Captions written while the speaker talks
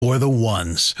For the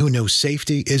ones who know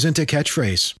safety isn't a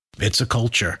catchphrase, it's a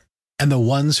culture. And the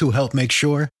ones who help make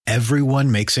sure everyone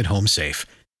makes it home safe.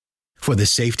 For the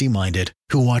safety-minded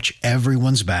who watch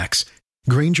everyone's backs,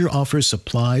 Grainger offers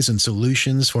supplies and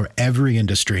solutions for every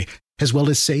industry, as well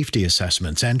as safety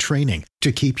assessments and training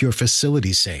to keep your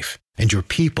facilities safe and your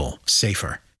people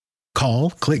safer. Call,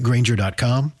 click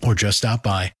Grainger.com, or just stop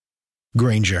by.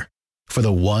 Grainger, for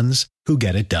the ones who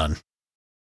get it done.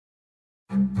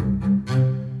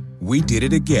 We did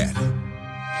it again.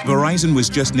 Verizon was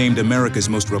just named America's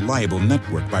most reliable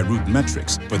network by Root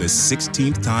Metrics for the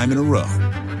 16th time in a row,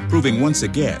 proving once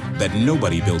again that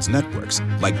nobody builds networks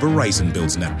like Verizon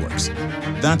builds networks.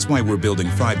 That's why we're building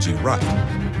 5G right.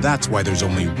 That's why there's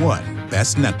only one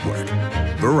best network,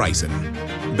 Verizon.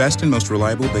 Best and most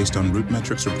reliable based on Root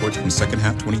Metrics reports from second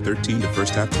half 2013 to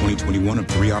first half 2021 of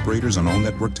 3 operators on all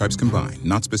network types combined,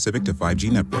 not specific to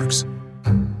 5G networks.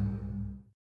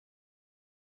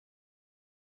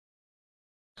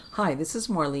 Hi, this is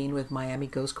Marlene with Miami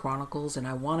Ghost Chronicles, and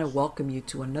I want to welcome you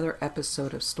to another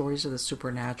episode of Stories of the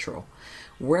Supernatural.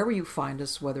 Wherever you find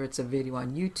us, whether it's a video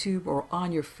on YouTube or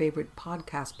on your favorite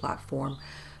podcast platform,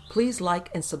 please like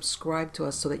and subscribe to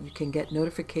us so that you can get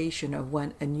notification of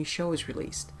when a new show is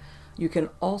released. You can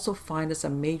also find us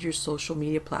on major social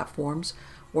media platforms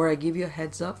where I give you a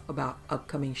heads up about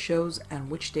upcoming shows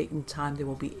and which date and time they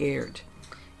will be aired.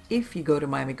 If you go to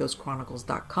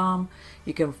MiamiGhostChronicles.com,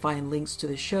 you can find links to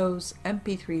the shows,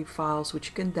 MP3 files which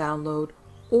you can download,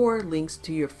 or links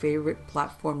to your favorite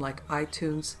platform like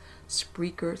iTunes,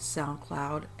 Spreaker,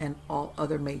 SoundCloud, and all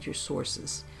other major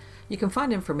sources. You can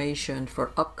find information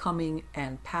for upcoming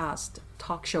and past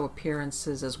talk show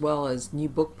appearances as well as new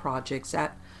book projects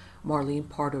at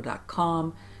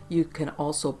MarlenePardo.com. You can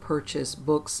also purchase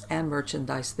books and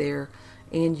merchandise there.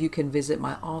 And you can visit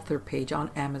my author page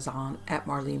on Amazon at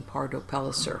Marlene Pardo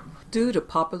Pellicer. Due to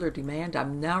popular demand,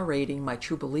 I'm narrating my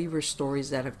True Believer stories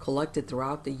that I've collected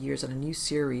throughout the years in a new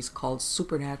series called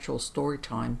Supernatural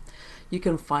Storytime. You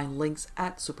can find links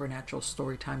at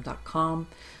supernaturalstorytime.com.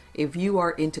 If you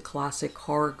are into classic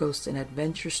horror, ghost, and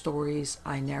adventure stories,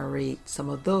 I narrate some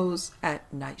of those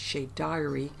at Nightshade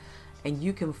Diary, and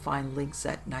you can find links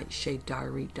at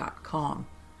nightshadediary.com.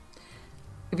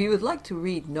 If you would like to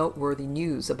read noteworthy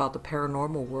news about the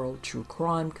paranormal world, true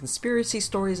crime, conspiracy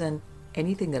stories, and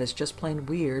anything that is just plain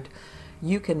weird,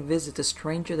 you can visit the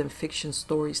Stranger Than Fiction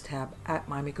Stories tab at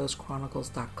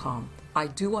MiamiGhostChronicles.com. I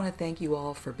do want to thank you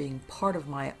all for being part of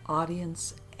my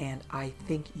audience, and I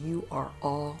think you are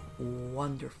all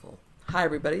wonderful. Hi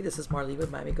everybody, this is Marlene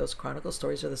with Miami Ghost Chronicles,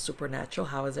 Stories of the Supernatural.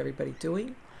 How is everybody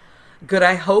doing? Good,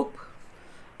 I hope.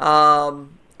 I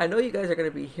know you guys are going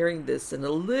to be hearing this in a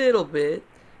little bit,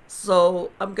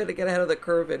 so I'm going to get ahead of the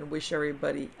curve and wish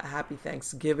everybody a happy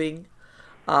Thanksgiving.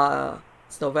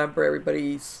 It's November.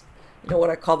 Everybody's, what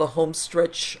I call the home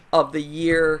stretch of the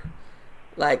year.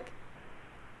 Like,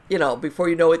 before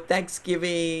you know it,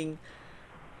 Thanksgiving,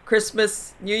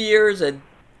 Christmas, New Year's, and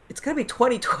it's going to be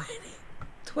 2020.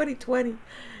 2020.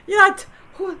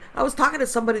 I was talking to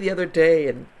somebody the other day,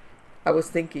 and I was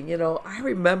thinking, I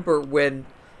remember when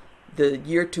the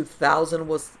year 2000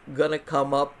 was going to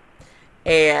come up,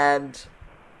 and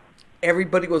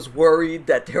everybody was worried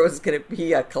that there was going to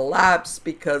be a collapse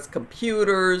because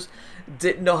computers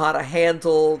didn't know how to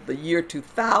handle the year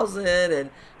 2000. And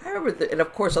I remember, and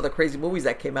of course, all the crazy movies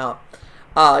that came out,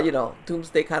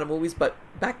 doomsday kind of movies. But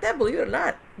back then, believe it or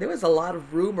not, there was a lot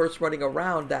of rumors running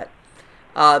around that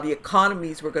the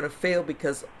economies were going to fail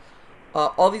because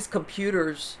all these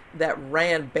computers that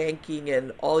ran banking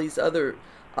and all these other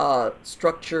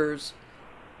structures,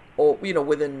 or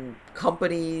within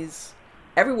companies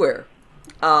everywhere,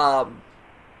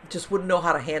 just wouldn't know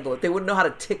how to handle it. They wouldn't know how to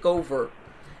tick over,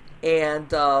 and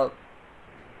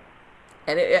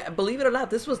believe it or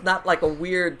not, this was not like a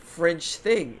weird fringe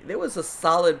thing. There was a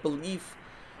solid belief,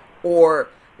 or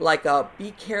like a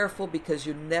be careful because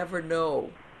you never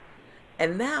know.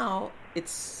 And now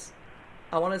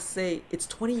I want to say it's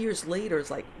 20 years later. It's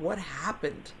like, what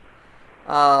happened?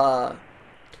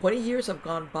 20 years have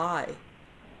gone by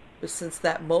since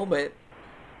that moment.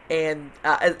 And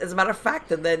as a matter of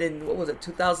fact, and then in,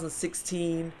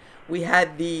 2016, we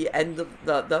had the end of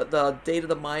the Date of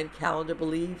the Mind calendar, I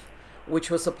believe, which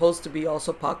was supposed to be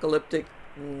also apocalyptic.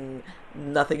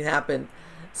 Nothing happened.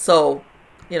 So,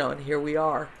 and here we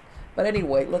are. But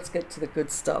anyway, let's get to the good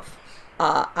stuff.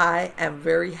 I am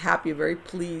very happy, very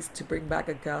pleased to bring back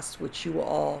a guest which you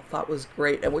all thought was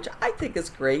great, and which I think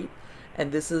is great.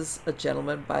 And this is a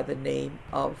gentleman by the name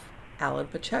of Allan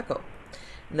Pacheco.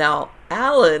 Now,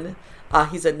 Allan,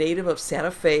 he's a native of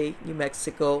Santa Fe, New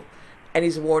Mexico, and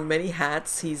he's worn many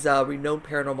hats. He's a renowned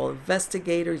paranormal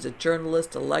investigator. He's a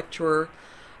journalist, a lecturer,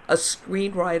 a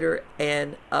screenwriter,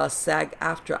 and a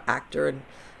SAG-AFTRA actor, and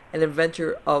an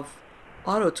inventor of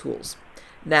auto tools.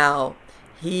 Now,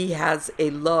 he has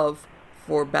a love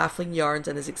for baffling yarns,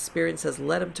 and his experience has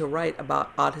led him to write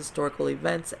about odd historical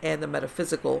events and the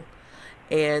metaphysical.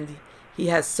 And he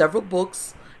has several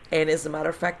books, and as a matter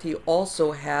of fact, he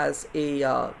also has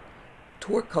a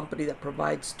tour company that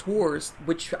provides tours,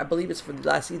 which I believe is for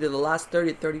either the last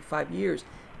 30 or 35 years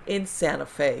in Santa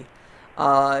Fe.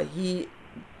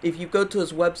 If you go to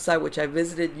his website, which I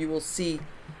visited, you will see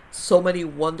so many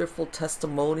wonderful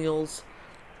testimonials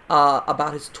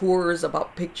about his tours,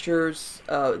 about pictures,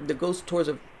 the ghost tours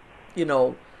of,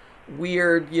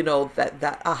 weird,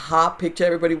 that aha picture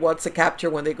everybody wants to capture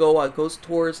when they go on ghost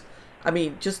tours. I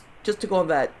mean, just to go on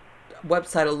that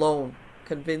website alone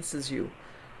convinces you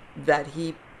that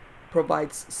he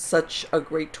provides such a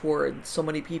great tour and so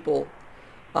many people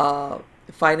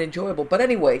find enjoyable. But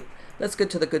anyway, let's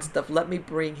get to the good stuff. Let me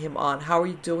bring him on. How are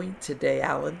you doing today,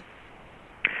 Allan?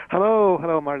 Hello,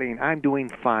 Marlene. I'm doing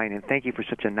fine, and thank you for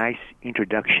such a nice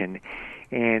introduction.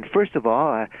 And first of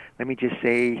all, let me just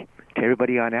say to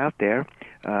everybody on out there,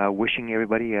 wishing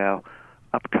everybody a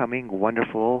upcoming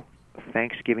wonderful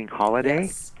Thanksgiving holiday,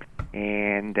 yes.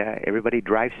 And everybody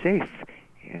drive safe.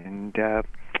 And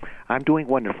I'm doing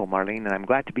wonderful, Marlene, and I'm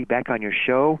glad to be back on your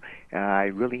show. I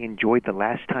really enjoyed the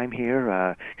last time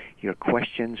here. Your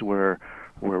questions were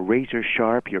razor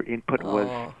sharp. Your input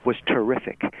was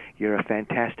terrific. You're a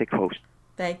fantastic host.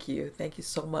 Thank you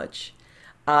so much.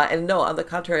 And no, on the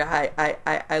contrary,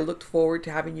 I looked forward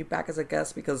to having you back as a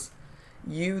guest because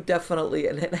you definitely,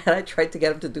 and I tried to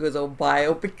get him to do his own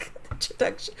bio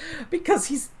introduction because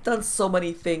he's done so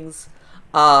many things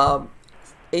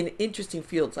in interesting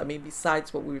fields. I mean,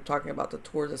 besides what we were talking about, the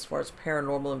tours as far as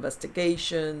paranormal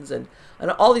investigations and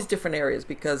all these different areas,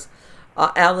 because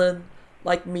Allan,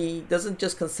 like me, doesn't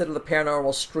just consider the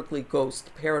paranormal strictly ghost.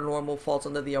 Paranormal falls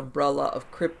under the umbrella of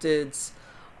cryptids,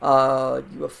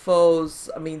 UFOs.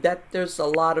 I mean, there's a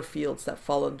lot of fields that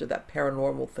fall under that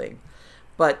paranormal thing.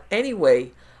 But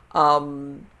anyway,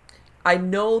 I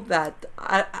know that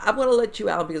I'm going to let you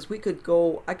out because I could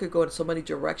go in so many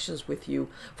directions with you.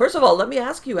 First of all, let me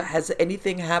ask you, has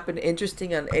anything happened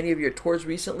interesting on any of your tours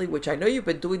recently? Which I know you've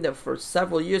been doing them for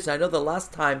several years. I know the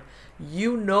last time,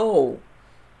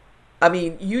 I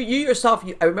mean, you yourself,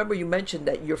 I remember you mentioned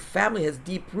that your family has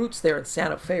deep roots there in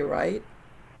Santa Fe, right?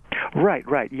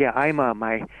 Right. Yeah, I'm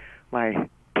my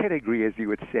pedigree, as you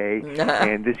would say,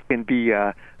 and this can be,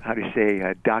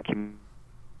 documented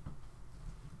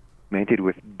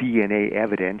with DNA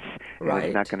evidence. Right.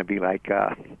 It's not going to be like,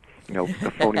 the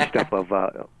phony stuff of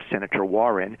Senator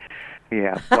Warren.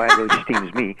 Yeah, well, that really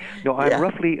steams me. No, I'm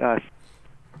roughly...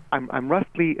 I'm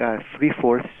roughly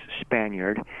 3/4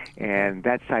 Spaniard, and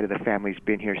that side of the family's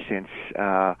been here since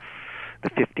the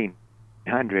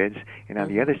 1500s. And on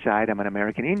the other side, I'm an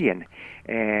American Indian,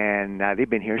 and they've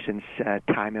been here since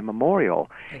time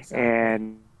immemorial. Exactly.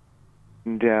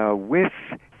 And with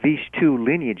these two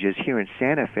lineages here in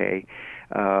Santa Fe,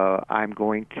 when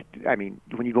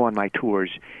you go on my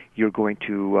tours, you're going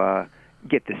to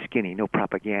get the skinny, no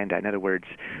propaganda. In other words,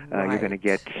 you're going to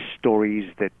get stories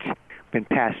that been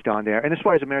passed on there. And as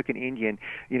far as American Indian,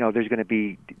 there's going to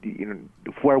be,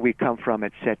 where we come from,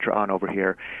 etc. on over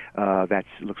here. That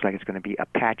looks like it's going to be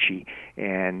Apache.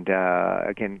 And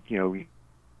again, you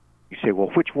say, well,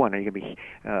 which one are you going to be?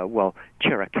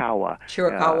 Chiricahua.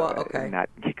 Chiricahua, okay. Not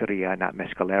Jicarilla, not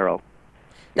Mescalero.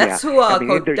 That's who.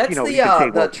 That's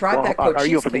the tribe that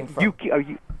Cochise came from.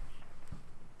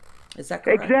 Is that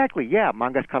correct? Exactly, yeah.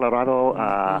 Mangas Colorado,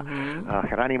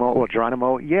 Geronimo or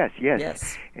Geronimo, yes.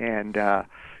 And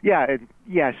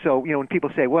so, when people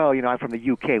say, well, I'm from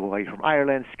the UK, well, you're from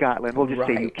Ireland, Scotland, we'll just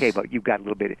say UK, but you've got a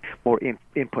little bit more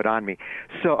input on me.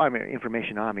 So,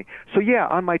 information on me. So, yeah,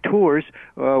 on my tours,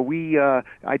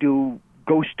 I do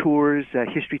ghost tours,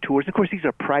 history tours. Of course, these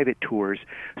are private tours.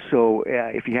 So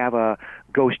if you have a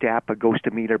ghost app, a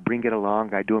ghostometer, bring it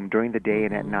along. I do them during the day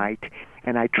and at night.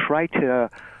 And I try to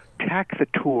tack the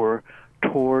tour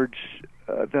towards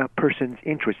the person's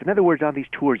interest. In other words, on these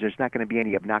tours, there's not going to be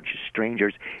any obnoxious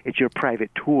strangers. It's your private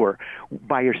tour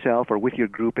by yourself or with your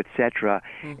group, etc.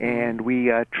 And we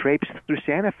traipse through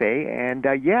Santa Fe. And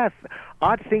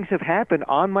odd things have happened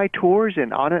on my tours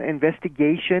and on an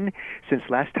investigation since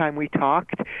last time we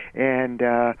talked. And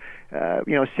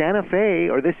Santa Fe,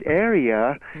 or this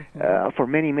area, for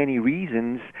many, many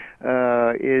reasons,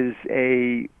 is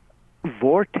a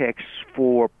vortex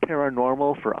for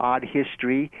paranormal, for odd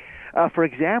history. For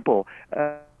example,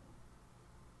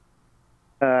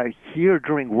 here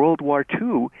during World War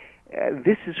II,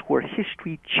 this is where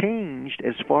history changed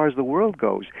as far as the world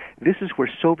goes. This is where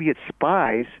Soviet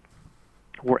spies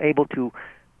were able to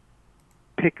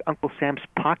pick Uncle Sam's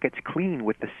pockets clean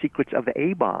with the secrets of the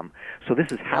A-bomb. So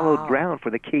this is hallowed ground for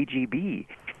the KGB.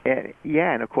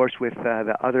 And of course, with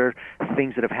the other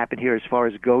things that have happened here as far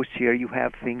as ghosts here, you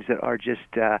have things that are just,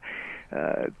 that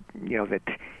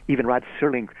even Rod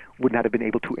Serling would not have been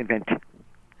able to invent.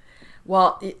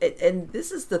 Well, and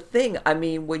this is the thing. I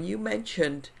mean, when you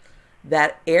mentioned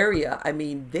that area, I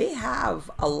mean, they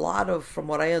have a lot of, from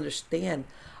what I understand,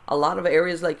 a lot of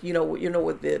areas like,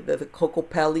 with the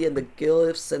Kokopelli and the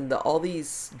glyphs and all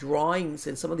these drawings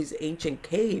and some of these ancient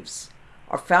caves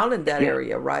are found in that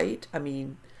area, right? I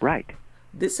mean, right.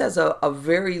 This has a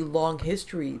very long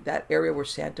history, that area where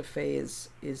Santa Fe is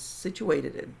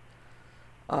situated in.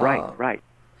 Right.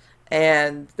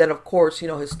 And then, of course,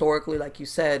 historically, like you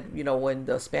said, when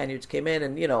the Spaniards came in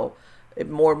and, in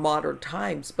more modern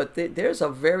times, but there's a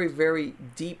very, very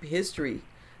deep history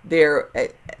there.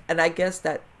 And I guess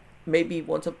that maybe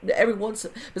because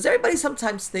everybody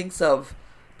sometimes thinks of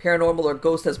paranormal or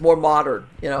ghost as more modern,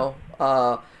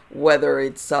 whether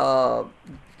it's,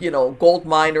 gold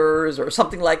miners or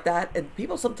something like that. And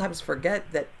people sometimes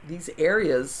forget that these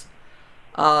areas,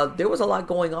 there was a lot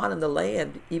going on in the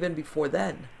land even before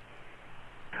then.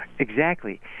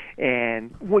 Exactly.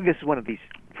 And this is one of these,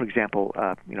 for example,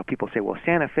 people say, well,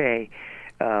 Santa Fe,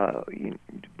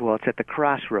 it's at the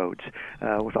crossroads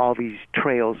with all these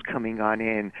trails coming on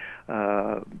in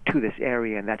to this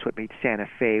area, and that's what made Santa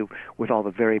Fe with all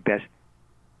the very best,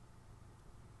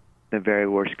 the very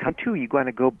worst. Come to, you want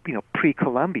to go,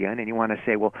 pre-Columbian, and you want to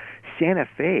say, well, Santa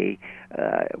Fe,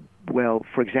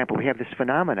 for example, we have this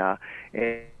phenomena,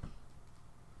 and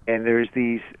there's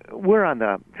these, we're on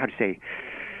the,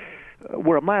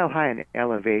 we're a mile high in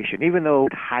elevation. Even though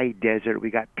high desert, we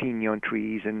got pinon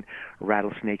trees and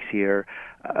rattlesnakes here.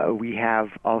 We have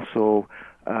also,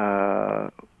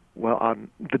 on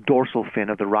the dorsal fin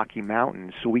of the Rocky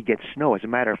Mountains, so we get snow. As a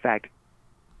matter of fact,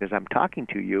 as I'm talking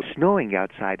to you, snowing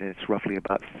outside, and it's roughly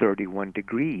about 31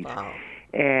 degrees. Wow.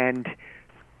 And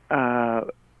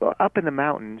up in the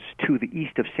mountains to the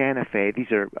east of Santa Fe,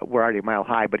 we're already a mile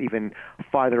high, but even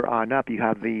farther on up, you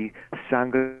have the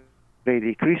Sangre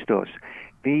de Cristos.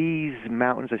 These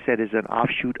mountains, I said, is an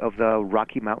offshoot of the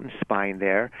Rocky Mountain spine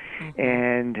there. Mm-hmm.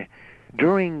 And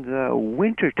during the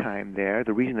winter time there,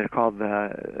 the reason they're called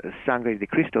the Sangre de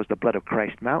Cristos, the Blood of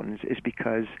Christ Mountains, is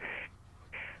because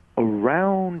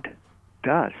around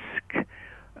dusk,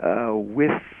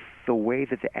 with the way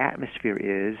that the atmosphere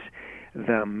is,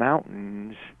 the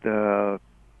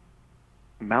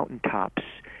mountaintops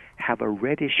have a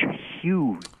reddish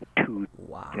hue to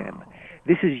them.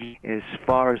 This is as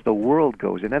far as the world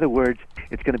goes. In other words,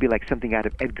 it's going to be like something out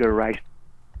of Edgar Rice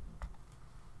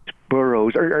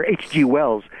Burroughs or H.G.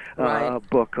 Wells'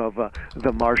 book of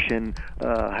the Martian,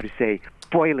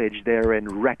 foliage there in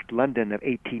wrecked London of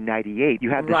 1898.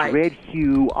 You have this red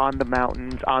hue on the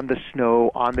mountains, on the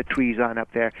snow, on the trees on up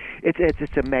there.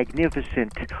 It's a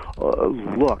magnificent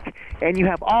look. And you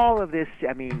have all of this,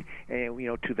 to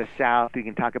the south, you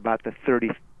can talk about the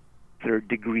 33rd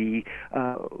degree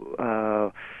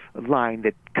line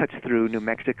that cuts through New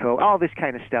Mexico, all this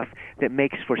kind of stuff that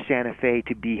makes for Santa Fe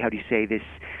to be, this,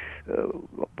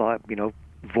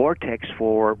 vortex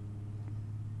for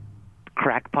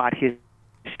crackpot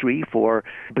history, for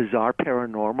bizarre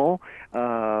paranormal.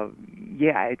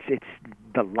 It's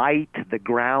the light, the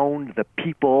ground, the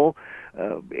people,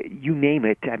 you name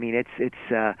it.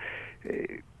 It's a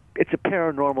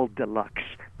paranormal deluxe.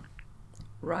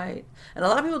 Right. And a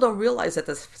lot of people don't realize that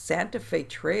the Santa Fe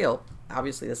Trail,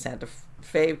 obviously the Santa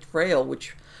Fe Trail,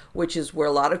 which is where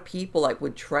a lot of people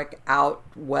would trek out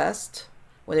west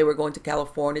when they were going to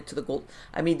California to the gold.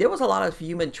 There was a lot of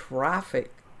human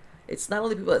traffic. It's not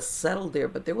only people that settled there,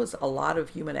 but there was a lot of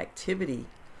human activity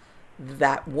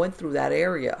that went through that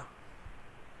area.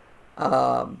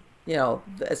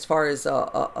 As far as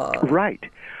right.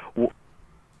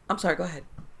 I'm sorry, go ahead.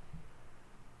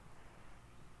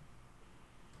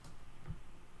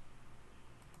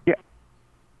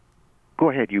 Go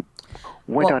ahead. You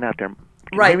went on out there.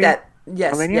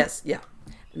 Yes.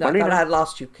 No, I thought I had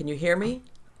lost you. Can you hear me?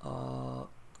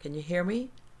 Can you hear me?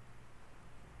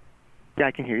 Yeah,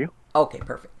 I can hear you. Okay,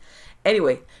 perfect.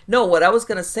 Anyway, no, what I was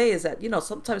going to say is that,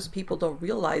 sometimes people don't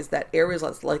realize that areas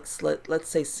like, let's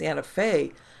say Santa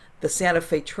Fe, the Santa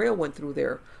Fe Trail went through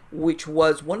there, which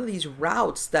was one of these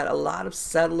routes that a lot of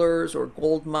settlers or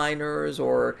gold miners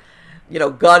or,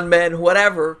 gunmen,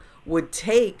 whatever, would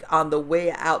take on the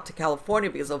way out to California,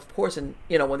 because of course, when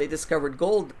they discovered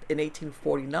gold in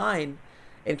 1849,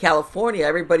 in California,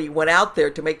 everybody went out there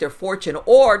to make their fortune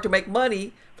or to make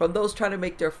money from those trying to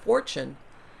make their fortune.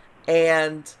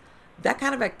 And that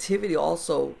kind of activity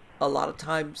also a lot of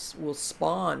times will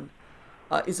spawn,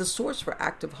 is a source for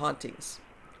active hauntings.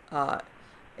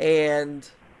 And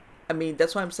I mean,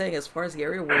 that's what I'm saying, as far as the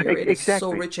area where you're in, it's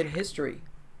so rich in history.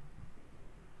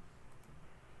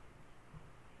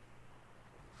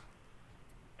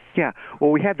 Yeah,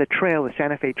 well, we had the trail, the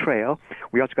Santa Fe Trail.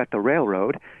 We also got the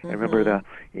railroad. Mm-hmm. I remember the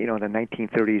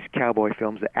 1930s cowboy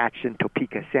films, the Action,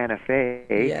 Topeka, Santa Fe,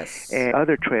 yes, and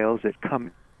other trails that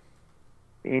come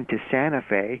into Santa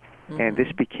Fe, and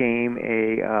this became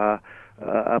a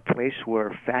place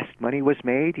where fast money was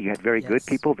made. You had very good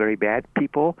people, very bad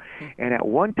people, and at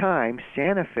one time,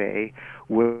 Santa Fe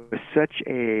was such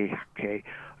a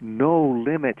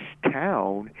no-limits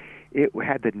town. It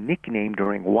had the nickname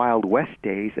during Wild West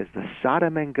days as the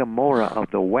Sodom and Gomorrah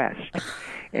of the West.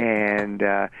 And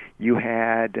you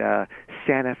had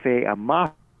Santa Fe, a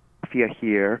mafia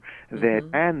here that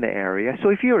ran the area. So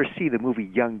if you ever see the movie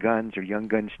Young Guns or Young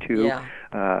Guns 2,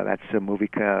 that's a movie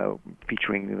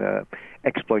featuring the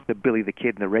exploits of Billy the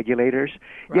Kid and the Regulators.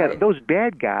 Right. Yeah, those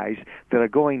bad guys that are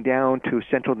going down to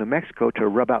central New Mexico to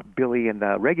rub out Billy and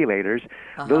the Regulators,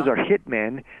 those are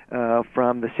hitmen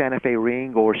from the Santa Fe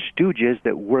Ring or stooges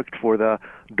that worked for the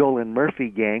Dolan Murphy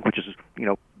gang, which is,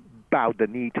 bowed the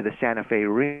knee to the Santa Fe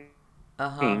Ring.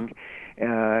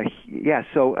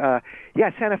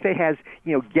 Santa Fe has,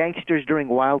 gangsters during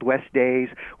Wild West days.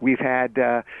 We've had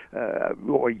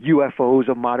UFOs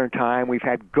of modern time. We've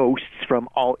had ghosts from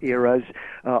all eras,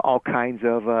 all kinds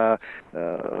of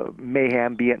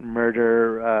mayhem, be it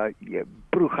murder,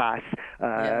 brujas.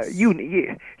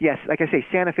 Yes, like I say,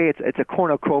 Santa Fe, it's a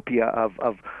cornucopia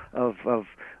of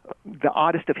the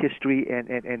oddest of history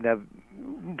and the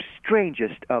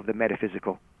strangest of the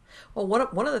metaphysical. Well,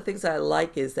 one of the things I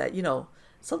like is that,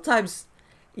 sometimes,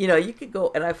 you could go,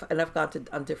 and I've gone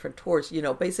on different tours,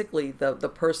 basically the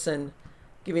person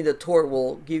giving the tour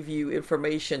will give you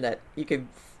information that you could,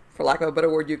 for lack of a better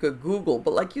word, you could Google.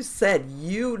 But like you said,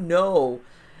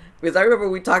 because I remember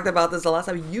we talked about this the last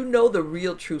time, the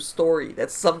real true story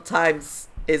that sometimes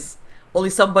is only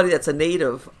somebody that's a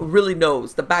native really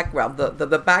knows the background,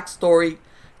 the backstory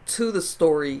to the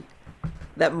story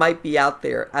that might be out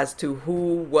there as to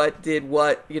who, what did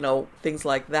what, things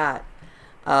like that.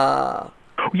 On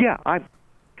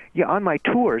my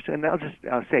tours, and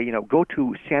I'll say, go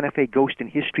to Santa Fe Ghost and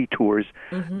History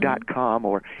Tours.com,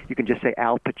 or you can just say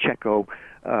Al Pacheco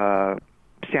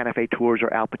Santa Fe Tours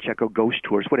or Al Pacheco Ghost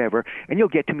Tours, whatever, and you'll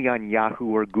get to me on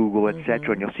Yahoo or Google,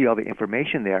 etc., and you'll see all the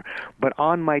information there. But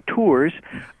on my tours,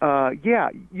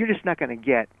 you're just not going to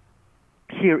get,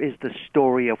 here is the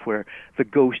story of where the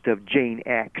ghost of Jane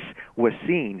X was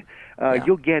seen.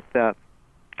 You'll get the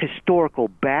historical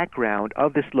background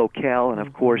of this locale, and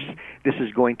of course, this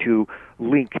is going to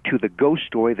link to the ghost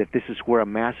story that this is where a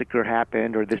massacre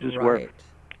happened, or this is where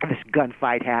this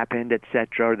gunfight happened,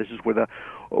 etc., or this is where the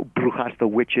brujas, the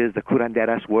witches, the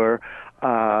curanderas were.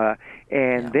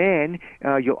 Then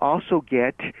you'll also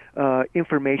get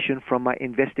information from my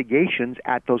investigations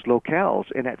at those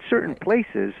locales. And at certain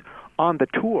places on the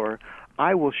tour,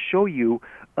 I will show you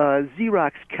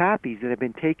Xerox copies that have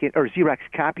been taken, or Xerox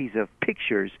copies of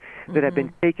pictures that have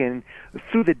been taken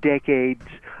through the decades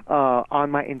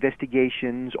on my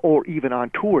investigations or even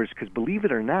on tours. Because believe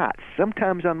it or not,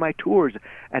 sometimes on my tours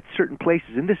at certain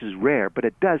places, and this is rare, but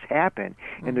it does happen,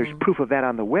 and there's proof of that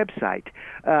on the website,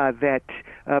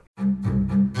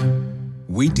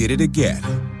 We did it again.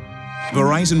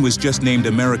 Verizon was just named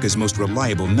America's most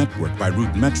reliable network by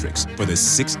Root Metrics for the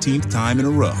 16th time in a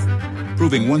row,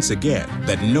 proving once again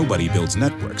that nobody builds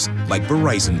networks like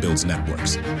Verizon builds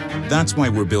networks. That's why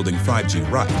we're building 5G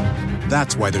right.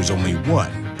 That's why there's only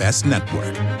one best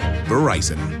network,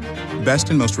 Verizon. Best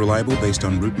and most reliable based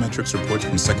on Root Metrics reports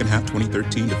from second half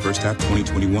 2013 to first half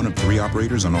 2021 of 3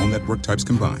 operators on all network types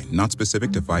combined, not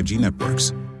specific to 5G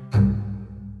networks.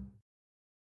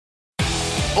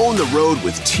 Own the road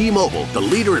with T-Mobile, the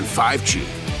leader in 5G.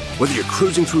 Whether you're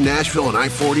cruising through Nashville on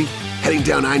I-40, heading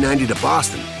down I-90 to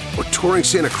Boston, or touring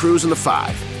Santa Cruz in the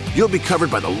 5, you'll be covered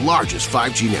by the largest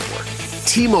 5G network.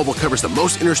 T-Mobile covers the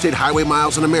most interstate highway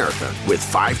miles in America with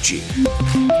 5G.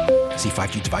 See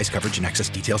 5G device coverage and access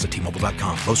details at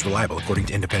T-Mobile.com. Most reliable according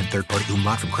to independent third-party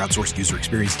Umlaut from crowdsourced user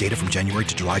experience data from January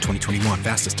to July 2021.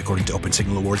 Fastest according to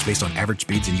OpenSignal Awards based on average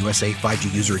speeds in USA.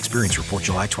 5G user experience report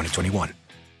July 2021.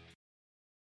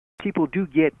 people do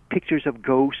get pictures of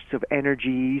ghosts, of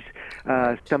energies.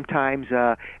 Sometimes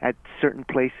at certain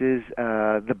places,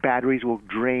 the batteries will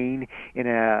drain in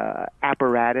a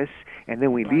apparatus, and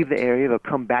then we leave the area. They'll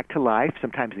come back to life.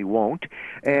 Sometimes they won't.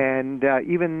 And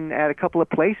even at a couple of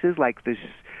places like this,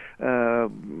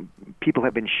 people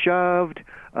have been shoved.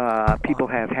 People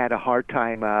have had a hard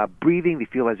time breathing. They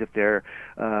feel as if they're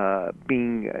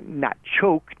being not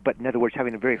choked, but in other words,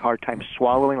 having a very hard time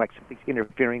swallowing, like something's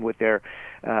interfering with their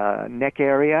neck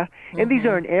area. And these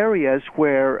are in areas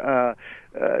where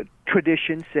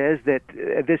tradition says that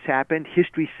this happened,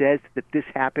 history says that this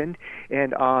happened,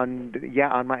 and on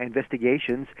my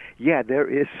investigations, there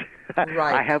is.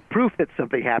 Right. I have proof that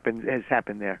something has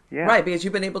happened there. Yeah. Right, because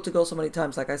you've been able to go so many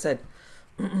times. Like I said,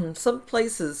 some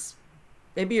places,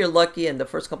 maybe you're lucky, and the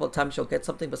first couple of times you'll get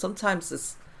something, but sometimes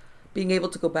it's being able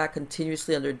to go back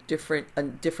continuously on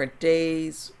different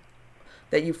days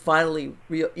that you finally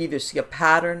either see a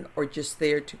pattern or just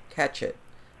there to catch it,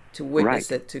 to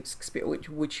witness it, to experience,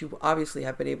 which you obviously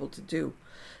have been able to do.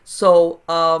 So,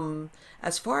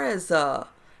 as far as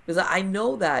because I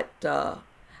know that.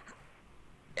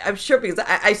 I'm sure, because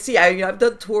I see, I've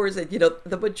done tours, and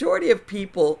the majority of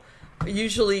people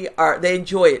usually they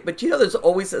enjoy it, but there's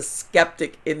always a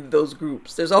skeptic in those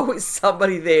groups. There's always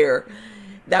somebody there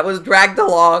that was dragged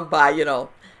along by,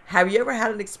 have you ever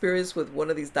had an experience with one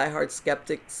of these diehard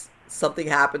skeptics? Something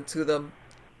happened to them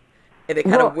and they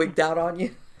kind of wigged out on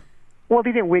you? Well,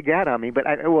 they didn't wig out on me, but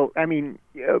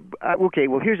okay,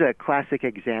 well, here's a classic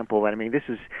example. I mean, this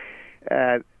is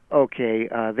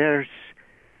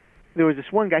there was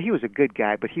this one guy. He was a good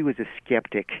guy, but he was a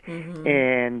skeptic. Mm-hmm.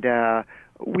 And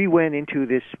we went into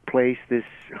this place, this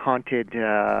haunted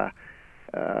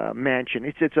mansion.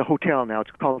 It's a hotel now.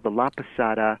 It's called the La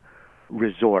Posada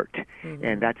Resort,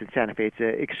 and that's in Santa Fe. It's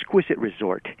an exquisite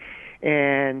resort.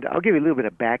 And I'll give you a little bit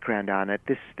of background on it.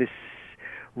 This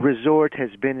resort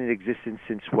has been in existence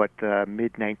since the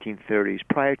mid-1930s.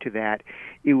 Prior to that,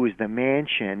 it was the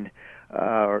mansion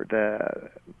or the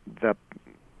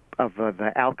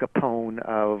Al Capone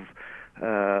of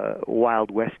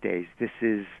Wild West days. This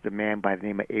is the man by the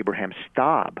name of Abraham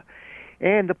Staub.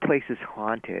 And the place is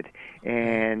haunted.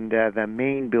 And the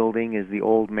main building is the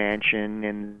old mansion,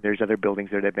 and there's other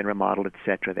buildings there that have been remodeled,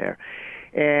 etc. there.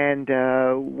 And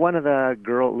one of the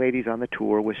ladies on the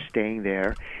tour was staying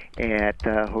there at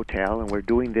the hotel, and we're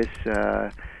doing this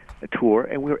tour,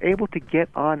 and we were able to get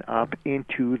on up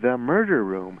into the murder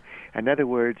room. In other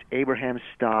words, Abraham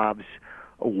Staub's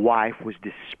wife was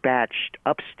dispatched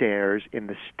upstairs in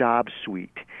the Staub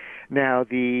suite. Now,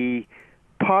 the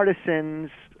partisans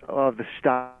of the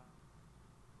Staub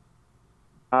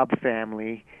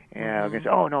family say,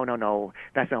 oh, no,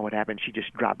 that's not what happened. She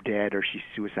just dropped dead, or she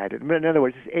suicided. In other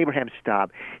words, this is Abraham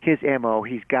Staub. His M.O.,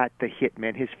 he's got the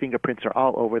hitman. His fingerprints are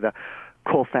all over the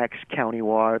Colfax County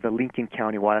War, the Lincoln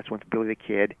County War. That's when Billy the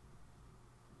Kid.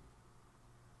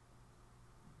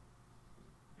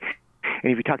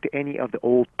 And if you talk to any of the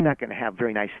old, they're not going to have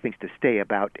very nice things to say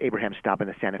about Abraham Staub and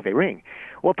the Santa Fe Ring.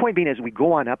 Well, the point being is, we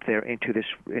go on up there into this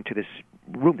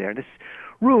room there. And this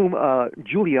room,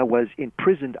 Julia was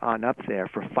imprisoned on up there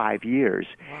for 5 years.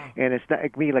 Wow. And it's not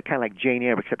really kind of like Jane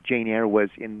Eyre, except Jane Eyre was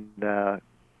in the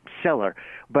cellar.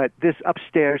 But this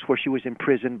upstairs, where she was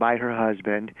imprisoned by her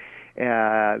husband,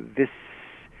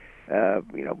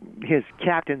 his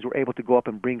captains were able to go up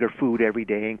and bring her food every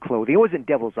day and clothing. It wasn't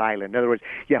Devil's Island. In other words,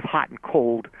 you have hot and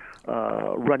cold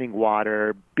running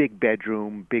water, big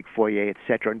bedroom, big foyer,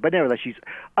 etc. But nevertheless, she's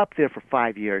up there for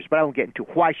 5 years. But I won't get into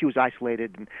why she was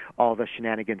isolated and all the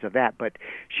shenanigans of that. But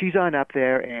she's on up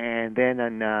there, and then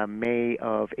in May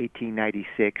of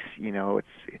 1896,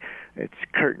 it's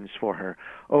curtains for her.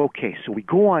 Okay, so we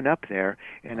go on up there,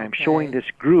 and I'm showing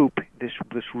this group this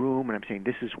room, and I'm saying,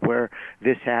 this is where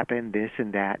this happened, this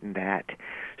and that and that.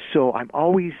 So have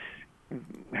always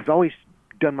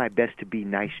done my best to be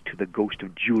nice to the ghost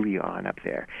of Julia on up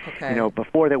there. Okay.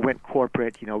 Before they went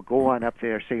corporate, go on up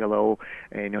there, say hello.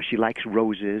 She likes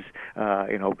roses.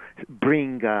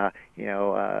 Bring a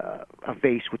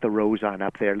vase with the rose on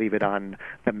up there. Leave it on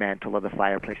the mantle of the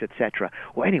fireplace, etc.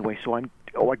 Well, anyway, so I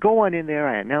go on in there.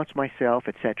 I announce myself,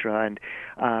 etc. And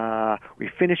we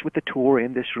finish with the tour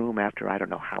in this room after I don't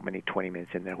know how many 20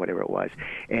 minutes in there, whatever it was.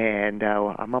 And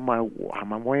I'm on my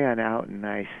way on out, and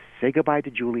I say goodbye to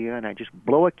Julia, and I just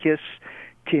blow a kiss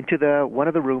into one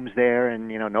of the rooms there, and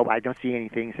no, I don't see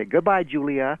anything. Say goodbye,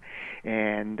 Julia,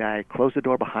 and I close the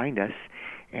door behind us.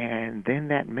 And then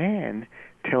that man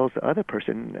tells the other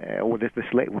person, with this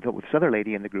other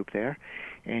lady in the group there,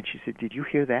 and she said, "Did you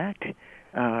hear that?"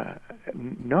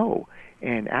 No.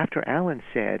 And after Allan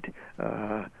said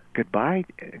goodbye,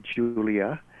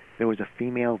 Julia, there was a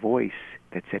female voice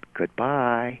that said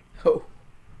goodbye. Oh.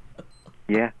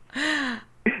 Yeah.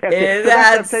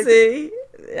 See?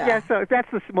 Yeah, so that's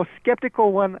the most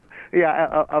skeptical one,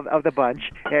 of the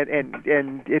bunch,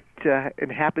 and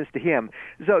it happens to him.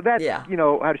 So that's how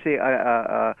to say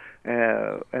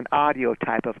an audio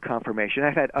type of confirmation.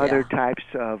 I've had other types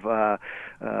of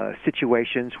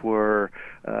situations where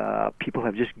people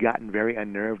have just gotten very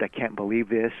unnerved. I can't believe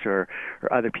this, or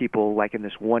other people like in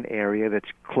this one area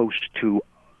that's close to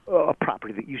a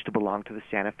property that used to belong to the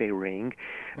Santa Fe Ring,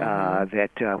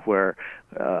 where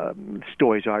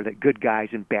stories are that good guys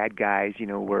and bad guys,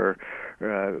 were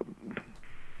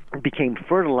became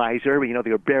fertilizer.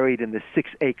 They were buried in the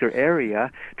 6-acre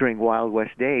area during Wild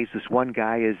West days. This one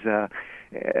guy is,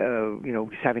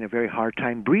 he's having a very hard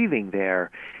time breathing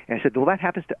there. And I said, well, that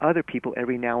happens to other people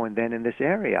every now and then in this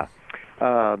area.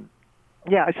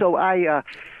 So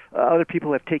other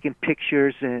people have taken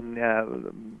pictures, and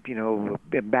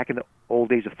back in the old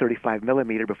days of 35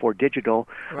 millimeter before digital.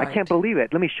 Right. I can't believe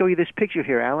it. Let me show you this picture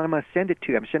here, Alan. I'm going to send it to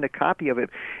you. I'm going to send a copy of it,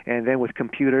 and then with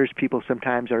computers, people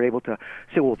sometimes are able to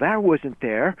say, "Well, that wasn't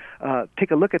there.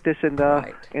 Take a look at this in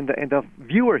the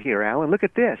viewer here, Alan. Look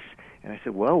at this." And I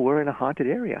said, "Well, we're in a haunted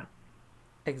area."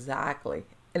 Exactly.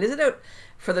 And isn't it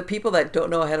for the people that don't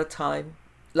know ahead of time?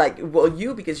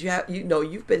 Because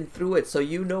you've been through it, so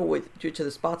you know what due to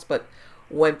the spots. But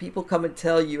when people come and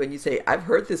tell you, and you say, "I've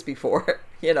heard this before,"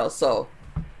 so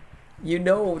you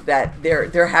know that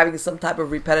they're having some type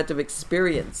of repetitive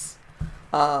experience,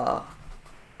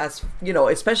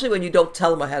 especially when you don't tell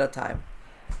them ahead of time.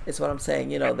 Is what I'm saying.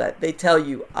 That they tell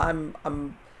you, "I'm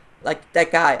like that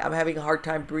guy. I'm having a hard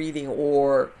time breathing,"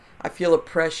 or "I feel a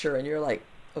pressure," and you're like,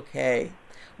 "Okay."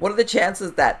 What are the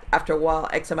chances that after a while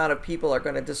X amount of people are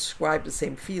going to describe the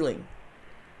same feeling?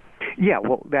 Yeah,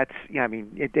 well,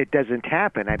 it doesn't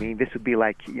happen. This would be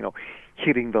like,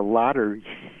 hitting the lottery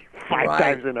 5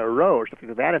 times in a row or something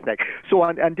to that effect. So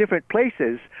on different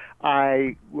places,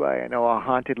 I know a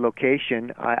haunted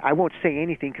location. I won't say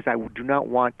anything because I do not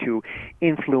want to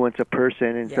influence a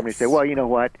person and somebody say, well, you know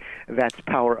what, that's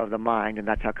power of the mind, and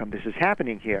that's how come this is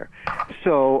happening here.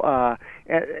 So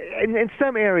in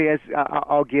some areas,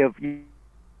 I'll give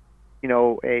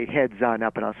a heads on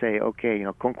up, and I'll say, okay,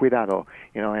 con cuidado,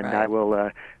 and I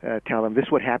will tell them this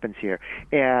is what happens here.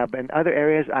 In other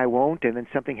areas, I won't, and then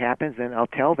something happens, and I'll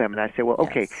tell them, and I say, well,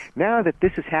 okay, now that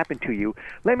this has happened to you,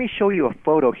 let me show you a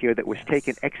photo here that was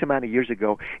taken X amount of years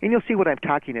ago, and you'll see what I'm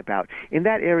talking about. In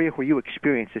that area where you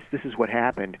experienced this is what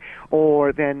happened.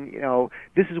 Or then,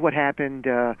 this is what happened,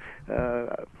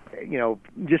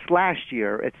 just last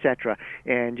year, etc.,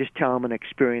 and just tell them an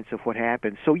experience of what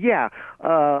happened. So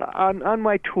on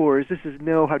my tours, this is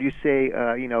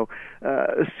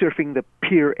surfing the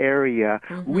pier area.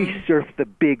 Mm-hmm. We surf the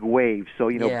big waves. So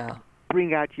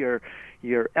bring out your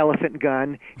elephant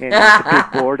gun and the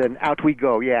big board, and out we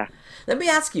go. Yeah. Let me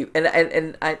ask you, and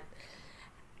I.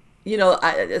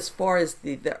 As far as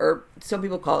the some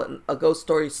people call it a ghost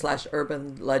story /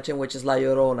 urban legend, which is La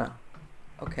Llorona.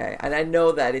 Okay, and I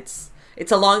know that it's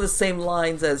along the same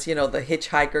lines as, the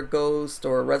Hitchhiker Ghost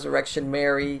or Resurrection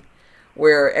Mary,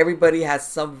 where everybody has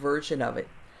some version of it.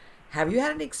 Have you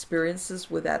had any experiences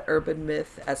with that urban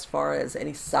myth as far as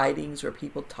any sightings or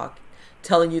people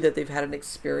telling you that they've had an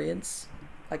experience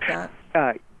like that?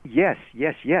 Yes.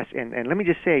 And let me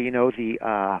just say,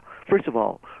 first of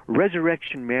all,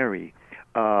 Resurrection Mary,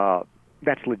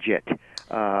 that's legit.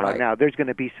 Now, there's going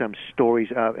to be some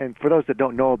stories, and for those that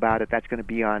don't know about it, that's going to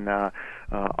be on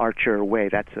Archer Way.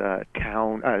 That's a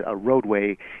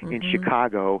roadway in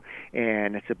Chicago,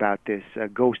 and it's about this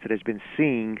ghost that has been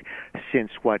seen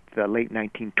since the late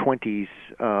 1920s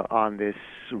on this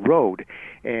road.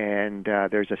 And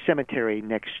there's a cemetery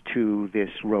next to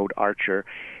this road, Archer,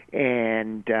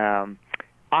 and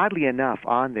oddly enough,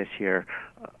 on this here,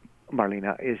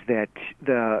 Marlena, is that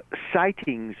the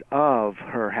sightings of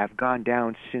her have gone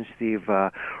down since they've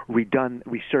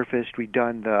resurfaced,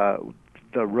 redone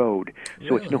the road,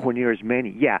 so it's nowhere near as many.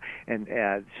 Yeah, and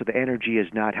so the energy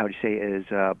is not, as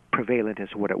prevalent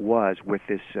as what it was with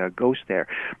this ghost there.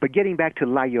 But getting back to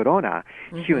La Llorona,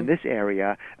 here in this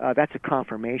area, that's a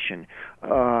confirmation.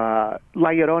 La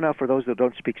Llorona, for those that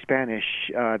don't speak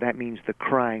Spanish, that means the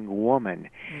crying woman.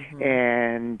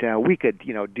 And we could,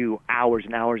 do hours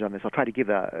and hours on this. I'll try to give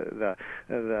the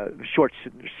short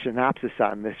synopsis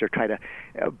on this, or try to,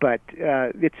 but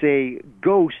it's a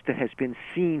ghost that has been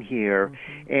seen here.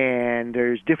 And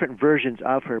there's different versions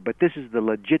of her, but this is the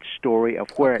legit story of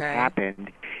where it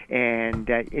happened, and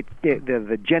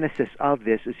the genesis of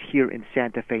this is here in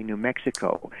Santa Fe, New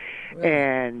Mexico,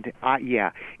 and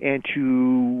and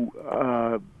to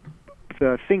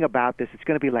the thing about this, it's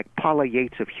going to be like Paula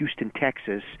Yates of Houston,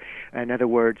 Texas. In other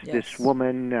words, this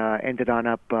woman ended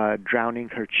up drowning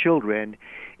her children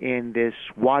in this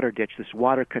water ditch, this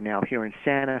water canal here in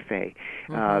Santa Fe,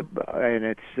 and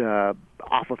it's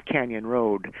off of Canyon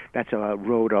Road. That's a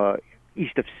road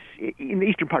in the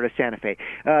eastern part of Santa Fe.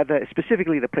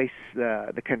 Specifically, the place,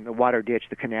 the water ditch,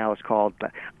 the canal is called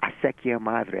Acequia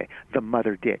Madre, the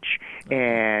Mother Ditch,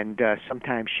 and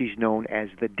sometimes she's known as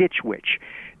the Ditch Witch.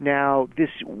 Now, this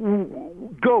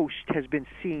ghost has been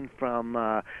seen from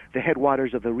the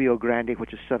headwaters of the Rio Grande,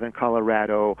 which is southern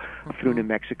Colorado, through New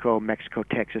Mexico,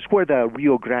 Texas, where the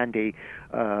Rio Grande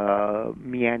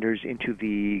meanders into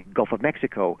the Gulf of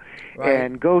Mexico. Right.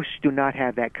 And ghosts do not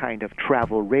have that kind of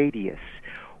travel radius.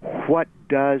 What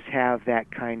does have that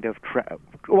kind of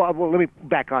well, let me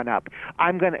back on up.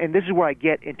 And this is where I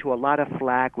get into a lot of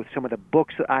flack with some of the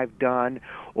books that I've done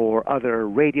or other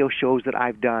radio shows that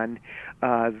I've done.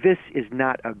 This is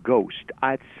not a ghost.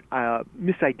 It's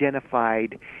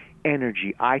misidentified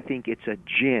energy. I think it's a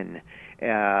jinn.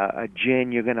 A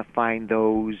jinn, you're going to find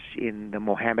those in the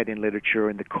Mohammedan literature,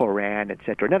 in the Quran,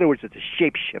 etc. In other words, it's a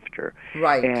shapeshifter.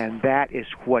 Right. And that is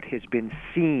what has been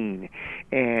seen.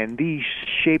 And these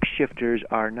shapeshifters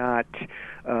are not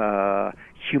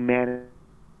humanity's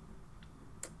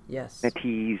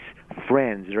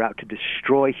friends. They're out to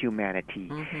destroy humanity.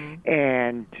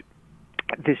 And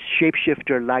this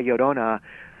shapeshifter, La Llorona,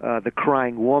 the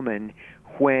crying woman,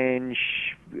 when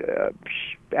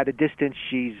at a distance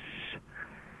she's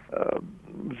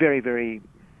very, very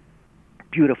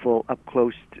beautiful. Up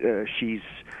close, she's,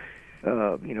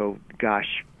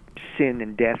 sin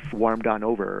and death warmed on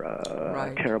over,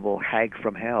 a terrible hag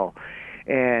from hell.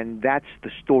 And that's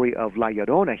the story of La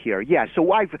Llorona here. Yeah,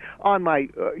 so I've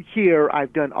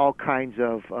I've done all kinds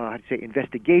of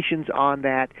investigations on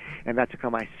that, and that's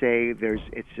how I say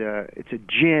it's a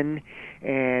jinn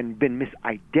and been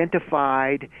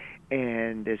misidentified.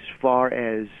 And as far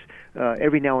as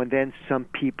every now and then, some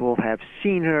people have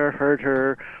seen her, heard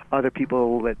her. Other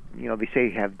people that they say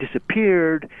have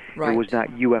disappeared. Right. It was not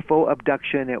UFO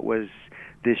abduction. It was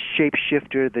this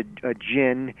shapeshifter, the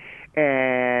jinn,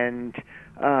 and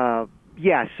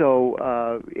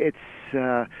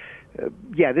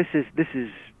This is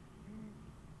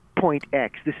point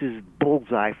X. This is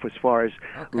bullseye as far as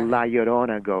La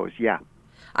Llorona goes. Yeah.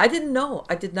 I did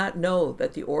not know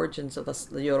that the origins of the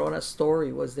Llorona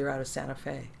story was there out of Santa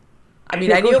Fe. I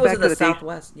mean, I knew it was in the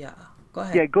Southwest. Yeah. Go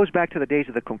ahead. Yeah, it goes back to the days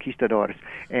of the conquistadors.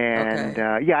 And,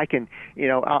 I can,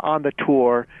 on the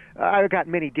tour, I've got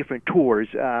many different tours.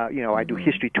 I do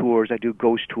history tours, I do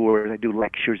ghost tours, I do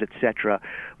lectures, etc.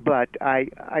 But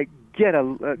I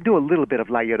do a little bit of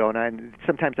La Llorona, and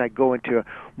sometimes I go into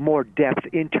more depth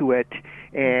into it,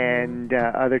 and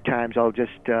other times I'll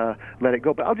just let it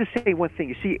go. But I'll just say one thing.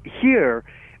 You see, here,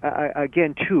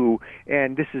 again, too,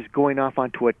 and this is going off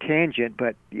onto a tangent,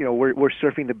 but, we're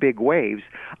surfing the big waves.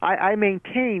 I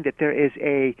maintain that there is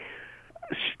a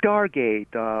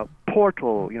stargate,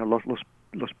 portal,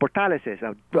 los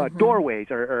portales,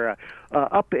 doorways, or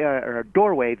a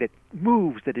doorway that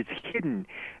moves, that is hidden,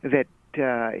 that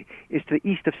is to the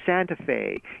east of Santa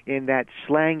Fe, in that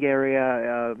slang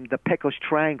area, the Pecos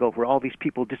Triangle, where all these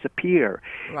people disappear.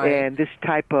 Right. And this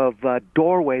type of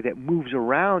doorway that moves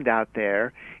around out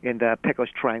there in the Pecos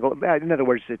Triangle, in other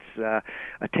words, it's a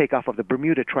takeoff of the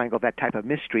Bermuda Triangle, that type of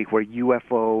mystery where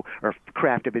UFO or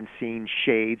craft have been seen,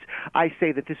 shades. I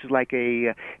say that this is like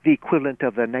the equivalent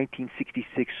of the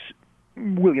 1966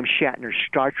 William Shatner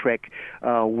Star Trek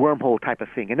wormhole type of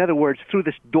thing. In other words, through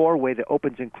this doorway that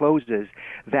opens and closes,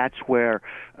 that's where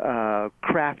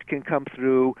craft can come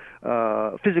through,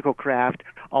 physical craft,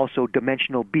 also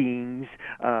dimensional beings,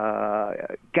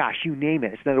 you name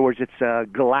it. In other words, it's a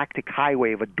galactic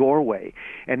highway of a doorway.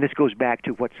 And this goes back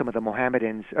to what some of the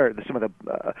Mohammedans, or some of the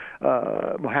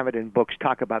Mohammedan books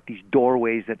talk about, these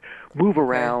doorways that move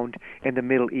around in the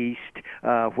Middle East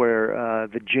where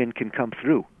the jinn can come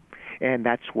through. And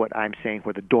that's what I'm saying,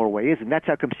 where the doorway is. And that's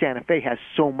how come Santa Fe has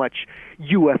so much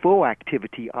UFO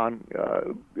activity on...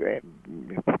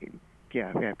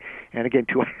 And again,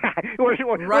 too, we're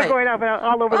going off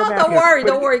all over the map.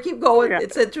 Don't worry, keep going. Yeah.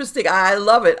 It's interesting. I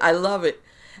love it.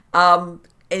 And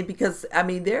because,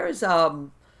 there's...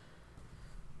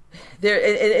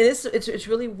 It's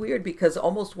really weird because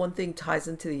almost one thing ties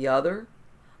into the other.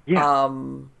 Yeah.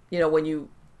 When you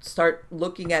start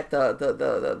looking at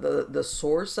the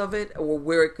source of it or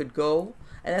where it could go,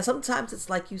 and then sometimes it's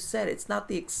like you said, it's not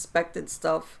the expected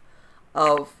stuff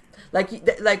of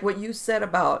like what you said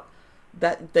about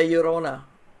that the Llorona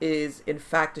is in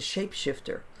fact a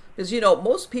shapeshifter, because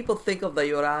most people think of the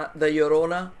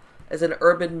Llorona as an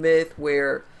urban myth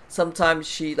where sometimes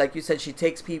she, like you said, she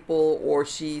takes people, or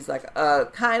she's like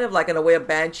kind of like in a way a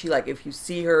banshee. Like if you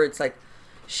see her, it's like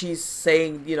she's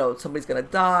saying, somebody's gonna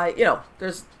die.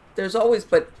 There's always,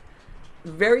 but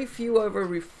very few ever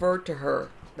refer to her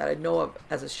that I know of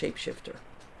as a shapeshifter.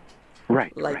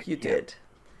 Right. Like right, you yeah. did.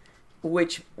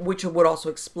 Which would also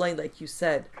explain, like you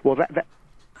said, Well, that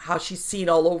how she's seen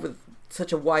all over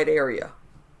such a wide area.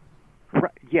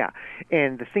 right, yeah.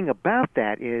 And the thing about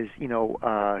that is,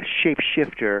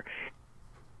 shapeshifter.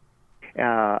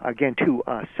 Again, too,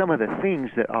 some of the things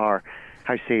that are,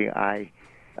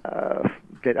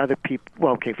 that other people.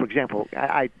 Well, okay. For example,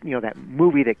 that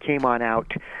movie that came on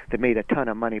out that made a ton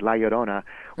of money, La Llorona.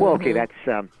 Well, okay, that's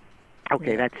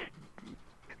that's.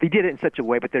 They did it in such a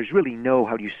way, but there's really no,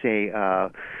 how do you say,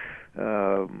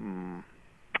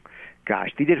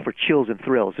 they did it for chills and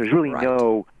thrills. There's really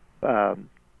no,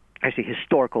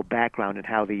 historical background in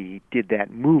how they did that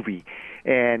movie.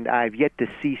 And I've yet to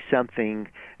see something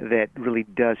that really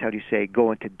does,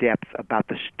 go into depth about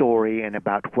the story and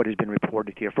about what has been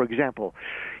reported here. For example,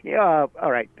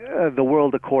 The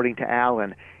World According to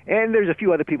Allan. And there's a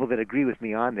few other people that agree with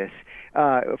me on this.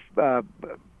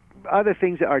 Other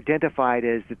things that are identified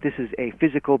as that this is a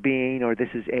physical being or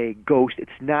this is a ghost. It's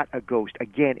not a ghost.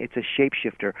 Again, it's a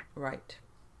shapeshifter. Right.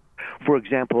 For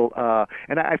example,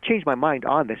 and I've changed my mind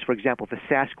on this. For example, the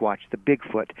Sasquatch, the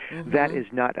Bigfoot, that is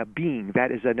not a being.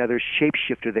 That is another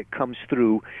shapeshifter that comes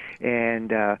through.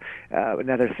 And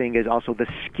another thing is also the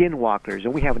skinwalkers.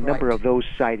 And we have a number of those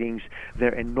sightings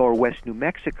there in northwest New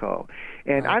Mexico.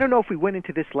 And I don't know if we went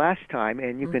into this last time,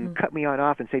 and you can cut me on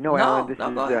off and say, no, Allan, this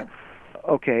is...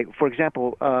 Okay, for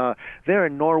example, there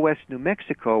in northwest New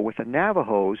Mexico with the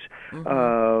Navajos,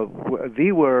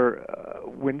 they were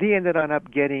when they ended up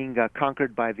getting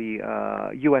conquered by the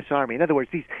U.S. Army. In other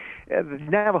words, the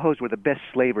Navajos were the best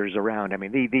slavers around. I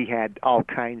mean, they had all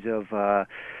kinds of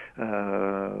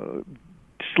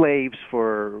slaves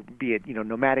for, be it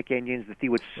nomadic Indians that they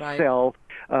would sell.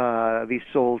 They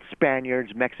sold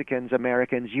Spaniards, Mexicans,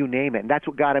 Americans, you name it, and that's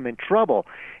what got them in trouble.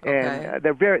 And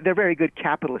they're very good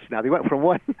capitalists now. They went from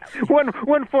one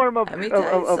form of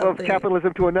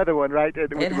capitalism to another one, right?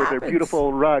 With their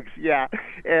beautiful rugs, yeah.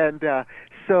 And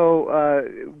so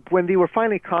when they were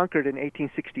finally conquered in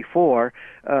 1864,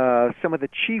 some of the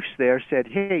chiefs there said,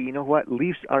 "Hey, you know what?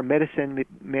 Leave our medicine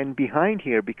men behind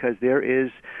here because there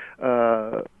is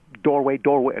doorways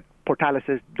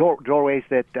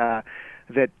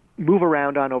that move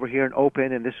around on over here and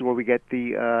open, and this is where we get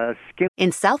the skin."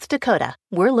 In South Dakota,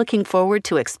 we're looking forward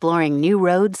to exploring new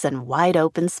roads and wide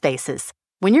open spaces.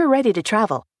 When you're ready to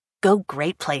travel, go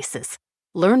great places.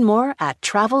 Learn more at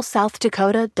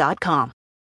TravelSouthDakota.com.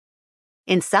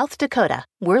 In South Dakota,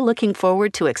 we're looking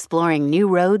forward to exploring new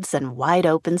roads and wide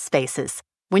open spaces.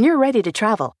 When you're ready to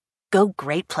travel, go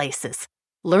great places.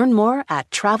 Learn more at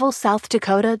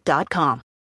TravelSouthDakota.com.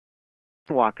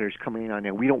 Walkers coming in on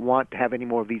there. We don't want to have any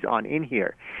more of these on in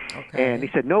here. And they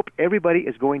said, nope, everybody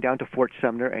is going down to Fort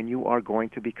Sumner and you are going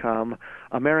to become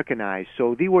Americanized.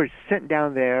 So they were sent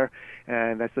down there,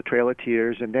 and that's the Trail of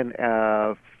Tears, and then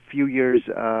a few years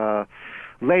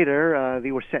later,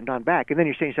 they were sent on back. And then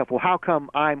you're saying to yourself, well, how come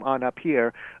I'm on up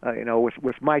here,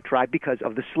 with my tribe? Because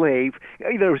of the slave.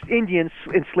 There was Indians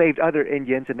enslaved other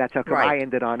Indians, and that's how come I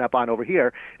ended on up on over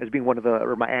here as being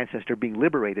or my ancestor being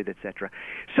liberated, etc.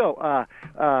 So,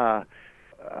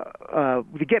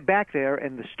 we get back there,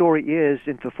 and the story is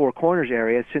into the Four Corners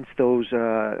area, since those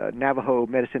Navajo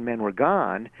medicine men were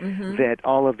gone, that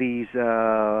all of these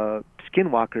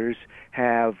skinwalkers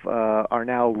are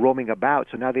now roaming about.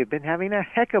 So now they've been having a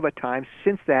heck of a time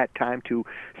since that time to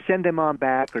send them on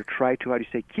back or try to,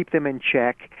 keep them in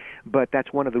check. But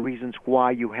that's one of the reasons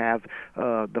why you have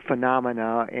the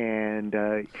phenomena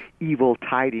and evil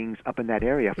tidings up in that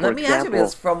area. Let me ask you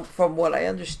this, from what I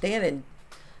understand, and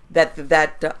that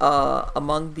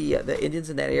among the Indians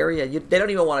in that area, they don't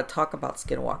even want to talk about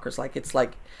skinwalkers. Like, it's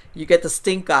like you get the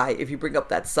stink eye if you bring up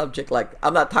that subject. Like,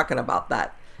 I'm not talking about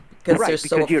that because they're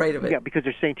so afraid of it. Yeah, because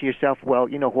they're saying to yourself, well,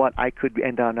 you know what, I could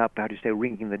end on up,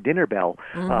 ringing the dinner bell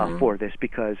for this.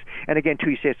 Because, and again,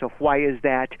 too, you say, so why is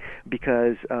that?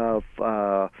 Because of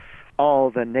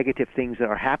all the negative things that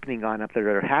are happening on up there,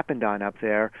 that are happened on up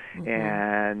there,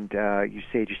 and you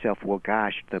say to yourself, well,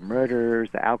 gosh, the murders,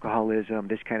 the alcoholism,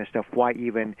 this kind of stuff, why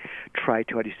even try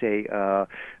to,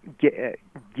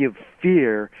 give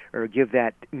fear or give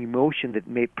that emotion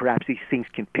that perhaps these things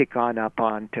can pick on up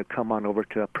on to come on over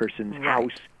to a person's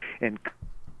house and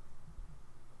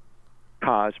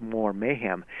cause more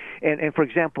mayhem. And for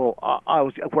example,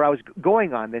 where I was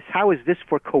going on this, how is this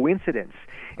for coincidence?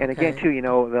 And again, too,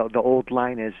 the old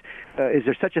line is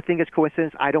there such a thing as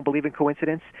coincidence? I don't believe in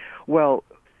coincidence. Well,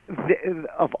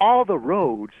 of all the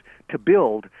roads to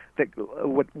build that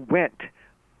went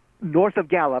north of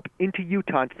Gallup into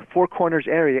Utah, into the Four Corners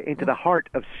area, into the heart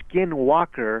of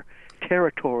Skinwalker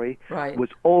territory, was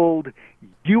old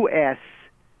US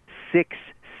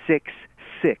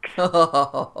 666.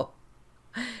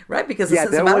 Right, because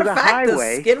as a matter of fact, the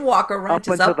Skinwalker Ranch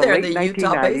is up there in the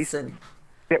Utah Basin.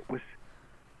 That was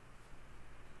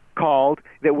called,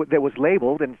 that was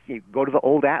labeled, and you go to the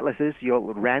old atlases,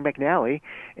 Rand McNally,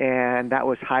 and that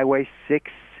was Highway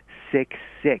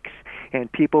 666. And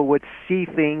people would see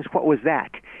things. What was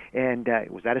that? And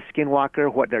was that a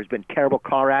Skinwalker? There's been terrible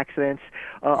car accidents,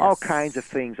 all kinds of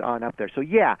things on up there. So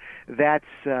yeah, that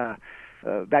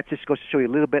just goes to show you a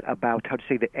little bit about how to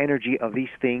say the energy of these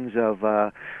things, of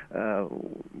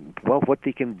what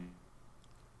they can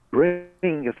bring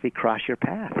if they cross your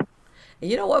path. And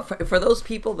you know what? For those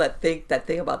people that think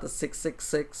about the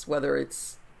 666, whether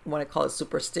it's, you want to call it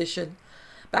superstition.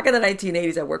 Back in the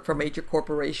 1980s, I worked for a major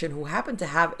corporation who happened to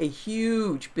have a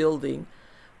huge building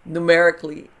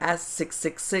numerically as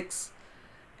 666.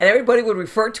 And everybody would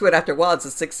refer to it after a while as a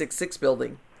 666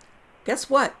 building. Guess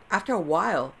what? After a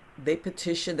while, they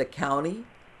petitioned the county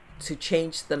to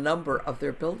change the number of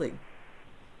their building.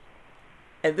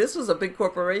 And this was a big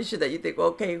corporation that you think,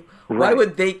 okay, why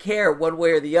would they care one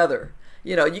way or the other?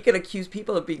 You know, you can accuse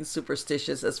people of being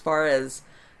superstitious as far as,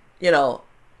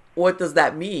 what does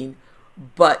that mean?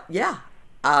 But yeah,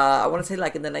 I want to say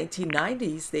like in the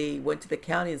 1990s, they went to the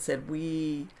county and said,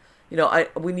 we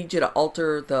need you to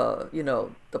alter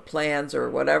the plans or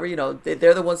whatever.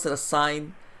 They're the ones that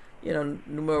assign, the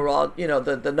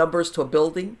numbers to a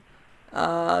building.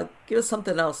 Give us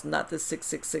something else, not this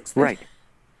 666 thing. Right.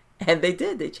 And they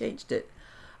did. They changed it.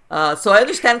 So I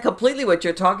understand completely what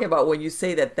you're talking about when you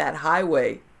say that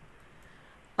highway.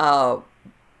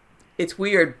 It's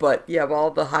weird, but yeah, of all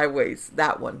the highways,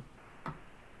 that one.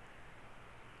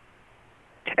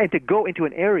 And to go into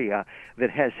an area that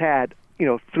has had,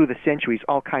 through the centuries,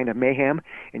 all kind of mayhem,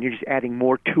 and you're just adding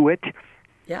more to it.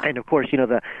 Yeah. And of course,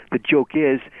 the joke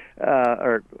is,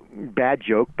 or bad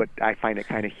joke, but I find it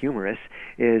kind of humorous,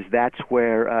 is that's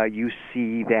where you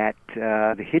see that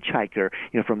the hitchhiker,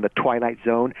 from the Twilight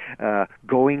Zone,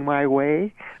 going my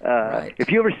way. Right.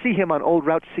 If you ever see him on Old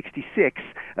Route 66,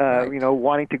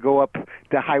 wanting to go up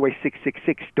the Highway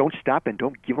 666, don't stop and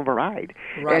don't give him a ride.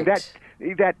 Right. And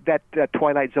that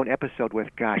Twilight Zone episode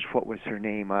with, gosh, what was her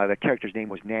name? The character's name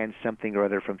was Nan something or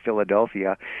other from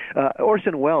Philadelphia.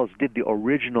 Orson Welles did the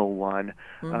original one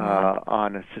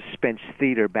on a suspense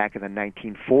theater back in the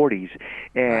 1940s,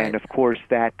 and of course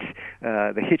that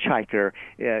the hitchhiker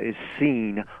is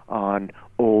seen on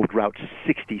Old Route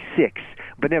 66.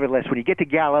 But nevertheless, when you get to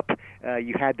Gallup,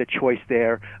 you had the choice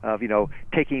there of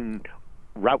taking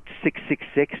Route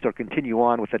 666 or continue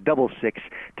on with a 66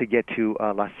 to get to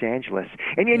Los Angeles.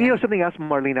 And you know something else,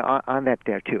 Marlena, on that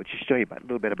there too. Just show you a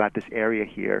little bit about this area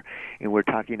here, and we're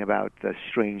talking about the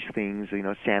strange things,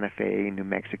 Santa Fe, New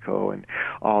Mexico, and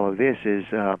all of this is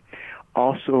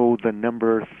also the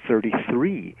number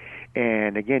 33.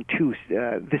 And again, too,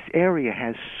 this area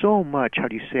has so much,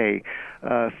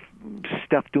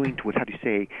 stuff doing with,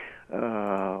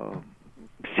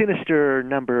 sinister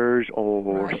numbers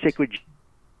or sacred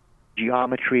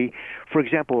geometry. For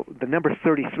example, the number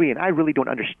 33, and I really don't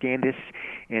understand this,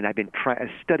 and I've been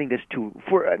studying this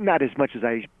for not as much as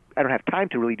I don't have time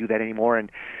to really do that anymore. And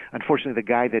unfortunately, the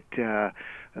guy that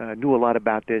knew a lot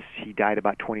about this, he died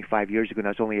about 25 years ago, and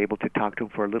I was only able to talk to him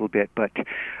for a little bit. But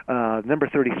number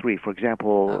 33, for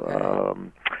example,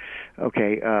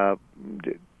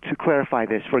 to clarify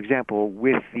this, for example,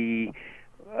 with the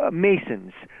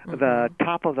Masons, the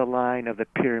top of the line of the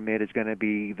pyramid is going to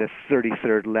be the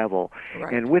 33rd level.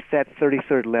 Right. And with that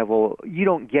 33rd level, you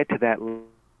don't get to that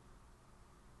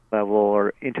level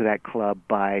or into that club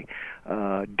by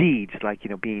deeds like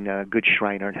being a good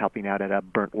Shriner and helping out at a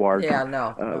burnt ward in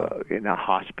a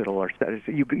hospital or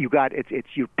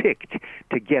you're picked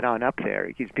to get on up there.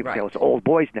 People say, it's Old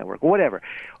Boys Network, whatever.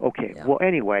 Okay, well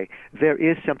anyway, there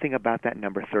is something about that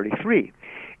number 33.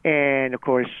 And, of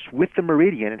course, with the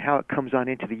meridian and how it comes on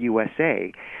into the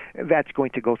USA, that's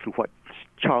going to go through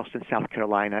Charleston, South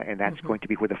Carolina, and that's going to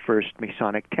be where the first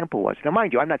Masonic temple was. Now,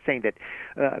 mind you, I'm not saying that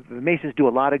the Masons do a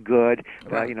lot of good.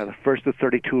 The first to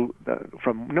 32,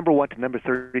 from number 1 to number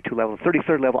 32 level,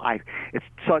 33rd level, it's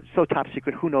so top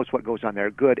secret. Who knows what goes on there,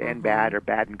 good and bad or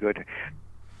bad and good.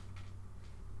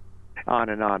 On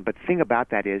and on. But the thing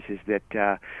about that is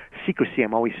that secrecy,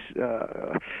 I'm always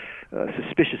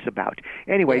suspicious about.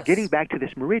 Anyway, getting back to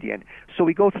this meridian, so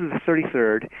we go through the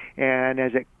 33rd,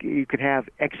 and you can have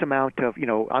X amount of,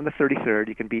 on the 33rd,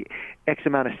 you can be X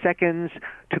amount of seconds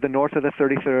to the north of the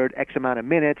 33rd, X amount of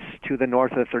minutes to the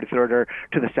north of the 33rd or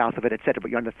to the south of it, etc. But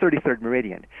you're on the 33rd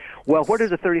meridian. Well, where does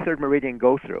the 33rd meridian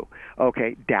go through?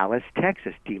 Okay, Dallas,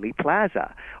 Texas, Dealey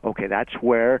Plaza. Okay, that's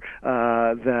where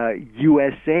the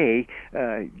USA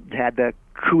had the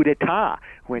coup d'etat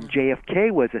when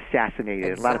JFK was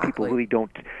assassinated. Exactly. A lot of people really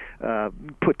don't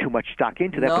put too much stock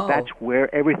into that, but that's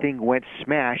where everything went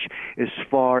smash as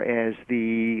far as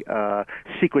the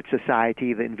secret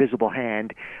society, the invisible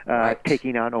hand,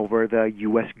 taking on over the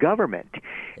U.S. government.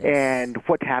 Yes. And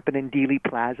what happened in Dealey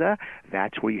Plaza?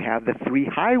 That's where you have the 3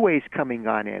 highways coming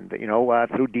on in,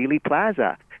 through Dealey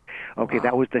Plaza. Okay,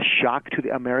 that was the shock to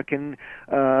the American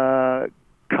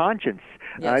conscience.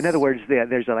 Yes. In other words,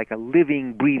 there's like a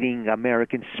living, breathing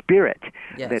American spirit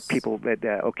that people,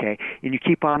 and you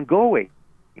keep on going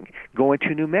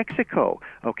to New Mexico.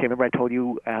 Okay, remember I told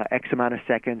you X amount of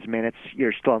seconds, minutes,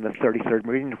 you're still on the 33rd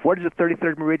meridian. Where does the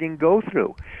 33rd meridian go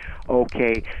through?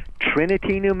 Okay,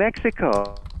 Trinity, New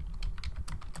Mexico.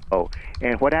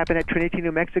 And what happened at Trinity,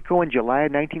 New Mexico in July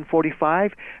of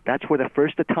 1945? That's where the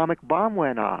first atomic bomb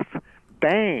went off.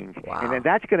 Bang. Wow. And then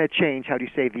that's going to change,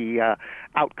 the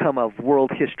outcome of world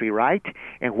history, right?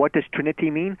 And what does Trinity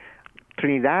mean?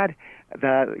 Trinidad,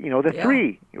 the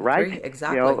 3, right? 3,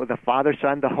 exactly. The Father,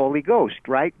 Son, the Holy Ghost,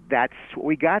 right? That's what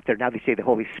we got there. Now they say the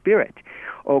Holy Spirit.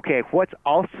 Okay, what's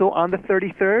also on the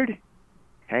 33rd?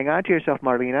 Hang on to yourself,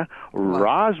 Marlena. What?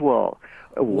 Roswell,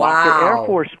 Walker Air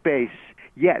Force Base.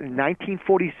 Yeah,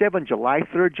 1947, July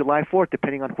 3rd, July 4th,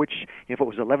 depending on which, if it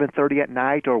was 11:30 at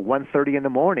night or 1:30 in the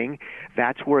morning,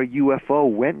 that's where a UFO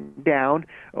went down,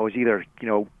 or was either,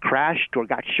 crashed or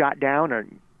got shot down, or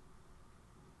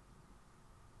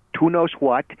who knows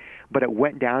what, but it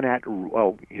went down at,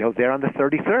 there on the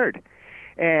 33rd.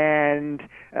 And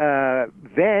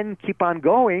then keep on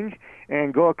going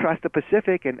and go across the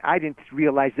Pacific, and I didn't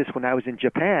realize this when I was in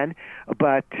Japan,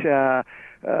 but the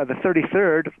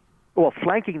 33rd,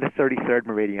 flanking the 33rd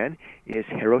meridian is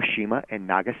Hiroshima and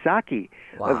Nagasaki,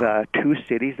 the 2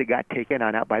 cities that got taken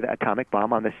out by the atomic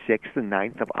bomb on the 6th and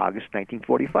 9th of August,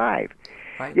 1945.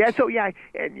 Right. Yeah, so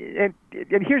and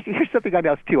here's something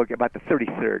else too about the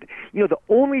 33rd. The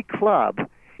only club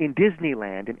in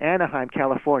Disneyland in Anaheim,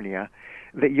 California,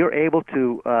 that you're able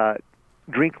to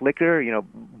drink liquor,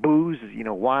 booze,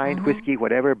 wine, whiskey,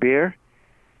 whatever, beer,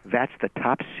 that's the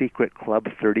Top Secret Club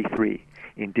 33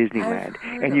 in Disneyland.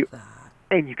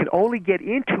 And you can only get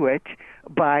into it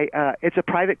by it's a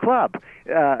private club.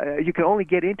 You can only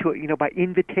get into it, by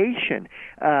invitation.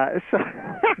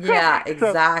 Yeah,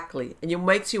 exactly. And it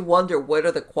makes you wonder, what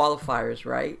are the qualifiers,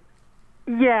 right?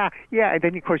 Yeah, and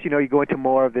then of course you go into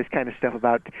more of this kind of stuff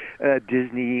about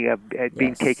Disney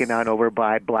being taken on over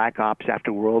by black ops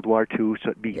after World War II, so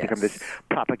it become this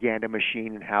propaganda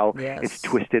machine, and how it's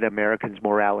twisted Americans'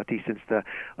 morality since the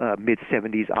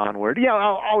mid-'70s onward.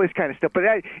 All this kind of stuff. But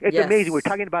it's amazing. We're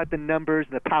talking about the numbers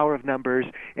and the power of numbers,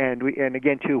 and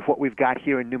again too what we've got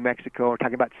here in New Mexico. We're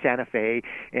talking about Santa Fe,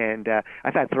 and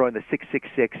I thought throw in the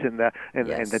 666 and the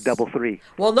 33.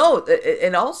 Well, no,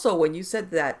 and also when you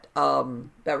said that.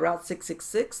 That Route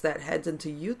 666 that heads into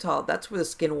Utah, that's where the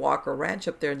Skinwalker Ranch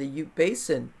up there in the Ute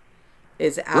Basin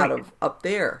is up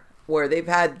there, where they've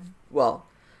had, now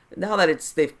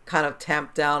that they've kind of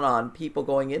tamped down on people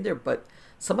going in there, but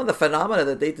some of the phenomena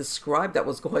that they described that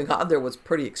was going on there was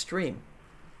pretty extreme.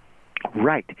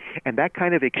 Right, and that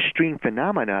kind of extreme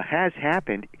phenomena has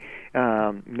happened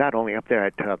not only up there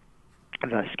at the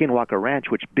Skinwalker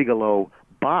Ranch, which Bigelow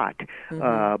bought,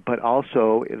 but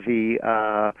also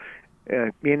the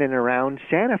in and around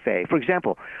Santa Fe. For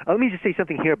example, let me just say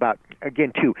something here about,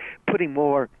 again, too, putting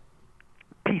more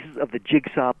pieces of the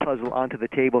jigsaw puzzle onto the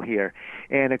table here.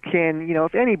 And again,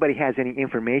 if anybody has any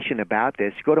information about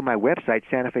this, go to my website,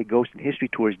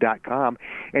 SantaFeGhostAndHistoryTours.com,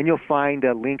 and you'll find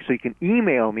a link so you can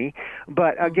email me.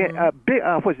 But again,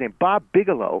 what's his name? Bob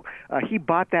Bigelow. He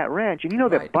bought that ranch, and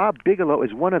that Bob Bigelow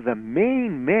is one of the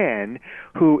main men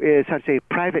who is,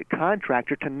 private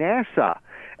contractor to NASA.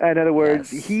 In other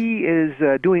words, he is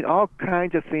doing all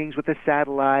kinds of things with the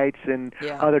satellites and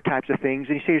other types of things.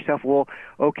 And you say to yourself, well,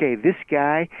 okay, this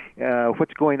guy,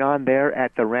 what's going on there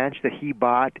at the ranch that he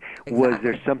bought? Was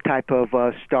there some type of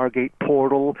Stargate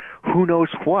portal? Who knows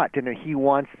what? And he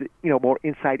wants, more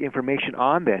inside information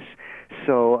on this.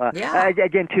 So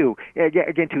again, too,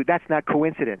 that's not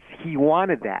coincidence. He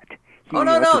wanted that.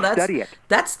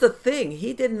 That's the thing.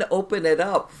 He didn't open it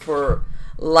up for.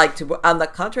 On the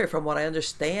contrary, from what I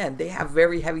understand, they have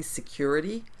very heavy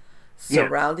security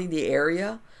surrounding the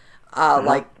area.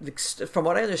 like from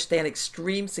what I understand,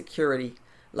 extreme security,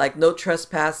 like no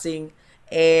trespassing,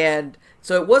 and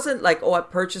so it wasn't like, oh, I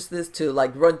purchased this to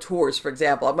like run tours, for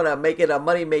example. I'm gonna make it a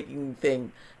money making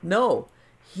thing. No,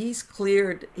 he's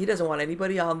cleared. He doesn't want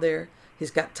anybody on there.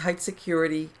 He's got tight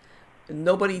security.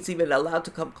 Nobody's even allowed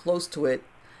to come close to it.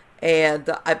 And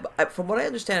from what I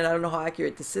understand, I don't know how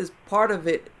accurate this is, part of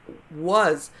it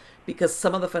was because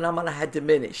some of the phenomena had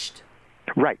diminished.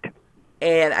 Right.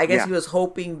 And I guess he was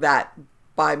hoping that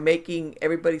by making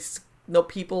everybody no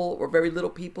people or very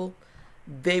little people,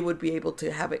 they would be able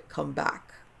to have it come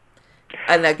back.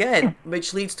 And again,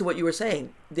 which leads to what you were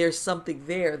saying. There's something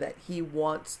there that he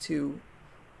wants to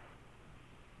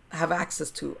have access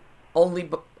to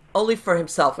only for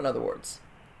himself, in other words.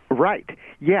 Right.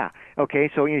 Yeah.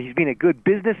 Okay. So he's being a good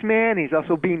businessman. He's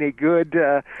also being a good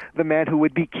the man who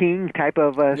would be king type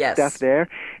of stuff there.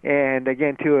 And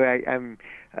again, too, it's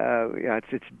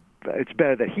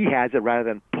better that he has it rather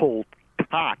than Pol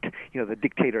Pot, the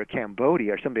dictator of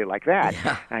Cambodia or somebody like that.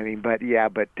 Yeah. I mean, but you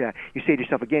say to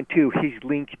yourself again too, he's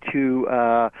linked to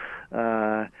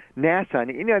NASA,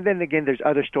 and then again, there's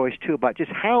other stories too about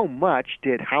just how much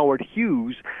did Howard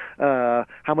Hughes,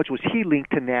 how much was he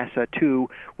linked to NASA too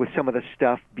with some of the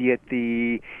stuff, be it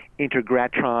the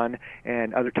Intergratron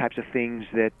and other types of things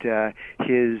that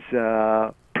his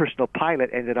personal pilot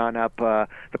ended on up the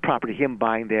property him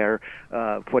buying there,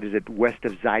 west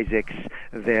of Zizix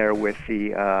there with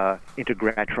the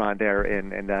Intergratron there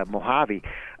in Mojave.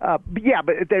 But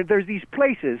there's these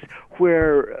places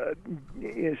where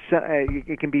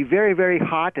it can be very, very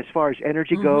hot as far as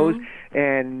energy goes,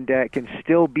 and it can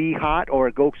still be hot, or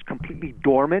it goes completely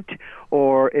dormant,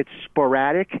 or it's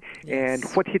sporadic. And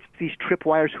what hits these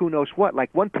tripwires, who knows what. Like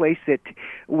one place that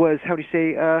was,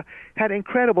 had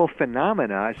incredible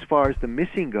phenomena as far as the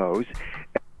missing goes.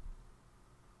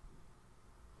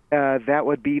 That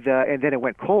would be and then it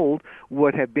went cold,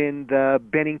 would have been the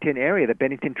Bennington area, the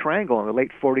Bennington Triangle in the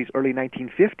late 40s, early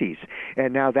 1950s.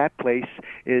 And now that place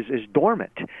is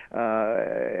dormant.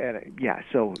 Where does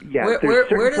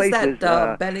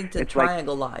that Bennington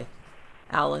Triangle lie,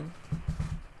 Allan?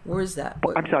 Where is that?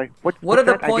 I'm sorry. What are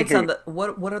the points on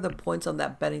what are the points on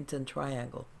that Bennington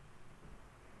Triangle?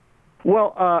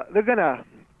 Well,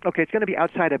 it's going to be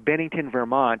outside of Bennington,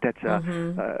 Vermont. That's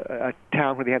a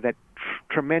town where they have that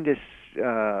tremendous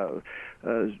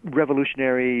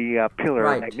revolutionary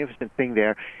pillar, magnificent thing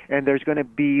there. And there's going to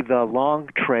be the long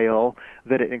trail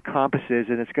that it encompasses,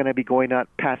 and it's going to be going out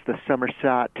past the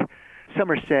Somerset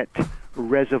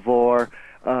Reservoir.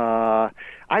 I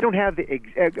don't have the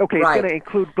it's going to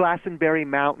include Glastonbury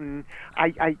Mountain.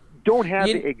 I don't have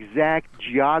the exact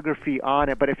geography on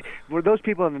it, but for those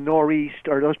people in the Northeast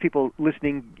or those people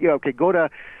listening, go to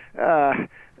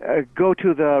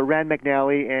the Rand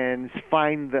McNally and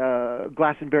find the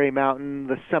Glastonbury Mountain,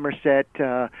 the Somerset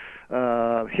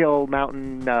Hill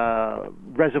Mountain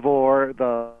Reservoir,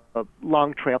 the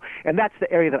Long Trail, and that's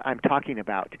the area that I'm talking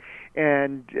about.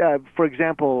 And for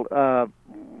example,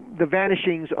 the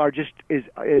vanishings are just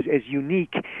as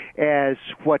unique as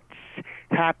what's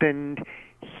happened,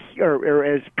 or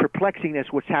as perplexing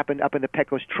as what's happened up in the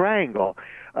Pecos Triangle.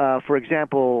 For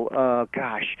example,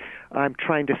 I'm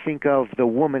trying to think of the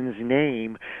woman's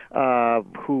name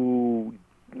who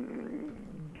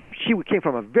she came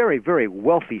from a very, very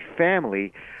wealthy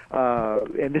family,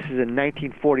 and this is in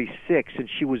 1946, and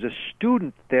she was a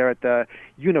student there at the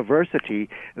university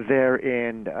there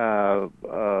in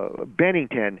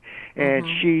Bennington, and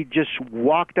she just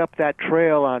walked up that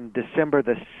trail on December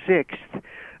the 6th,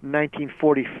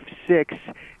 1946,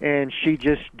 and she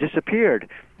just disappeared,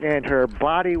 and her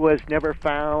body was never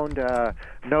found,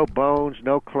 no bones,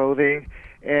 no clothing.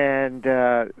 And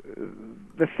the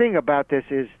thing about this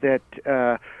is that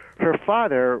her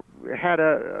father had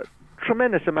a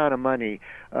tremendous amount of money.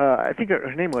 I think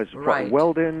her name was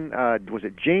Weldon. Was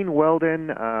it Jane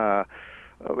Weldon?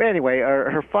 Anyway,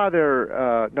 her father,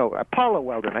 Apollo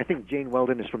Weldon. I think Jane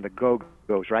Weldon is from the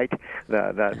Go-Go's, right?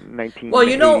 The 1980s.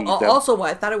 Well, also what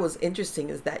I thought it was interesting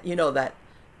is that, that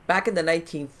back in the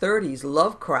 1930s,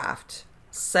 Lovecraft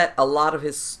set a lot of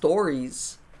his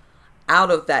stories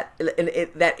out of that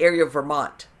area of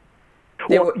Vermont.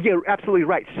 You're absolutely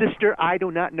right. Sister, I do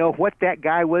not know what that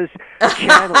guy was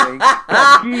channeling.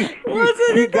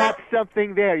 He got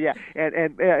something there, yeah.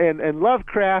 And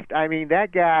Lovecraft, I mean,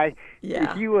 that guy,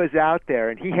 he was out there,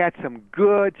 and he had some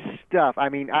good stuff. I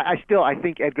mean, I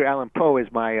think Edgar Allan Poe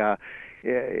is my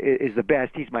is the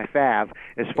best. He's my fav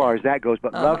as far as that goes.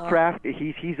 But Lovecraft,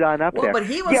 he's on up there. But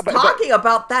he was talking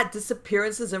about that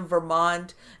disappearances in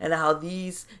Vermont and how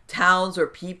these towns are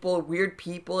people, weird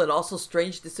people, and also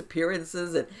strange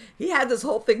disappearances. And he had this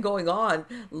whole thing going on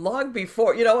long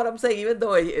before. You know what I'm saying? Even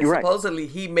though supposedly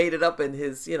he made it up in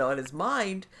his in his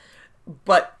mind,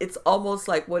 but it's almost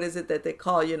like, what is it that they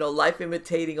call life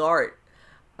imitating art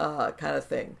kind of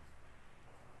thing.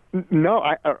 No,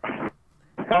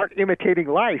 art imitating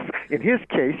life. In his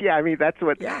case, yeah, I mean that's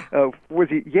what was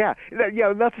he? Yeah,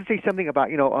 Let's say something about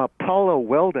Paula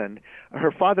Weldon.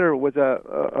 Her father was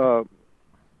a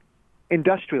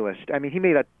industrialist. I mean, he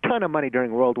made a ton of money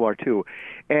during World War II,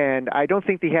 and I don't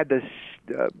think they had this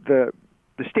the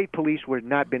state police were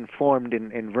not been formed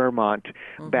in Vermont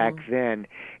back then,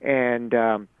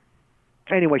 and.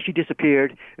 Anyway, she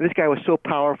disappeared. And this guy was so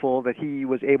powerful that he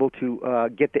was able to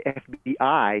get the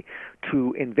FBI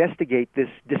to investigate this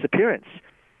disappearance.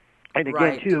 And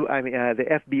again, too, I mean,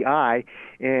 the FBI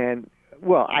and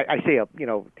I say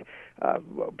the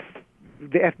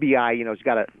FBI, has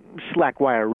got a slack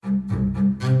wire.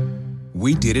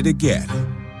 We did it again.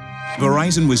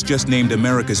 Verizon was just named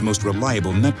America's most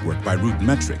reliable network by Root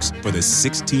Metrics for the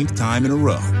 16th time in a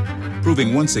row,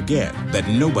 proving once again that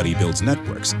nobody builds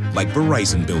networks like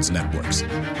Verizon builds networks.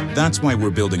 That's why we're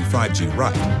building 5G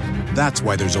right. That's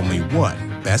why there's only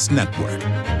one best network,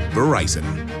 Verizon.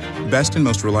 Best and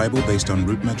most reliable based on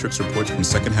Root Metrics reports from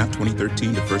second half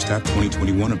 2013 to first half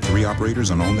 2021 of 3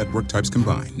 operators on all network types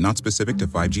combined, not specific to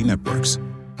 5G networks.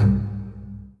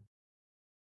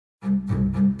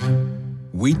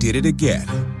 We did it again.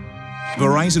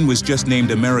 Verizon was just named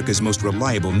America's most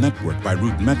reliable network by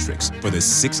Root Metrics for the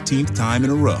 16th time in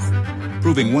a row,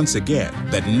 proving once again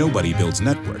that nobody builds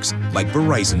networks like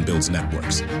Verizon builds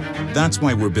networks. That's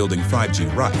why we're building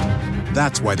 5G right.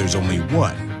 That's why there's only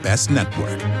one best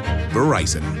network,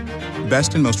 Verizon.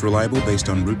 Best and most reliable based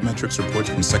on Root Metrics reports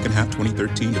from second half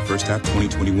 2013 to first half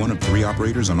 2021 of 3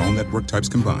 operators on all network types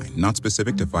combined, not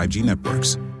specific to 5G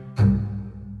networks.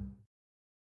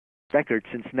 Record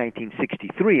since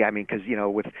 1963. I mean, because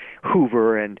with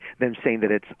Hoover and them saying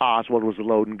that it's Oswald was a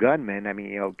lone gunman. I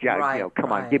mean,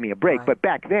 come on, give me a break. Right. But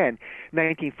back then,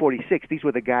 1946, these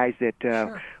were the guys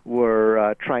that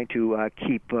were trying to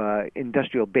keep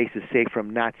industrial bases safe from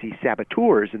Nazi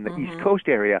saboteurs in the East Coast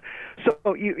area. So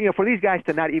for these guys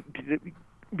to not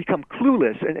become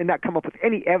clueless and not come up with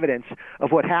any evidence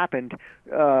of what happened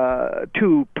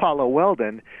to Paula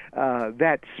Weldon,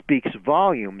 that speaks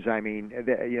volumes. I mean,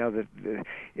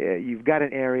 you've got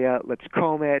an area, let's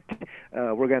comb it,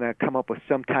 we're going to come up with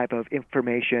some type of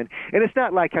information. And it's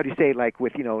not like, how do you say, like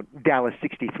with, Dallas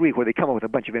 63, where they come up with a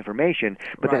bunch of information,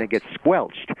 but then it gets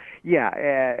squelched. Yeah,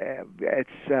 it's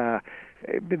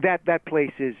that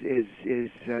place is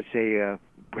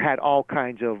had all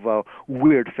kinds of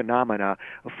weird phenomena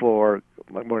for,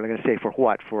 what am I going to say, for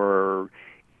what? For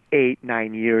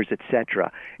 8-9 years,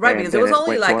 etc. Right, because it was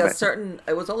only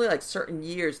like certain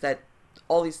years that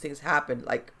all these things happened,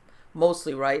 like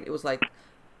mostly, right? It wasn't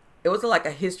like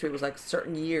a history. It was like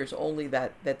certain years only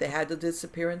that they had the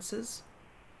disappearances.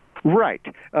 Right,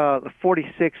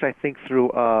 46, I think,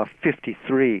 through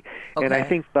 53, and I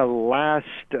think the last,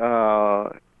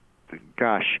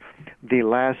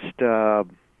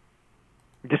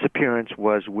 disappearance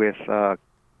was with, what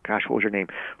was her name?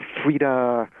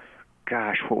 Frida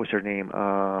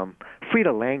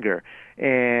Langer,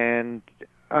 and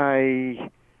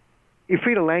Frida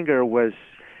Langer was.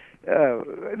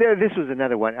 This was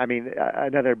another one. I mean,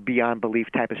 another beyond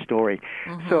belief type of story.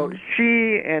 So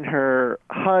she and her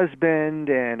husband,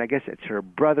 and I guess it's her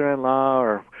brother-in-law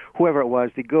or whoever it was,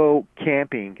 they go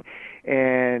camping,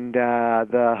 and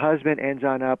the husband ends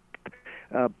up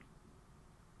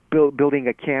building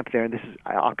a camp there, and this is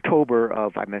October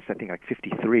of, I think like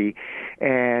 53,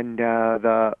 and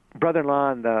the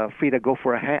brother-in-law and the Frida go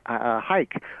for a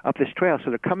hike up this trail. So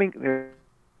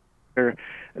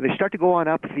they start to go on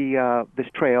up this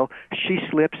trail. She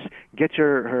slips, gets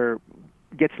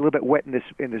gets a little bit wet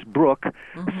in this brook,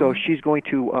 so she's going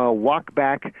to walk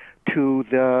back to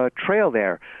the trail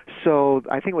there. So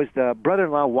I think it was the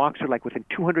brother-in-law walks her like within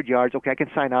 200 yards. Okay, I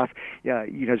can sign off.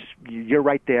 You're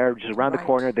right there, just around the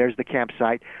corner. There's the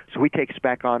campsite. So he takes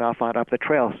back on up the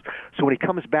trails. So when he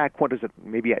comes back, what is it?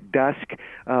 Maybe at dusk.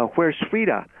 Where's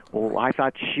Frida? Well, I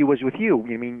thought she was with you.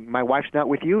 You mean my wife's not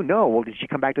with you? No. Well, did she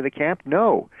come back to the camp?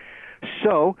 No.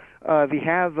 So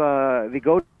they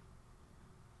go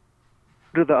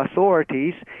to the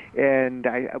authorities, and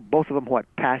both of them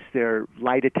passed their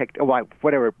lie detector,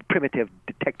 whatever primitive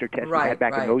detector test we had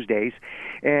back in those days,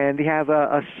 and they have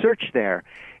a search there,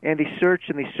 and they search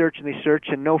and they search and they search,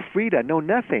 and no Frida, no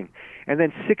nothing, and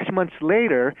then 6 months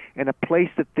later, in a place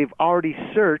that they've already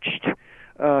searched,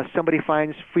 somebody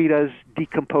finds Frida's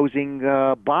decomposing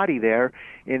body there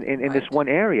in this one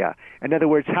area. In other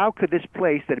words, how could this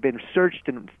place that had been searched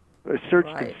and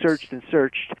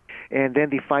searched, and then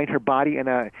they find her body in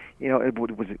a, it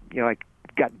was, like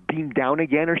got beamed down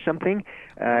again or something,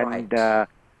 and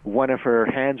one of her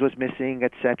hands was missing,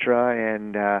 etc.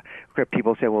 And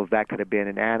people say, well, that could have been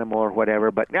an animal or whatever.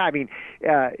 But I mean,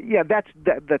 that's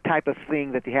the type of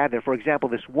thing that they had there. For example,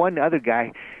 this one other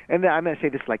guy, and I'm going to say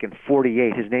this like in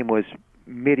 '48. His name was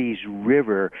Middy's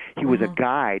River. He was a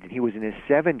guide, and he was in his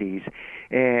 70s,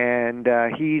 and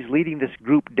he's leading this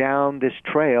group down this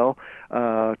trail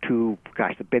to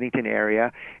the Bennington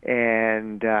area,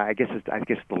 and I guess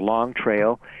the Long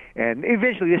Trail, and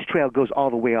eventually this trail goes all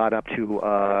the way out up to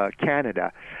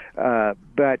Canada,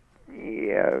 but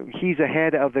he's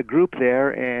ahead of the group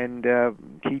there, and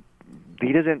he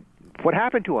doesn't. What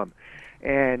happened to him?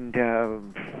 And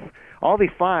all they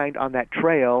find on that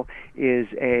trail is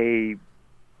a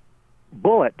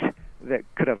bullet that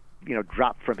could have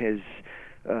dropped from his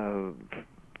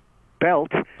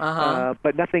belt,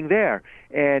 but nothing there.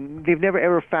 And they've never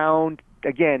ever found,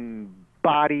 again,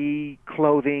 body,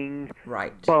 clothing,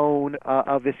 bone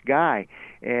of this guy.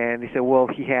 And they said, well,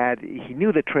 he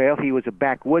knew the trail. He was a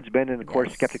backwoodsman, and of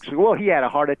course, skeptics said, well, he had a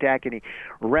heart attack and he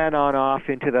ran on off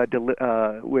into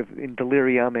in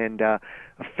delirium and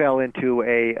fell into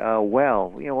a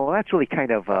well. Well, that's really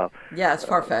kind of it's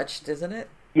far-fetched, isn't it?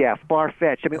 Yeah,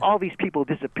 far-fetched. I mean, all these people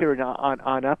disappearing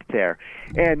on up there,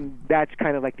 and that's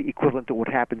kind of like the equivalent to what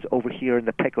happens over here in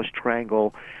the Pecos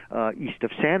Triangle east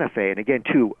of Santa Fe. And again,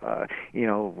 too,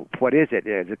 what is it?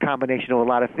 It's a combination of a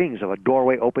lot of things. Of a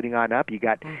doorway opening on up, you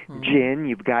got jinn,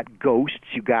 you've got ghosts,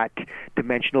 you've got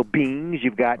dimensional beings,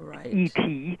 you've got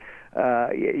E.T.,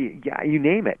 you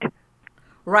name it.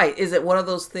 Right. Is it one of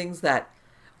those things that,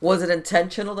 was it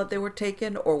intentional that they were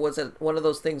taken, or was it one of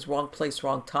those things, wrong place,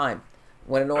 wrong time?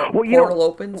 When an portal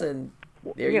opens and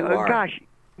there you are. Gosh,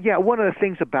 yeah, one of the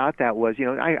things about that was,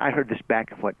 I heard this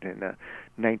back in the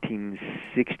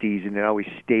 1960s, and it always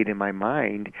stayed in my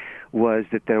mind, was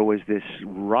that there was this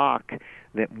rock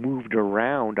that moved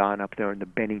around on up there in the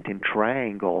Bennington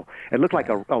Triangle. It looked like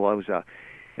it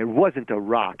wasn't a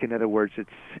rock. In other words, it's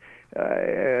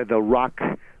the rock,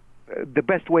 the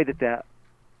best way that the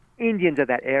Indians of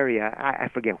that area, I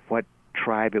forget what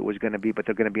tribe it was going to be, but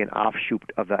they're going to be an offshoot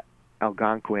of the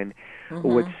Algonquin,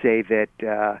 would say that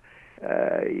the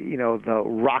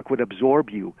rock would absorb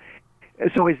you.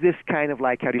 So is this kind of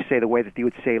like, how do you say, the way that you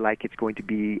would say like it's going to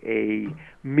be a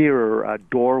mirror, a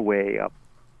doorway, a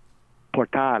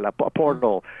portal, a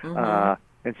portal,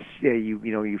 and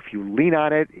if you lean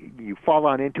on it, you fall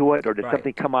on into it, or does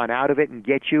something come on out of it and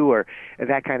get you, or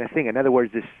that kind of thing. In other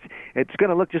words, it's going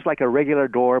to look just like a regular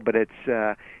door, but it's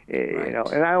and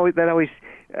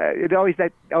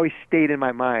it always stayed in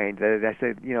my mind. I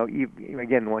said,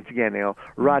 once again,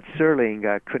 Rod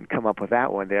Serling couldn't come up with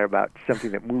that one there about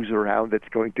something that moves around that's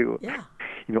going to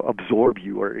absorb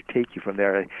you or take you from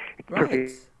there.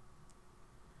 Perfect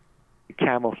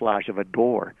camouflage of a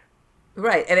door.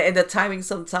 Right, and the timing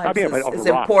sometimes is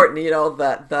important.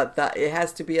 That it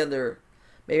has to be under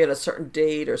maybe at a certain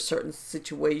date or certain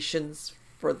situations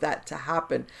for that to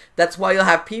happen. That's why you'll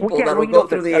have people that will go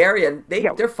through the area and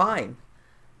they're fine.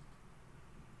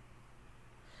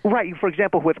 Right. For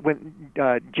example, when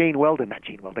Jane Weldon, not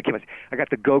Jane Weldon, I got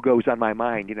the Go-Go's on my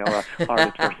mind, Our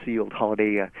Lips Are Sealed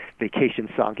holiday vacation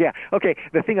song. Yeah. Okay.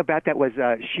 The thing about that was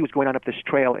she was going on up this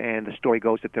trail, and the story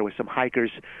goes that there was some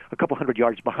hikers a couple hundred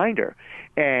yards behind her,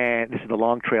 and this is the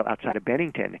Long Trail outside of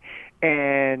Bennington,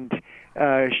 and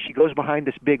she goes behind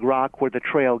this big rock where the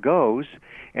trail goes,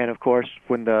 and of course,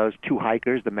 when those two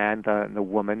hikers, the man and the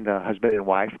woman, the husband and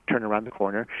wife, turn around the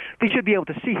corner, they should be able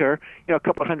to see her, a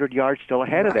couple hundred yards still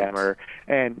ahead of them,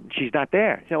 and she's not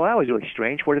there. So, well, that was really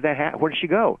strange. Where did she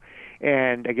go?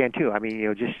 And again, too, I mean,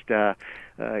 you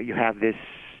have this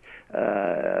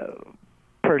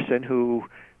person who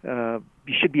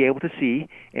you should be able to see,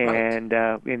 and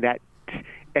in that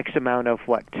X amount of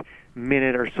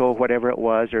minute or so, whatever it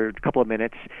was, or a couple of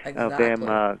minutes of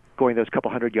them going those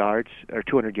couple hundred yards or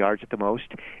 200 yards at the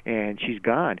most, and she's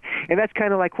gone. And that's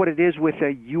kind of like what it is with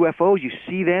UFOs. You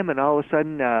see them, and all of a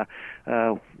sudden,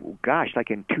 like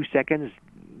in 2 seconds,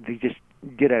 they just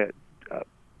get a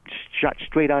shot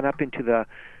straight on up into the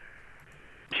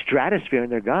stratosphere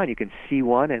and they're gone. You can see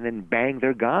one and then bang,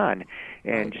 they're gone,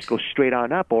 and just go straight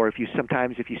on up. Or if you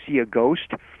see a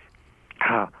ghost,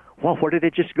 well, where did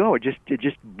it just go? It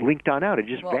just blinked on out. It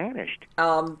just vanished.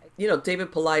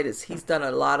 David Paulides, he's done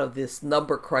a lot of this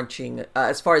number crunching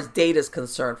as far as data is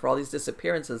concerned for all these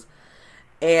disappearances,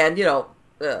 and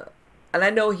and I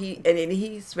know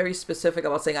he's very specific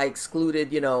about saying I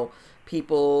excluded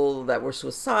people that were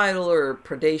suicidal or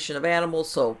predation of animals.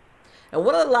 So, and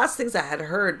one of the last things I had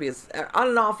heard, because on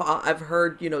and off I've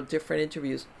heard different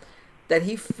interviews, that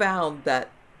he found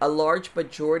that a large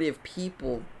majority of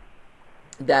people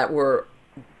that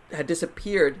had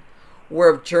disappeared were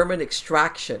of German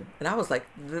extraction. And I was like,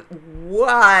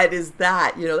 what is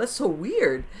that? That's so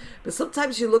weird. But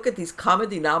sometimes you look at these common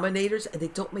denominators and they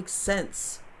don't make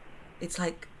sense. It's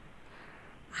like,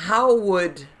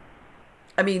 what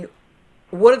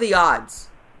are the odds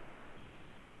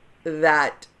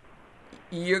that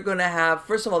you're going to have,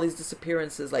 first of all, these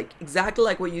disappearances, like exactly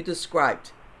like what you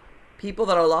described, people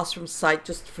that are lost from sight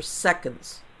just for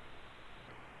seconds.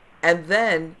 And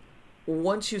then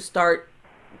once you start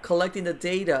collecting the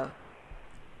data,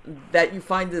 that you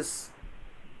find this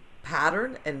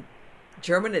pattern and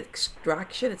German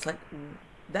extraction, it's like,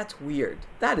 that's weird.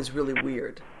 That is really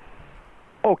weird.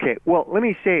 Okay, well, let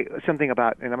me say something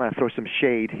about, and I'm going to throw some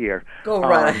shade here. Go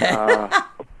right ahead.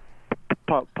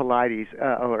 Paulides,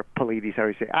 or Paulides, how do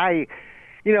you say?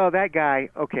 That guy,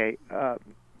 okay,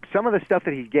 some of the stuff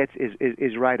that he gets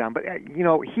is right on. But,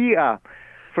 he,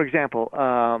 for example,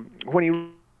 when he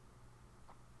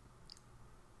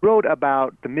wrote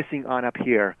about the missing on up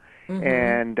here,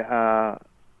 and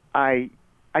I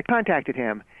contacted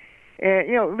him,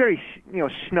 and, very,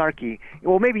 snarky.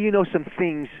 Well, maybe you know some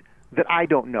things that I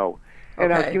don't know.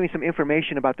 And I was giving some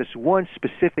information about this one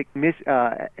specific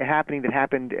happening that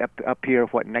happened up here,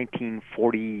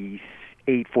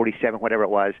 1948, 47, whatever it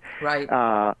was. Right.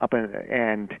 And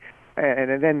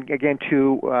then again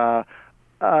to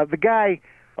the guy.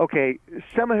 Okay,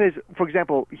 some of his, for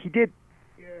example, he did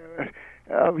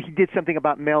something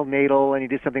about male natal, and he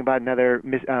did something about another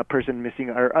person missing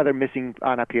or other missing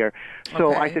on up here.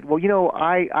 So I said, well,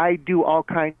 I do all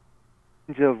kinds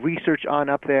of research on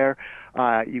up there.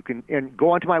 You can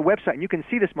go onto my website and you can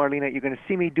see this, Marlena. You're going to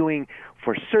see me doing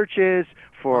for searches,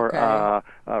 for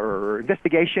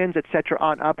investigations, etc.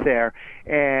 on up there,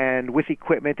 and with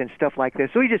equipment and stuff like this.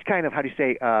 So he just kind of, how do you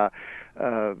say,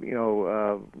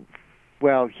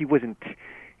 well, he wasn't,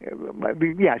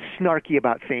 snarky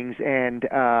about things, and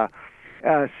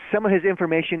some of his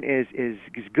information is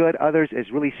good. Others is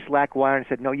really slack wire, and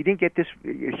said, no, you didn't get this.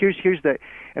 Here's the,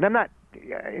 and I'm not.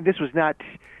 This was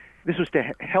to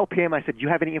help him. I said, do you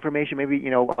have any information? Maybe,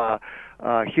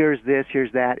 here's this,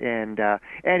 here's that. And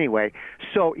anyway,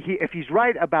 so if he's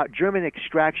right about German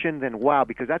extraction, then wow,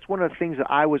 because that's one of the things that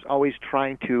I was always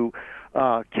trying to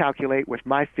calculate with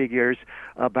my figures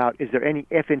about, is there any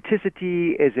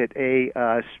authenticity? Is it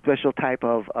a special type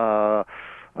of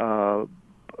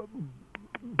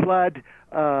blood?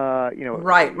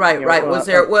 Right. Was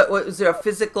there a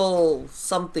physical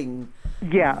something?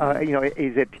 Yeah,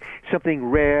 is it something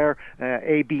rare,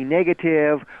 AB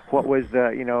negative? What was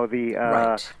the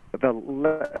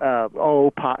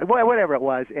whatever it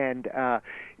was, and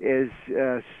is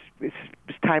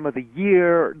time of the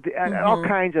year, all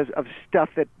kinds of stuff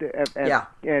that,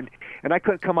 and I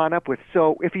couldn't come on up with.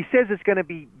 So if he says it's going to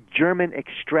be German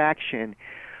extraction,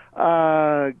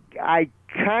 I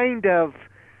kind of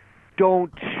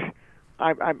don't.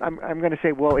 I'm going to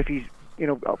say, well, if he's,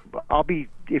 I'll be,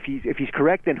 if he's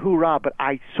correct, then hoorah. But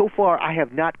so far I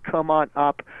have not come on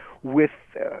up with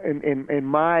in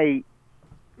my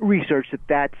research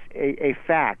that's a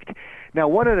fact. Now,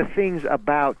 one of the things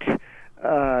about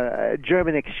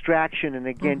German extraction, and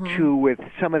again too with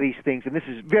some of these things, and this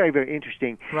is very, very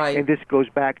interesting. Right. And this goes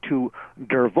back to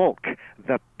der Volk,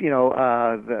 the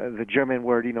German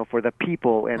word for the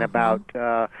people, and about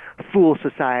fool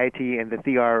society, and that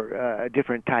they are a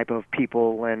different type of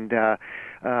people, and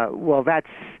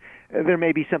there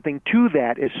may be something to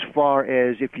that as far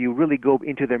as if you really go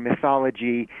into their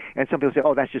mythology, and some people say,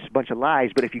 oh, that's just a bunch of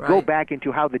lies. But if you go back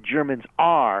into how the Germans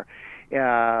are,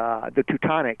 the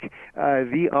Teutonic,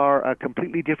 they are a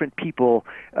completely different people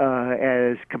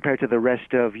as compared to the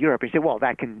rest of Europe. And you say, well,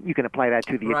 you can apply that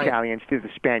to the Italians, to the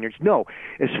Spaniards. No,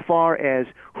 as far as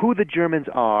who the Germans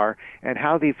are and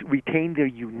how they've retained their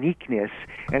uniqueness,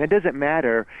 and it doesn't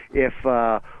matter if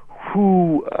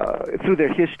who, through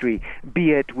their history,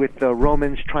 be it with the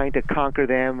Romans trying to conquer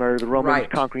them or the Romans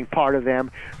conquering part of them,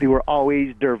 they were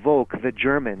always der Volk, the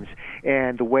Germans,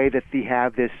 and the way that they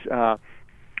have this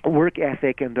work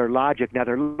ethic and their logic. Now,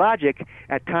 their logic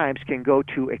at times can go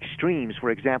to extremes.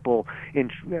 For example,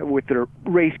 with their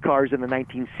race cars in the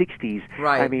 1960s,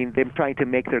 right. I mean, them trying to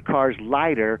make their cars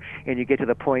lighter, and you get to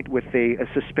the point with the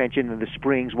suspension and the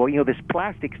springs. Well, this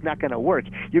plastic's not going to work.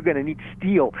 You're going to need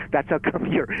steel. That's how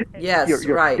come your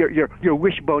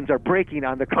wishbones are breaking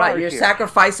on the cars. Right, you're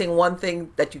sacrificing one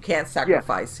thing that you can't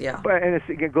sacrifice. Yeah. But and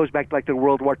it goes back to like the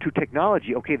World War II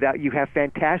technology. Okay, that you have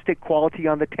fantastic quality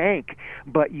on the tank,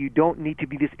 but you don't need to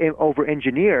be this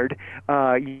over-engineered.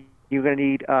 You're going to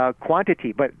need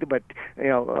quantity, but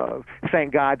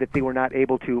thank God that they were not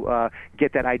able to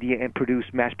get that idea and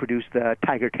mass-produce the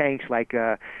Tiger tanks,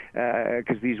 because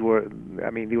they were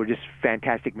just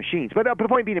fantastic machines. But the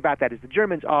point being about that is the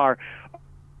Germans are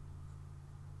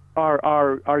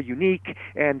unique,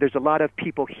 and there's a lot of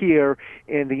people here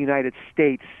in the United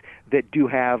States that do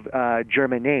have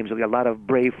German names. A lot of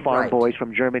brave farm boys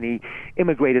from Germany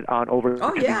immigrated on over to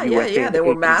the U.S. Yeah. There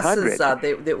were masses.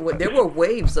 There were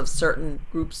waves of certain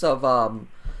groups of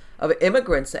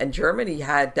immigrants, and Germany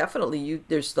had definitely.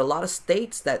 There's a lot of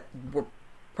states that were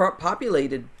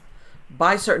populated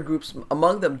by certain groups,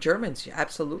 among them Germans.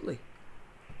 Absolutely.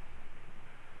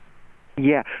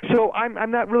 Yeah. So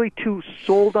I'm not really too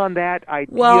sold on that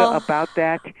idea about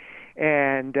that,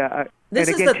 and. This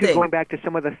and again, going back to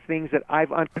some of the things that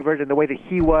I've uncovered and the way that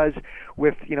he was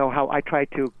with, how I tried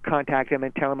to contact him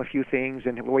and tell him a few things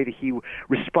and the way that he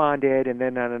responded, and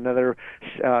then on another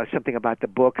something about the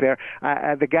book there.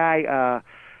 The guy,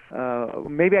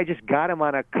 maybe I just got him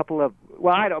on a couple of, no,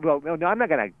 I'm not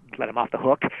going to let him off the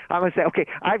hook. I'm going to say, okay,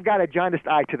 I've got a jaundiced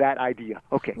eye to that idea.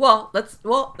 Okay.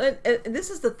 And this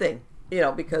is the thing,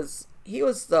 because he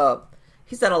was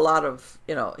he's done a lot of,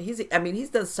 he's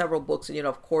done several books, and,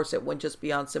 of course it went just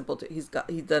beyond simple. He's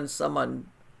done some on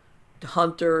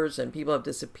hunters, and people have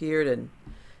disappeared, and,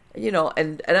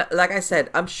 and like I said,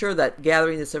 I'm sure that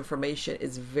gathering this information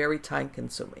is very time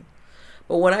consuming.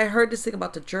 But when I heard this thing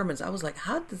about the Germans, I was like,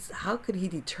 how could he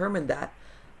determine that?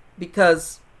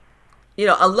 Because,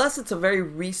 unless it's a very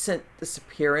recent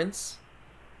disappearance,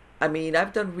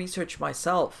 I've done research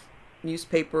myself,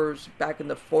 newspapers back in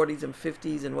the 40s and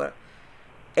 50s and what.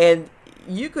 And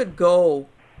you could go,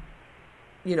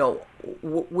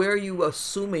 where are you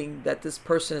assuming that this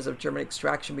person is of German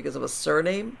extraction because of a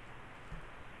surname?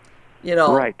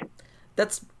 Right.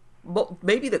 That's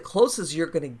maybe the closest you're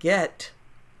going to get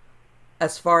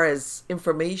as far as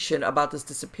information about this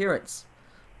disappearance.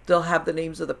 They'll have the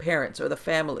names of the parents or the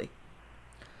family.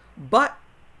 But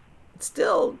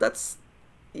still,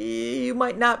 you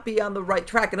might not be on the right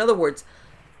track. In other words,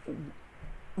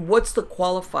 what's the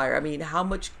qualifier? How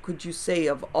much could you say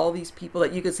of all these people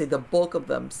that you could say the bulk of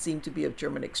them seem to be of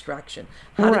German extraction?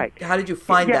 How did you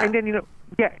find that? And then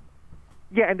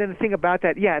and then the thing about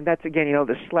that, and that's again,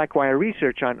 the Slackwire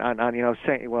research on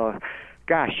saying, well,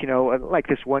 gosh, like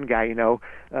this one guy,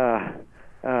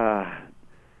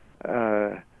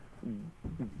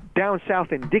 down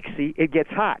south in Dixie, it gets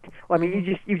hot. Well,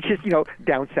 you just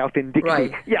down south in Dixie.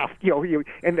 Right. Yeah,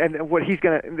 and what he's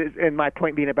gonna, and my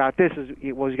point being about this is,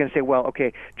 he's gonna say, well,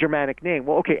 okay, Germanic name.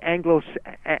 Well, okay,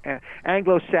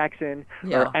 Anglo-Saxon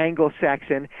or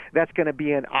Anglo-Saxon. That's gonna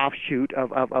be an offshoot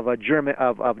of a German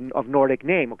of Nordic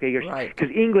name. Okay,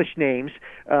 because English names,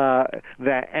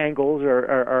 the Angles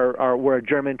were a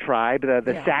German tribe.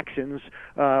 The Saxons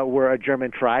were a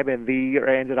German tribe, and they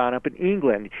ended on up in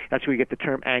England. That's where you get the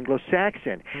term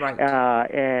Anglo-Saxon. Right.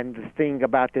 And the thing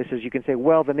about this is you can say,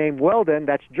 well, the name Weldon,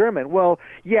 that's German. Well,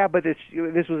 yeah, but this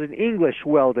was an English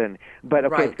Weldon. But,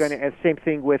 okay, It's going to, same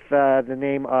thing with the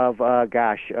name of,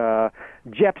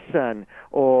 Jepson,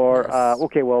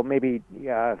 or, maybe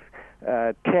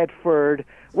Tedford.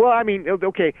 Well,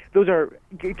 okay, those are,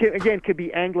 again, could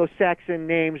be Anglo-Saxon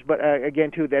names, but, again,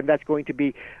 too, then that's going to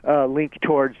be linked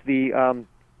towards the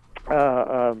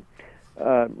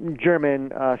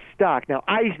German stock. Now,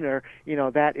 Eisner,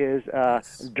 that is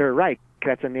Der Reich.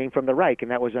 That's a name from the Reich,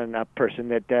 and that was a person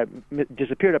that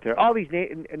disappeared up there. All these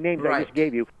names I just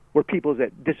gave you were people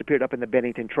that disappeared up in the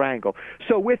Bennington Triangle.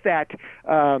 So with that,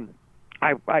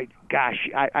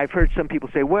 I've heard some people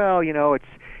say, well, it's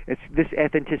this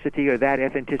ethnicity or that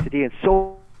ethnicity, and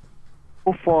so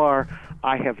far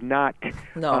I have not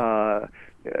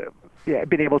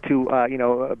been able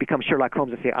to, become Sherlock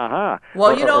Holmes and say, aha,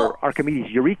 or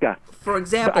Archimedes, Eureka. For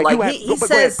example, he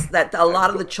says that a lot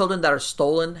of the children that are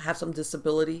stolen have some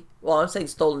disability. Well, I'm saying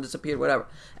stolen, disappeared, whatever.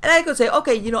 And I could say,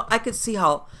 okay, I could see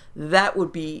how that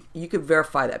would be, you could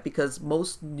verify that, because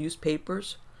most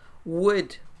newspapers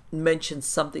would mention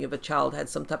something if a child had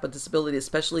some type of disability,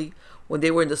 especially when they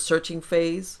were in the searching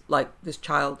phase, like this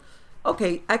child.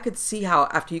 Okay, I could see how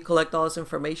after you collect all this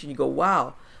information, you go,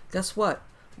 wow, guess what?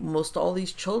 Most all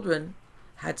these children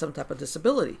had some type of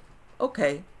disability.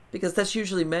 Okay, because that's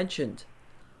usually mentioned.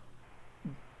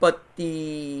 But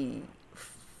the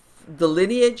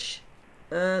lineage,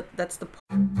 that's the part.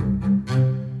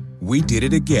 We did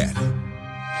it again.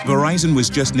 Verizon was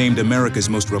just named America's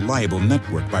most reliable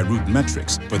network by Root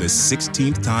Metrics for the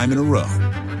 16th time in a row,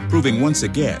 proving once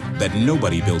again that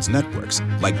nobody builds networks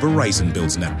like Verizon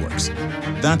builds networks.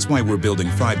 That's why we're building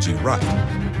 5G right.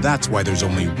 That's why there's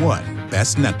only one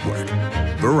best network,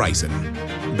 Verizon.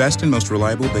 Best and most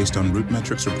reliable based on Root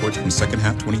Metrics reports from second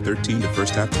half 2013 to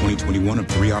first half 2021 of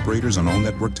 3 operators on all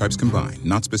network types combined,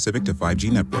 not specific to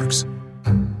 5G networks.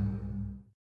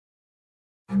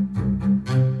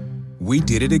 We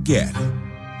did it again.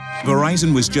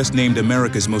 Verizon was just named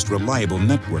America's most reliable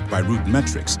network by Root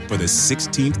Metrics for the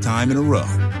 16th time in a row,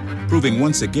 proving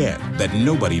once again that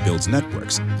nobody builds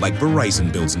networks like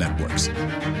Verizon builds networks.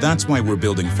 That's why we're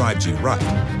building 5G right.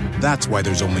 That's why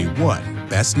there's only one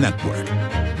best network,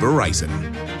 Verizon.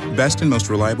 Best and most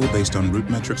reliable based on Root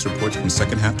Metrics reports from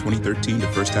second half 2013 to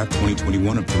first half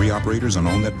 2021 of 3 operators on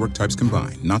all network types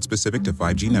combined, not specific to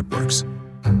 5G networks.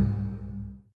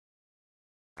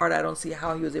 I don't see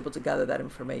how he was able to gather that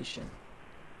information.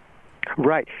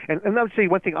 Right, and I would say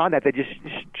one thing on that just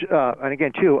and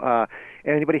again too,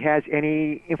 anybody has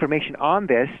any information on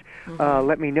this,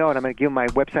 let me know, and I'm going to give my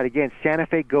website again,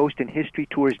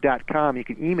 SantaFeGhostAndHistoryTours.com. You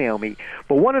can email me.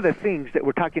 But one of the things that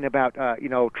we're talking about,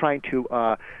 trying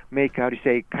to make,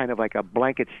 kind of like a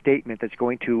blanket statement that's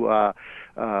going to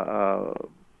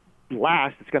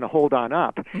last, it's going to hold on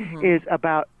up, is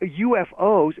about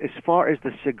UFOs as far as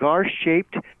the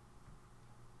cigar-shaped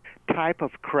type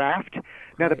of craft.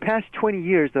 Now, the past 20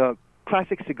 years, the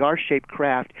classic cigar-shaped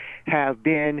craft have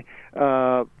been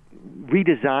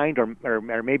redesigned, or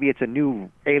maybe it's a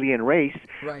new alien race,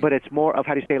 but it's more of,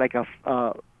 like a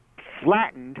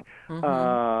flattened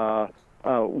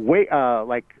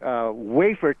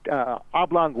wafer,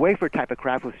 oblong wafer type of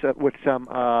craft with some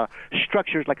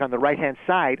structures like on the right-hand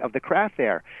side of the craft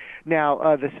there.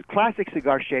 Now, the classic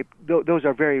cigar shape, those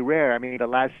are very rare. I mean, the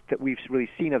last that we've really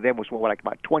seen of them was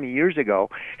about 20 years ago.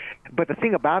 But the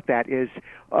thing about that is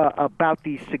about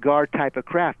the cigar type of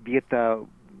craft, be it the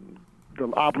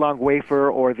oblong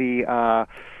wafer or the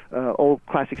old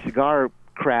classic cigar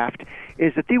craft,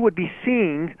 is that they would be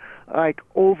seeing like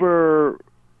over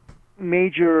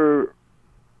major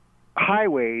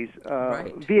highways,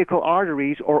 vehicle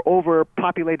arteries, or over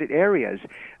populated areas,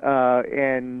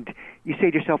 and you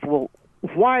say to yourself, well,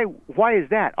 why is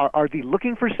that? Are they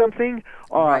looking for something?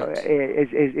 How is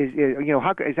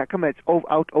that coming? It's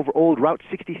out over old Route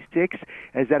 66?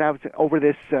 Is that out over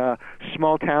this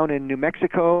small town in New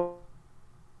Mexico?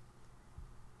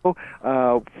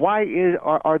 Why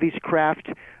are these craft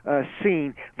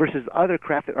seen versus other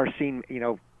craft that are seen,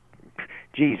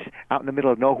 out in the middle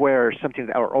of nowhere or something,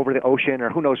 or over the ocean or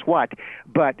who knows what,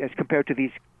 but as compared to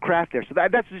these craft there. So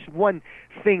that's just one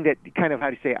thing that kind of,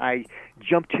 I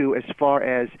jump to as far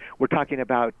as we're talking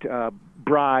about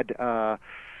broad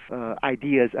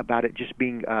ideas about it just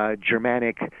being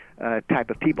Germanic type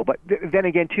of people. But then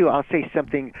again, too, I'll say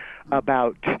something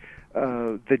about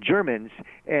the Germans,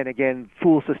 and again,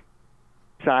 fool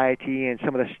society and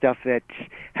some of the stuff that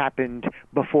happened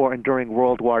before and during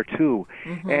World War II.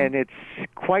 And it's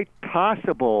quite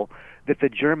possible that the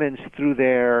Germans, through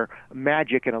their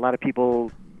magic, and a lot of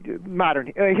people,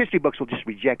 modern history books will just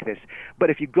reject this,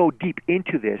 but if you go deep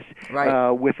into this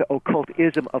with the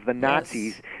occultism of the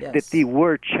Nazis, that they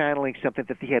were channeling something,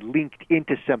 that they had linked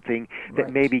into something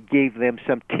that maybe gave them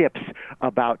some tips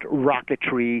about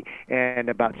rocketry and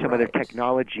about some of their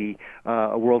technology,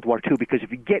 World War II. Because if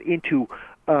you get into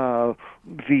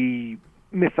the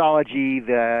mythology,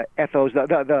 the ethos,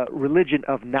 the religion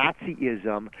of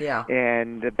Nazism,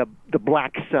 and the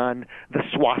black sun, the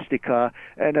swastika.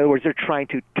 In other words, they're trying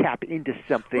to tap into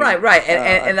something. Right.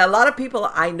 And a lot of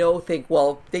people I know think,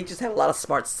 well, they just had a lot of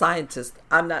smart scientists.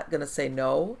 I'm not going to say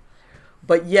no.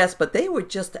 But yes, but they were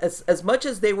just, as much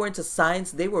as they were into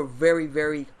science, they were very,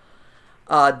 very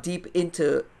deep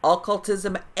into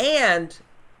occultism and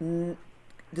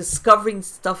discovering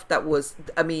stuff that was,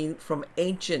 from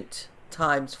ancient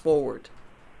times forward.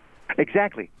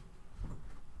 Exactly.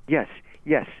 Yes.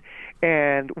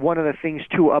 And one of the things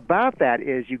too about that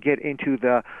is you get into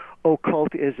the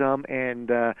occultism and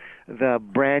the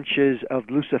branches of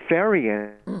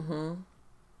Luciferian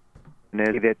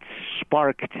that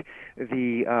sparked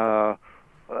the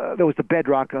that was the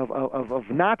bedrock of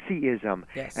Nazism.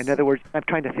 In other words, I'm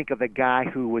trying to think of the guy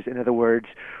who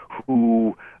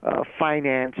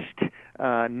financed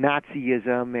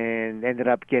Nazism and ended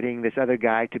up getting this other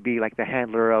guy to be like the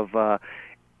handler of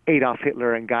Adolf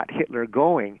Hitler and got Hitler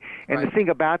going. And the thing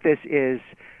about this is,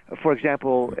 for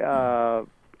example,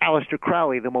 Aleister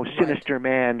Crowley, the most sinister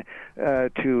man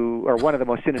or one of the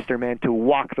most sinister men to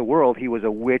walk the world. He was a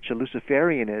witch, a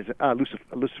Luciferian.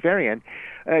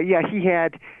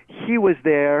 He was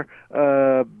there,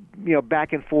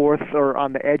 back and forth or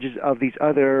on the edges of these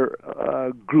other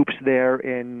groups there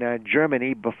in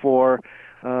Germany before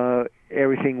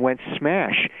everything went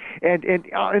smash. And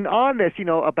on this,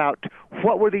 about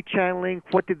what were they channeling,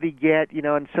 what did they get,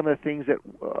 and some of the things that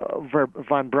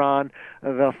von Braun,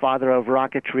 the father of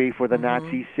rocketry for the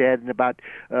Nazis, said, and about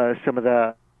some of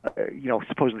the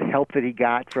supposedly help that he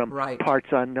got from parts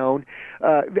unknown.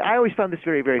 I always found this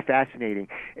very, very fascinating.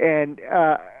 And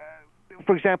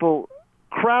for example,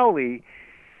 Crowley,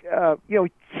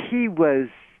 he was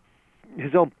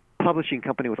his own publishing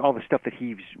company with all the stuff that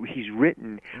he's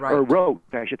written or wrote,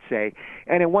 I should say.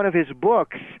 And in one of his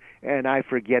books, and I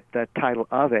forget the title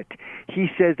of it, he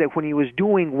says that when he was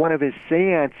doing one of his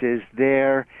seances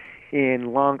there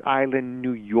in Long Island,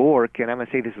 New York, and I'm going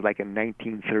to say this is like in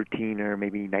 1913 or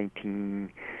maybe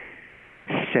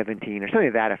 1917 or something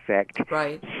to that effect.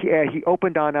 He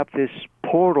opened on up this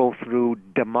portal through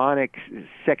demonic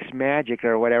sex magic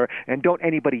or whatever, and don't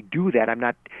anybody do that. I'm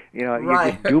not,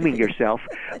 you're just dooming yourself.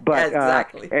 But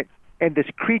exactly. And this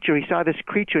creature, he saw this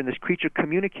creature, and this creature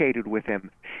communicated with him,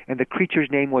 and the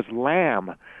creature's name was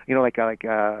Lamb. Like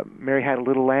Mary had a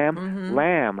little lamb,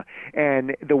 Lamb.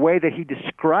 And the way that he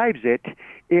describes it,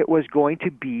 it was going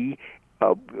to be,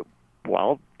 a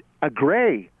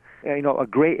gray. A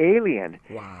gray alien.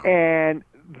 Wow. And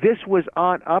this was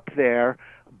on up there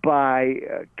by,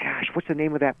 what's the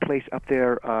name of that place up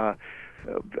there?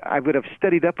 I would have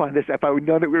studied up on this if I would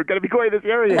known that we were going to be going to this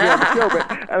area here on the show.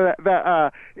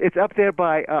 But it's up there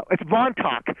by, it's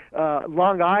Montauk,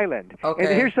 Long Island. Okay.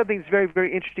 And here's something that's very,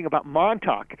 very interesting about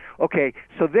Montauk. Okay,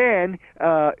 so then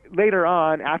later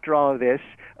on, after all of this,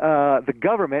 the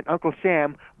government, Uncle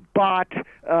Sam, bought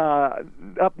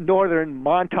up northern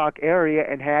Montauk area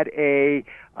and had a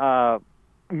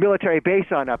military base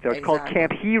on up there. It's called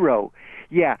Camp Hero.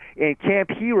 Yeah, and Camp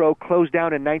Hero closed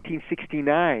down in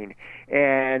 1969,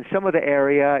 and some of the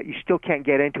area you still can't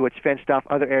get into. It's fenced off.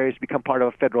 Other areas become part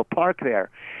of a federal park there.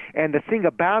 And the thing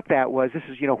about that was, this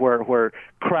is where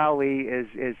Crowley is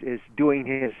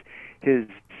doing his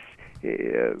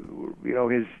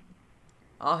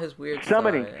all his weird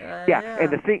summoning.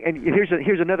 And the thing, and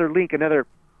here's another link, another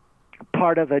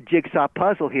part of the jigsaw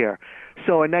puzzle here.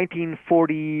 So in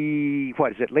 1940,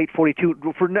 late 42,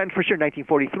 for sure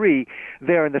 1943,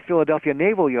 there in the Philadelphia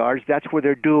Naval Yards, that's where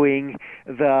they're doing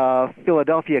the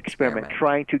Philadelphia experiment,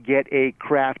 trying to get a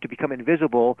craft to become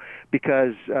invisible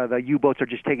because the U-boats are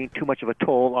just taking too much of a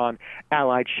toll on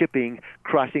Allied shipping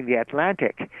crossing the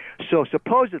Atlantic. So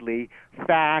supposedly,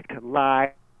 fact,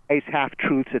 lie,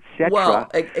 half-truths, etc. Well,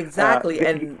 exactly,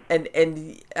 and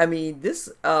I mean, this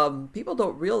people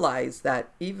don't realize that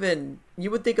even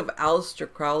you would think of Aleister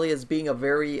Crowley as being a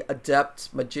very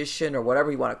adept magician or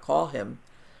whatever you want to call him,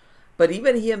 but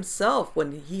even he himself,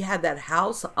 when he had that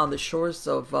house on the shores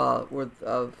of where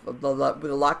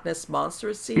the Loch Ness monster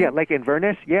is seen, Lake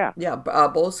Inverness,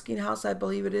 Boleskine House, I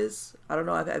believe it is. I don't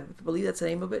know, I believe that's the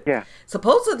name of it. Yeah,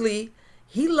 supposedly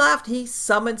he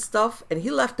summoned stuff and he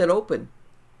left it open.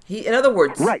 In other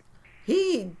words,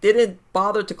 he didn't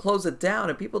bother to close it down,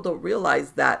 and people don't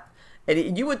realize that.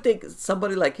 And you would think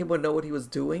somebody like him would know what he was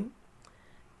doing.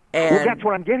 And that's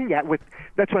what I'm getting at with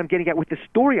the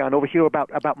story on over here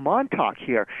about Montauk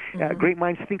here. Great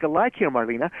minds think alike here,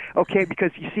 Marlena. Okay,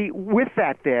 because you see, with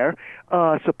that there,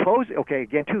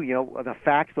 again too, the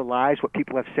facts, the lies, what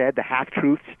people have said, the half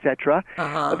truths, etc.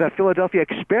 The Philadelphia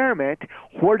experiment.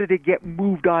 Where did it get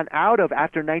moved on out of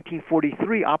after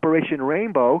 1943? Operation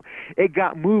Rainbow. It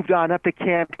got moved on up to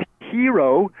Camp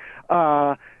Hero.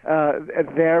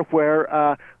 There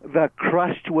where the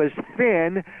crust was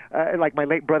thin, like my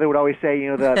late brother would always say,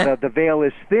 the veil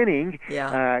is thinning.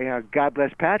 God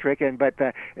bless Patrick, but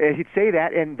he'd say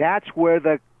that, and that's where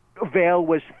the veil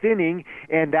was thinning,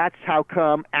 and that's how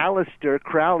come Aleister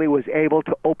Crowley was able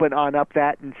to open on up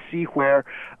that and see where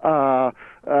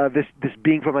this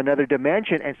being from another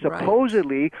dimension, and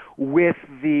supposedly with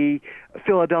the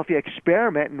Philadelphia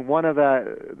experiment, and one of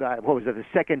the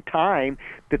second time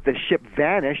that the ship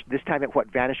vanished, this time it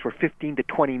vanished for 15 to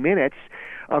 20 minutes,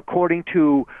 according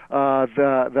to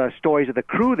the stories of the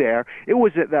crew there, it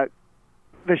was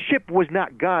the ship was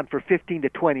not gone for 15 to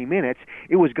 20 minutes.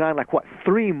 It was gone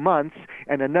 3 months,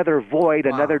 and another void,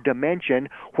 another dimension,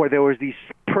 where there was these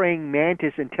praying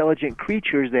mantis intelligent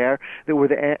creatures there that were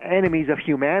the enemies of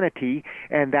humanity,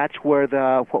 and that's where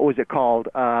what was it called?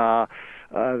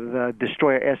 the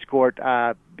destroyer escort.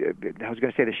 I was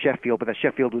going to say the Sheffield, but the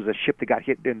Sheffield was a ship that got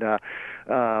hit in the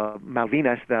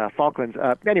Malvinas, the Falklands.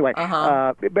 Anyway,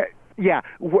 but yeah,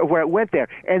 where it went there.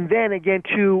 And then again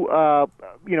to,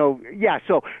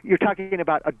 so you're talking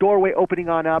about a doorway opening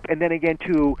on up, and then again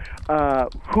to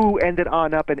who ended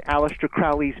on up in Aleister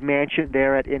Crowley's mansion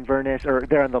there at Inverness, or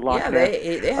there in the Loch Ness.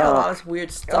 Yeah, they had a lot of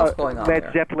weird stuff going on Led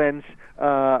there. Zeppelin's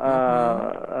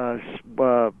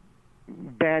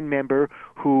band member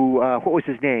who, what was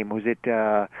his name? Was it,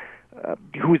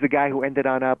 who was the guy who ended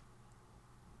on up?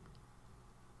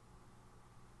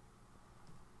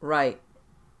 Right.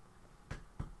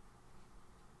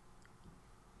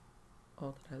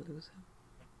 Oh, did I lose him?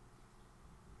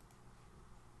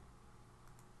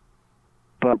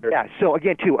 But yeah, so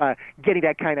again, too, getting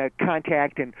that kind of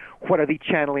contact and what are they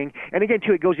channeling, and again,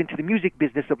 too, it goes into the music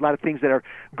business of a lot of things that are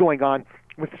going on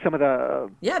with some of the.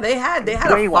 Yeah, they had a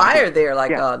fire there,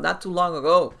 not too long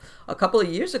ago, a couple of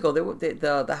years ago.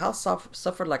 The house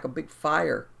suffered like a big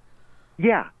fire.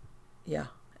 Yeah. Yeah,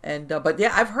 and but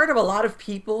yeah, I've heard of a lot of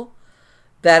people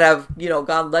that have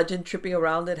gone legend tripping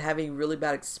around it, having really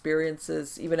bad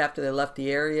experiences even after they left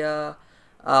the area.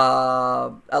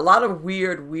 A lot of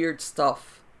weird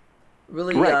stuff,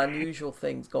 really unusual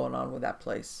things going on with that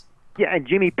place. Yeah, and I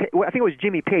think it was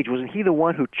Jimmy Page. Wasn't he the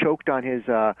one who choked on his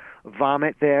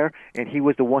vomit there? And he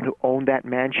was the one who owned that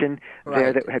mansion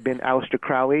there that had been Aleister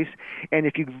Crowley's. And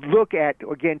if you look at,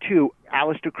 again, too,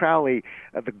 Aleister Crowley,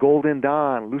 the Golden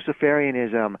Dawn,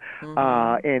 Luciferianism,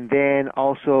 and then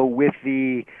also with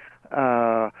the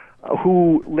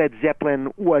who Led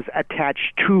Zeppelin was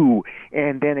attached to,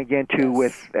 and then again too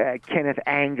with Kenneth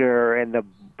Anger and the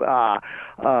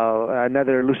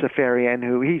another Luciferian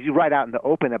who he's right out in the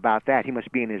open about that. He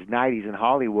must be in his 90s in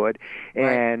Hollywood,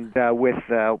 and with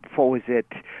what was it,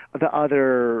 the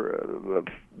other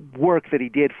work that he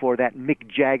did for that Mick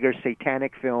Jagger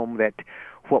satanic film that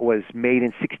was made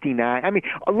in '69. I mean,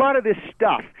 a lot of this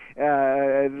stuff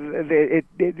it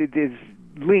is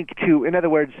linked to, in other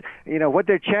words, what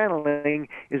they're channeling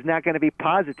is not going to be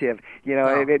positive.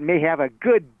 It may have a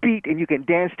good beat and you can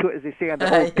dance to it, as they say on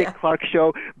the old Dick Clark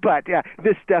show, but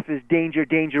this stuff is danger,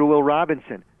 Will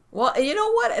Robinson. Well, you know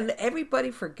what? And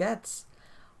everybody forgets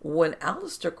when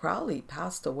Aleister Crowley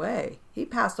passed away, he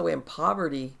passed away in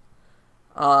poverty.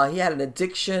 He had an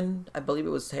addiction. I believe it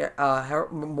was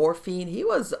morphine. He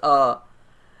was,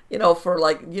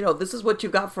 this is what you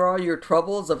got for all your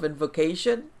troubles of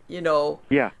invocation. No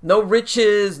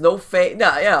riches, no fame,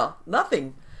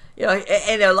 nothing.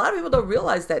 And a lot of people don't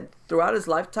realize that throughout his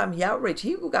lifetime, he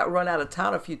got run out of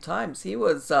town a few times. He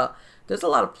was, there's a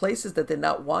lot of places that did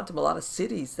not want him, a lot of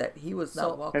cities that he was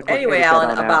not welcome. Anyway,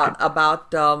 Allan,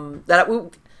 about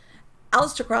Aleister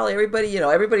Crowley,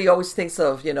 everybody always thinks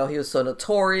of, he was so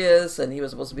notorious and he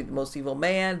was supposed to be the most evil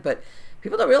man, but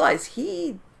people don't realize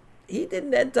he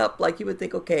didn't end up like you would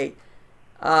think, okay.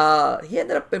 He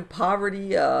ended up in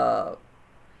poverty. I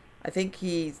think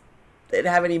he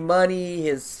didn't have any money.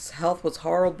 His health was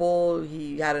horrible.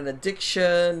 He had an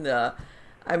addiction. I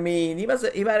mean, he might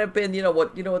have been,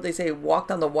 what they say, walked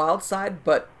on the wild side,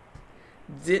 but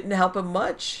didn't help him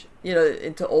much,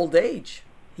 into old age.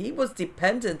 He was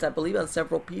dependent, I believe, on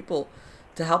several people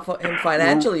to help him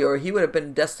financially, or he would have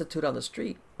been destitute on the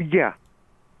street. Yeah.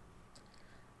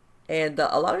 And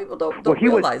a lot of people don't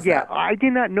realize that. Yeah, I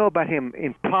did not know about him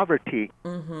in poverty.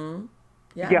 Mm-hmm.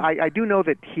 Yeah. Yeah, I do know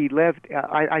that he lived.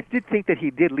 I did think that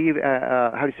he did leave,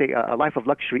 a life of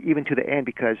luxury even to the end,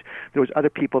 because there was other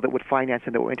people that would finance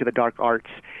him that were into the dark arts,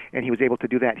 and he was able to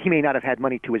do that. He may not have had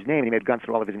money to his name, and he may have gone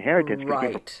through all of his inheritance.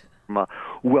 Right. From a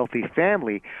wealthy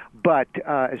family, but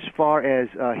as far as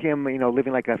him,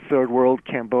 living like a third world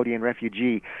Cambodian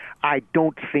refugee, I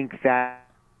don't think that's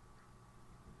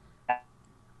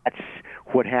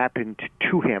what happened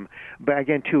to him. But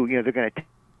again, too, they're going to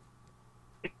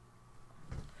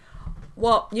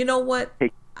well, you know what?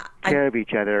 Take care of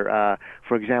each other.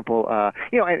 For example,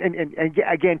 and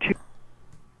again, too.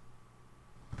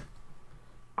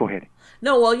 Go ahead.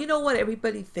 No, well, you know what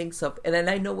everybody thinks of, and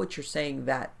I know what you're saying,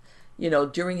 that,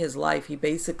 during his life, he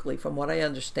basically, from what I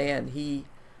understand, he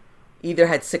either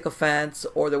had sycophants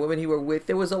or the women he were with,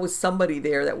 there was always somebody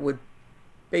there that would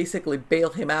basically bail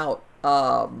him out,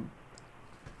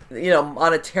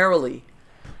 monetarily.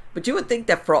 But you would think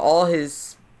that for all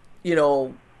his,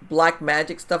 black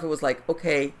magic stuff, it was like,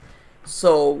 okay,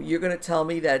 so you're going to tell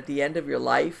me that at the end of your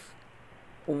life,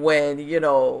 when,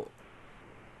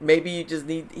 maybe you just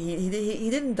need, he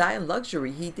didn't die in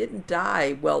luxury. He didn't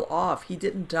die well off. He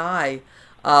didn't die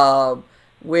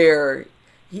where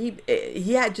he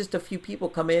had just a few people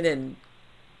come in and,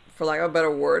 for lack of a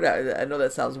better word, I know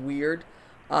that sounds weird,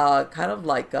 kind of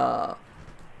like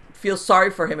feel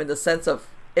sorry for him in the sense of,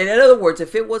 in other words,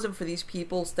 if it wasn't for these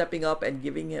people stepping up and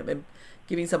giving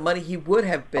some money, he would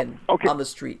have been on the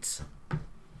streets.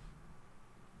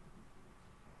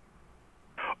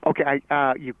 Okay,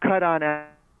 you cut on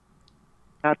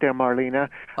out there, Marlena.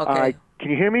 Okay.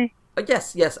 Can you hear me?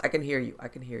 Yes, I can hear you. I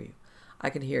can hear you.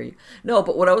 No,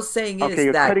 but what I was saying is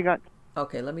you're that. Cutting on.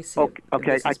 Okay, let me see.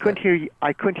 Okay, I couldn't hear you.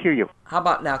 I couldn't hear you. How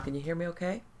about now? Can you hear me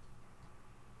okay?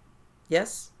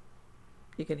 Yes?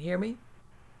 You can hear me?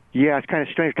 Yeah, it's kind of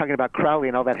strange talking about Crowley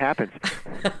and all that happens.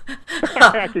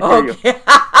 I can hear you.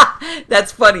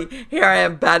 That's funny. Here I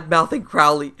am bad-mouthing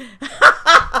Crowley.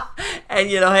 And,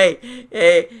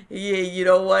 hey, you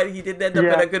know what? He didn't end up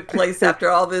in a good place after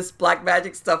all this black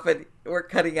magic stuff, and we're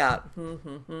cutting out.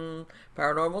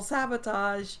 Paranormal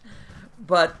sabotage.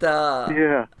 But,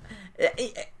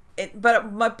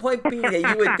 but my point being that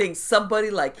you would think somebody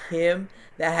like him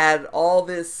that had all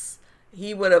this,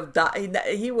 he would have died.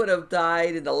 He would have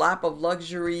died in the lap of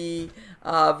luxury,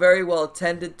 very well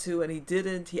attended to, and he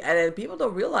didn't. And people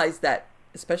don't realize that,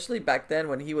 especially back then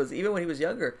when he was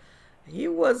younger. He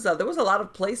was there was a lot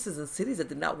of places and cities that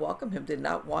did not welcome him, did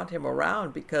not want him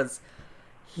around because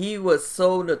he was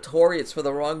so notorious for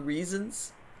the wrong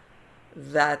reasons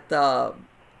that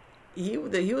he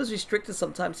was restricted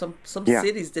sometimes. Some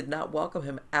cities did not welcome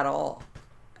him at all.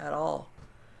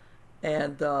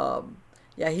 And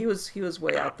he was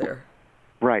way out there.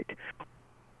 Right.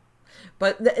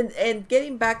 But and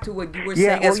getting back to what you were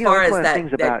saying as far as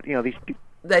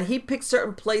that he picked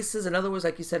certain places. In other words,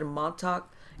 like you said in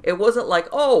Montauk, it wasn't like,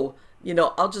 I'll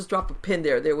just drop a pin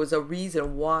there. There was a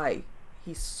reason why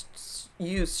he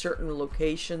used certain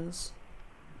locations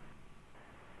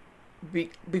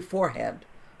beforehand.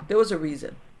 There was a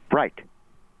reason. Right.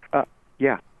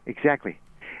 Yeah, exactly.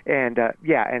 And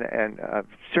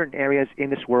certain areas in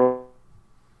this world,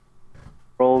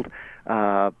 like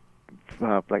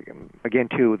again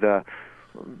too, the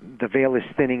veil is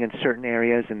thinning in certain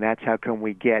areas, and that's how come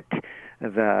we get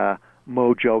the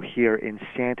mojo here in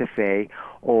Santa Fe,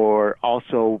 or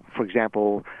also, for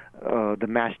example, the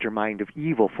mastermind of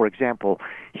evil. For example,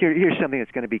 here's something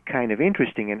that's going to be kind of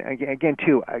interesting, and again,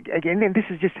 this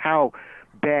is just how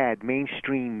bad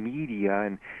mainstream media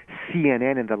and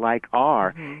CNN and the like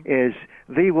are. Is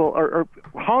they will, or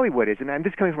Hollywood is, and I'm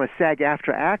just coming from a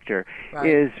SAG-AFTRA actor, right.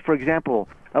 Is, for example,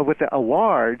 with the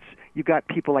awards, you got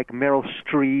people like Meryl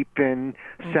Streep and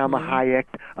Salma Hayek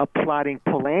applauding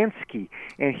Polanski.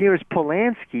 And here's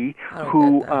Polanski,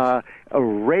 who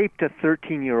raped a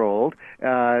 13-year-old,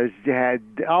 had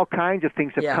all kinds of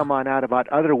things have come on out about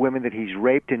other women that he's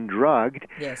raped and drugged.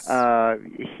 Yes.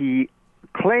 He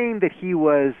claimed that he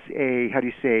was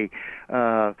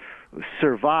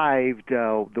survived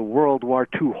the World War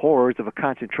II horrors of a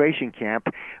concentration camp,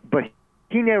 but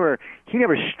he never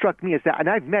struck me as that, and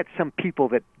I've met some people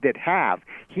that have.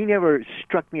 He never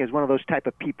struck me as one of those type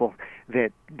of people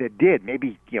that did.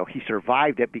 Maybe he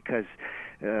survived it because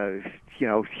his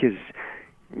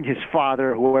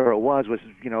father, whoever it was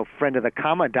friend of the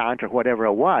commandant or whatever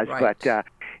it was. Right. But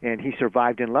and he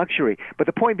survived in luxury. But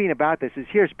the point being about this is,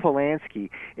 here's Polanski,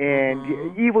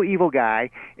 and evil guy,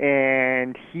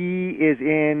 and he is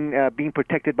in being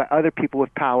protected by other people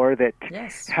with power that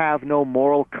have no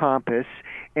moral compass.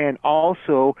 And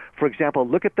also, for example,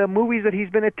 look at the movies that he's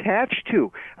been attached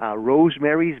to,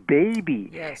 Rosemary's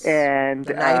Baby, and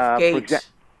The Knife Gate.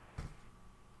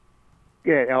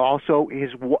 Yeah, also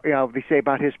they say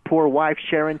about his poor wife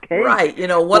Sharon Tate. Right,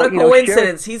 what a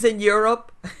coincidence. He's in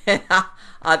Europe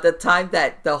at the time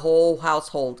that the whole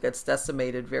household gets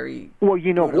decimated very well.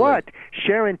 You know brutally. What?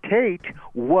 Sharon Tate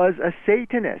was a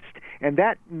Satanist, and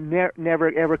that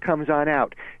never ever comes on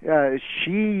out.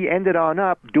 She ended on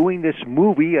up doing this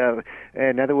movie.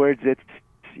 In other words, it's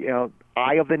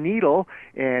Eye of the Needle,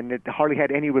 and it hardly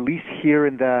had any release here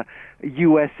in the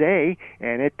USA,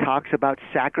 and it talks about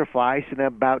sacrifice and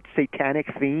about satanic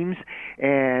themes,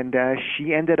 and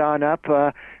she ended on up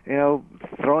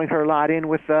throwing her lot in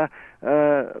with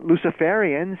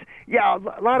Luciferians. Yeah,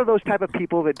 a lot of those type of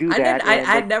people that do that.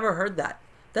 I'd never heard that.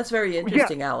 That's very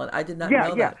interesting, Allan. I did not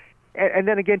know that. And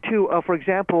then again, too, for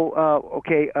example,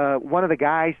 one of the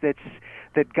guys that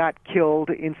got killed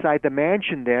inside the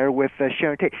mansion there with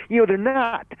Sharon Tate. They're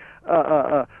not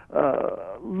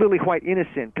lily white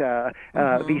innocent,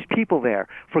 these people there.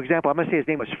 For example, I'm going to say his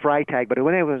name was Freitag, but it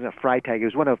wasn't Freitag. It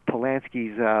was one of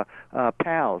Polanski's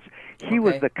pals. He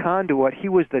was the conduit. He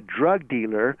was the drug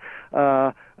dealer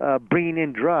bringing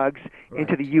in drugs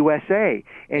into the USA.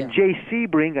 And Jay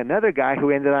Sebring, another guy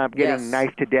who ended up getting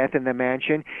knifed to death in the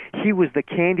mansion, he was the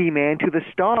candy man to the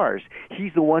stars.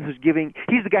 He's the one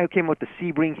he's the guy who came up with the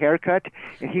Sebring haircut.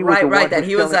 And he was the one that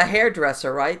he was a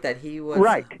hairdresser, right? That he was...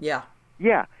 Right. Yeah.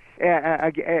 Yeah.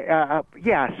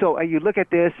 So you look at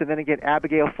this, and then again,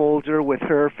 Abigail Folger with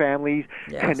her family's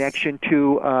connection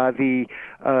to the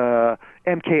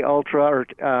MK Ultra,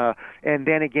 and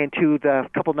then again to the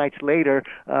couple nights later,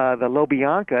 the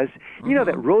LoBiancas. You know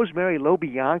that Rosemary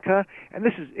LoBianca, and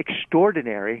this is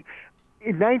extraordinary.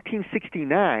 In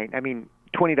 1969, I mean,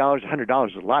 $20, $100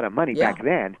 was a lot of money back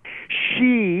then.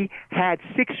 She had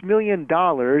 $6 million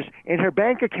in her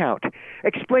bank account.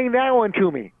 Explain that one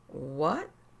to me. What?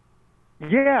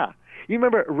 Yeah. You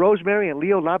remember Rosemary and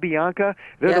Leo LaBianca?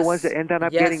 They're the ones that ended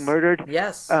up getting murdered.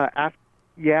 Yes.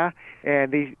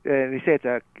 And they say it's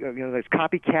there's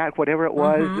copycat, whatever it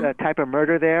was, type of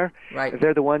murder there. Right.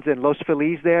 They're the ones in Los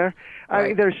Feliz there. I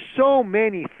mean, there's so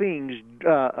many things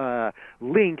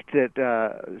linked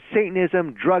that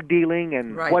Satanism, drug dealing,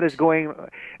 and what is going,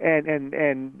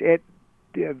 and it.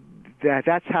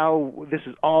 That's how this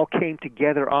is all came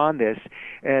together on this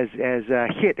as a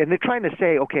hit. And they're trying to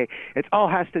say, okay, it all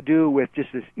has to do with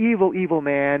just this evil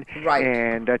man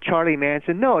and Charlie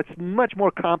Manson. No, it's much more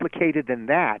complicated than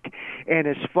that. And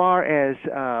as far as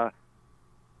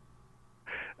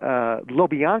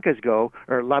LoBiancas go,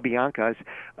 or LaBiancas,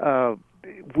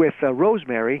 with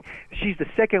Rosemary, she's the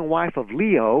second wife of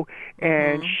Leo,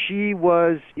 and she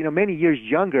was, many years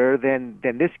younger than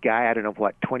this guy. I don't know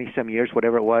what, 20-some years,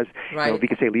 whatever it was. Right. We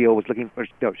could say Leo was looking for,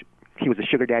 he was a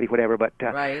sugar daddy, whatever. But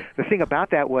the thing about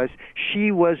that was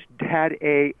she had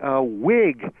a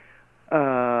wig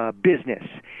business.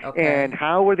 Okay. And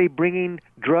how were they bringing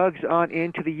drugs on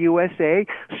into the USA?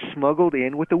 Smuggled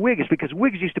in with the wigs, because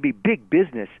wigs used to be big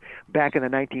business back in the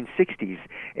 1960s.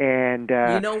 And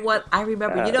you know what? I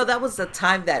remember. That was the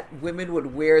time that women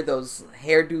would wear those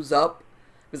hairdos up.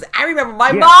 Because I remember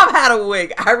my mom had a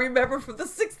wig. I remember from the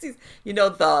 60s.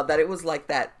 That it was like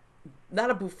that,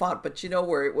 not a bouffant, but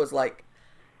where it was like.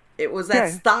 It was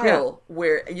that style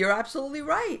where you're absolutely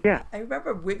right. Yeah. I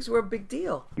remember wigs were a big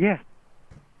deal. Yeah.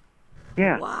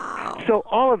 Yeah. Wow. So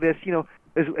all of this,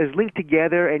 is linked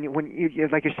together, and when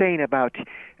like you're saying about,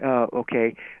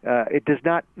 it does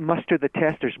not muster the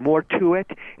test. There's more to it.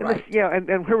 And right.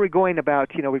 And where we're going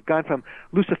about, we've gone from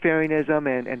Luciferianism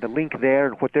and the link there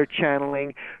and what they're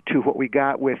channeling to what we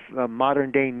got with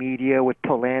modern day media with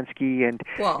Polanski and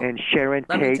Sharon Tate.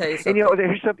 Let me tell you something. And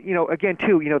there's some, again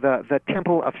too, the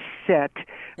Temple of Set,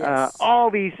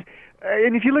 all these.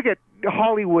 And if you look at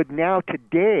Hollywood now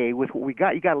today, with what we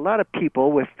got, you got a lot of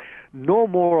people with no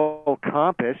moral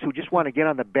compass who just want to get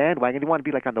on the bandwagon. They want to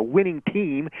be like on the winning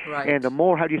team. Right. And the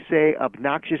more,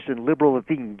 obnoxious and liberal that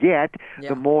they can get,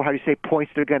 the more,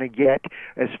 points they're going to get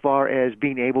as far as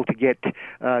being able to get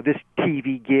this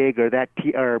TV gig or that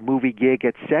or movie gig,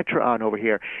 etc. on over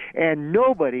here. And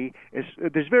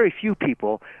there's very few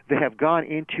people that have gone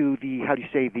into the,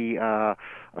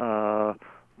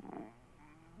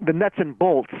 the nuts and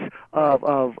bolts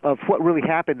of what really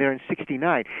happened there in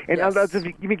 '69. And let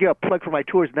me give a plug for my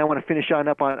tours, and I want to finish on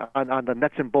the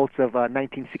nuts and bolts of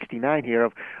 1969 here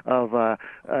of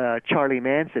Charlie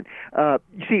Manson.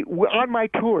 You see, on my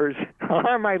tours,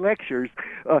 on my lectures,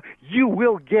 you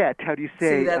will get,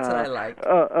 See, that's what I like.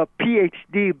 A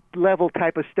PhD level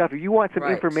type of stuff. If you want some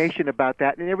information about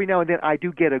that, and every now and then I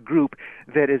do get a group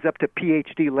that is up to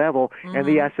PhD level, and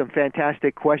they ask some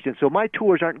fantastic questions. So my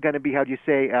tours aren't going to be,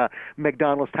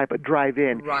 McDonald's type of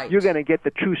drive-in. Right. You're going to get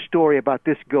the true story about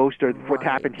this ghost or what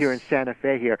happened here in Santa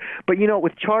Fe here. But,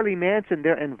 with Charlie Manson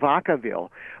there in Vacaville,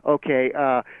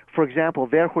 for example,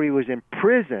 there where he was in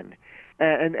prison,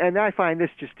 and I find this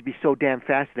just to be so damn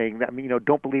fascinating. That,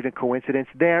 don't believe in coincidence.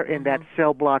 There in that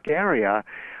cell block area,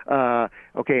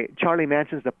 Charlie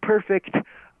Manson's the perfect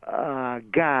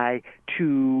guy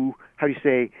to,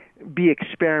 be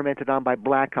experimented on by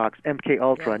Blackhawks, MK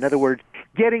Ultra. Yes. In other words,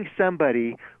 getting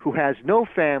somebody who has no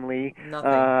family,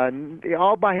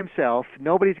 all by himself.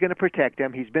 Nobody's going to protect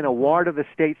him. He's been a ward of the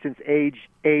state since age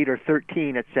 8 or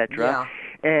 13, etc.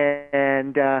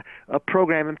 And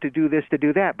program him to do this, to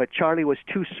do that. But Charlie was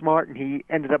too smart, and he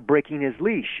ended up breaking his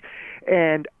leash.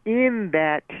 And in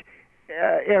that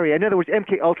area. In other words,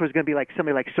 MK Ultra is going to be like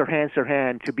somebody like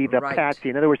Sirhan to be the patsy.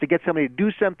 In other words, to get somebody to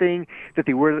do something that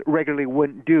they regularly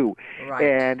wouldn't do. Right.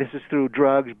 And this is through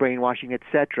drugs, brainwashing,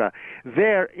 etc.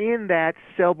 There, in that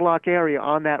cell block area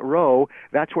on that row,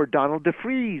 that's where Donald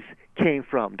DeFreeze came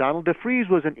from. Donald DeFreeze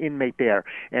was an inmate there.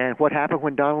 And what happened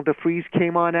when Donald DeFreeze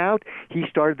came on out? He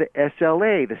started the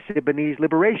SLA, the Sudanese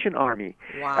Liberation Army.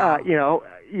 Wow.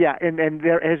 And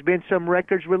there has been some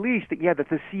records released that, that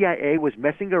the CIA was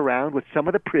messing around with some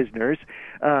of the prisoners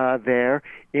there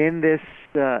in this,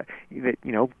 that,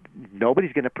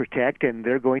 nobody's going to protect, and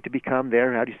they're going to become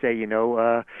their,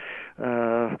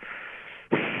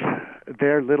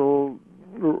 their little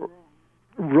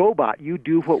robot. You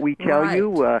do what we tell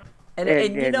you.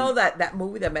 And you know that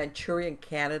movie, The Manchurian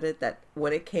Candidate, that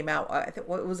when it came out, I think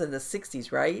it was in the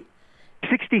 60s, right?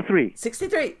 63.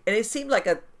 63. And it seemed like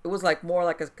it was like more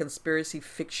like a conspiracy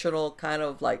fictional kind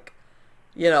of like,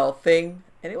 thing.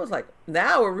 And it was like,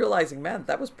 now we're realizing, man,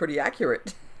 that was pretty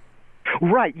accurate.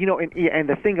 Right, and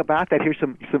the thing about that, here's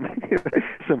some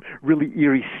some really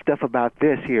eerie stuff about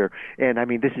this here. And I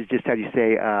mean, this is just how you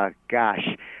say,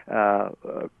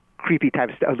 creepy type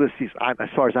of stuff, as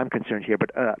far as I'm concerned here.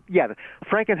 But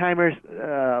Frankenheimer's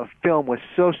film was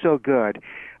so good.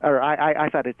 Or I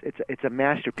thought it's a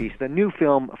masterpiece. The new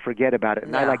film, forget about it.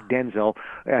 And I like Denzel.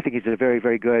 I think he's a very,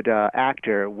 very good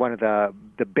actor. One of the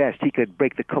best. He could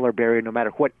break the color barrier no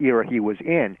matter what era he was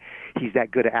in. He's that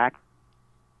good an actor.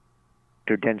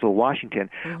 Denzel Washington.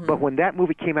 Mm-hmm. But when that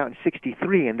movie came out in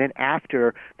 63, and then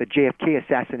after the JFK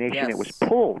assassination, it was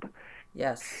pulled.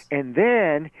 Yes. And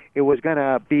then it was going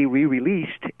to be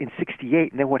re-released in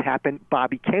 68, and then what happened?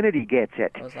 Bobby Kennedy gets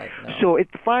it. I was like, no. So it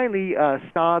finally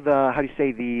saw the,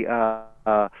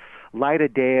 light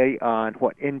of day on,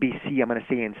 NBC, I'm going to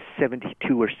say in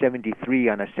 72 or 73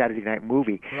 on a Saturday night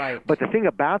movie. Right. But the thing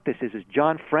about this is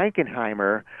John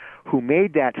Frankenheimer, who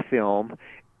made that film,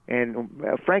 and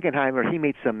Frankenheimer, he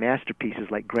made some masterpieces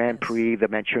like Grand Prix, The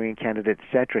Manchurian Candidate,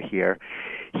 etc. here.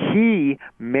 He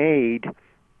made...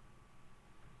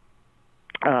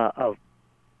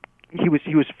 he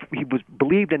was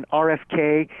believed in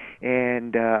RFK,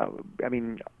 and that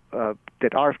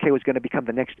RFK was going to become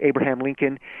the next Abraham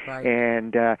Lincoln,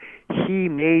 and he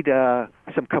made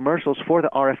some commercials for the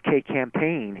RFK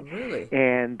campaign. Really?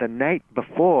 And the night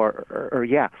before,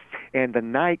 and the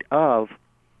night of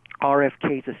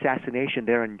RFK's assassination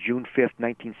there on June 5th,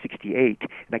 1968, and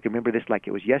I can remember this like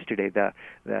it was yesterday. The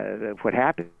what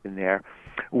happened there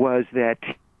was that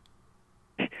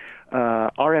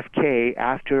RFK,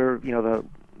 after the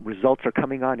results are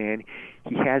coming on in,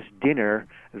 he has dinner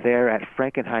there at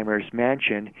Frankenheimer's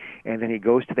mansion, and then he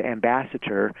goes to the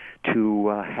ambassador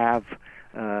to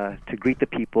to greet the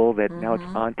people that now it's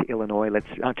on to Illinois,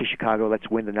 on to Chicago, let's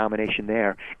win the nomination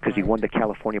there, because he won the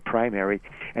California primary.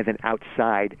 And then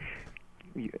outside,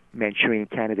 Manchurian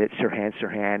Candidate,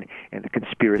 Sirhan, and the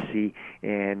conspiracy,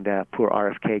 and poor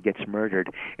RFK gets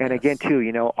murdered. And again,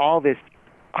 too, all this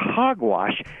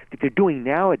hogwash that they're doing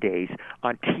nowadays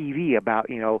on TV about,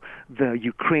 the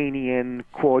Ukrainian,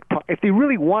 quote, if they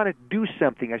really want to do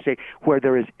something, I say, where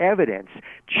there is evidence,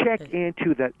 check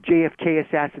into the JFK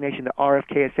assassination, the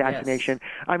RFK assassination.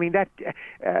 Yes. I mean,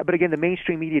 but again, the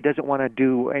mainstream media doesn't want to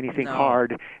do anything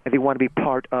hard, and they want to be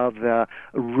part of the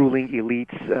ruling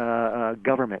elite's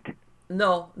government.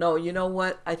 No, you know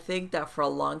what? I think that for a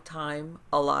long time,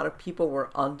 a lot of people were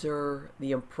under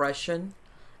the impression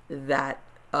that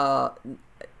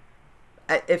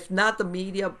if not the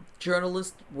media,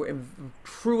 journalists,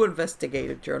 true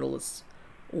investigative journalists,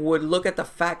 would look at the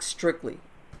facts strictly.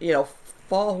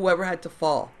 Fall whoever had to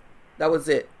fall. That was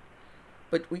it.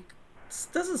 But it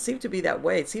doesn't seem to be that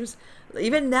way. It seems,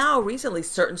 even now, recently,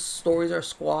 certain stories are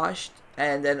squashed,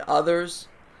 and then others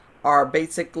are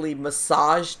basically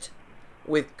massaged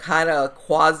with kind of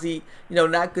quasi,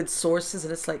 not good sources.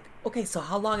 And it's like, okay, so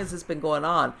how long has this been going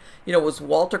on? Was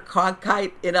Walter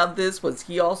Cronkite in on this? Was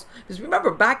he also? Because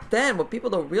remember, back then, what people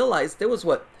don't realize, there was,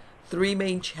 3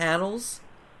 main channels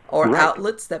or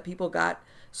outlets that people got.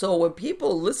 So when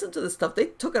people listened to this stuff, they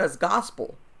took it as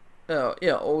gospel. It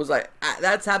was like,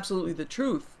 that's absolutely the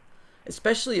truth.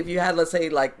 Especially if you had, let's say,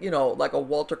 like a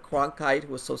Walter Cronkite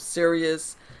who was so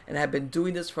serious and had been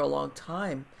doing this for a long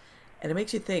time. And it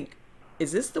makes you think,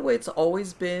 is this the way it's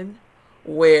always been,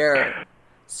 where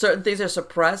certain things are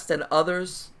suppressed and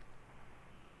others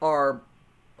are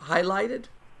highlighted?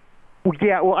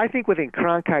 Yeah, well, I think within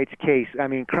Cronkite's case, I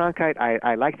mean, Cronkite,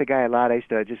 I like the guy a lot. I used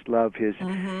to just love his,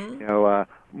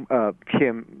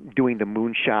 him doing the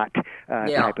moonshot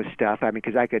type of stuff. I mean,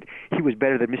 because he was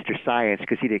better than Mr. Science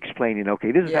because he'd explain,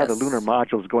 okay, this is how the lunar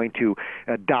module is going to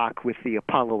dock with the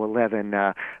Apollo 11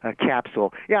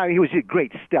 capsule. Yeah, I mean, he was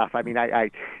great stuff. I mean,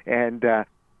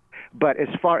 but as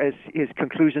far as his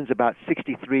conclusions about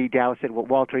 63, Dallas said, well,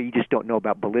 Walter, you just don't know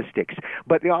about ballistics.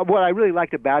 But what I really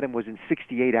liked about him was in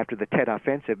 68 after the Tet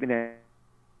Offensive,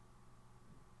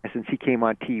 since he came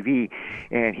on TV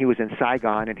and he was in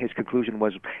Saigon, and his conclusion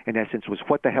was, in essence, was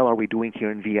what the hell are we doing here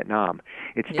in Vietnam?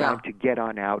 It's time to get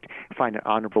on out, find an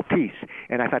honorable peace.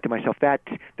 And I thought to myself,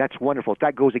 that's wonderful.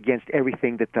 That goes against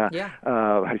everything that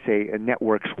the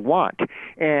networks want.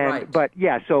 And but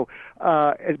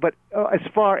as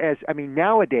far as, I mean,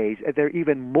 nowadays they're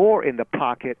even more in the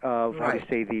pocket of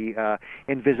the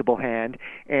invisible hand,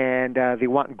 and they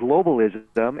want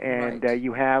globalism, and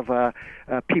you have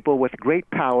people with great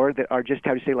power that are just,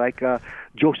 like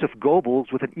Joseph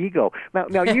Goebbels with an ego.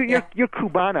 Now you're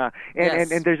Cubana,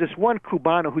 and there's this one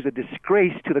Cubano who's a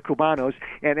disgrace to the Cubanos,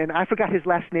 and I forgot his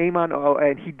last name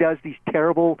and he does these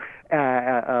terrible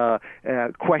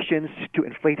questions to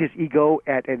inflate his ego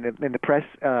in the press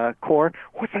corps.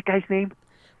 What's that guy's name?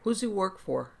 Who's he work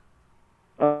for?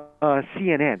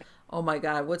 CNN. Oh my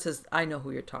God, what's his? I know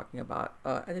who you're talking about.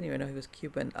 I didn't even know he was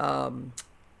Cuban. The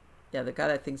guy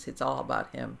that thinks it's all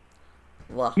about him.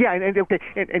 Ugh. Yeah,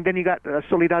 and then you got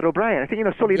Soledad O'Brien. I think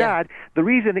Soledad. The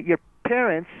reason that your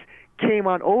parents came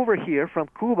on over here from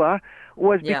Cuba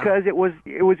was because it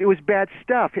was bad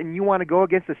stuff, and you want to go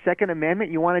against the Second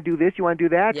Amendment. You want to do this. You want to do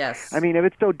that. Yes. I mean, if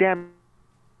it's so damn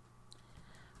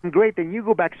great, then you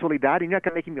go back, Soledad, and you're not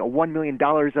going to make him $1 million.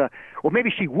 Well, maybe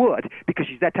she would, because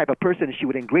she's that type of person, and she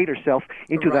would ingrate herself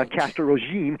into the Castro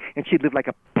regime, and she'd live like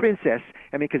a princess.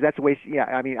 I mean, because that's the way.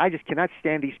 I mean, I just cannot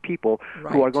stand these people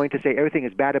who are going to say everything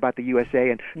is bad about the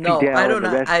USA and Fidel and the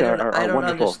rest are wonderful. I don't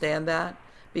understand that,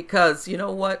 because you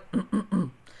know what?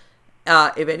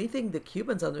 If anything, the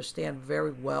Cubans understand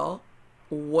very well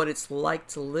what it's like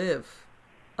to live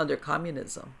under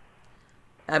communism.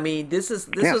 I mean, this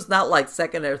was not like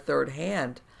second or third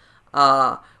hand.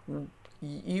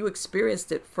 You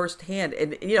experienced it firsthand,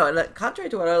 and and contrary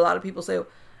to what a lot of people say,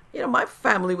 my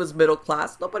family was middle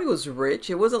class. Nobody was rich.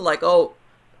 It wasn't like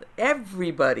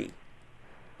everybody.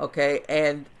 Okay,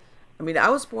 and I mean, I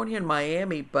was born here in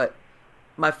Miami, but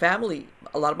a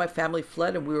lot of my family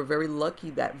fled, and we were very lucky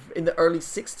that in the early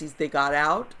 '60s they got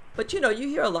out. But you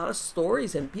hear a lot of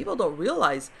stories, and people don't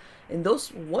realize in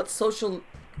those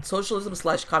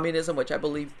socialism/communism, which I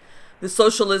believe the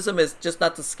socialism is just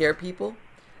not to scare people.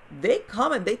 They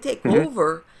come and they take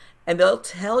over, and they'll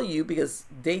tell you, because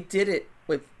they did it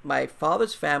with my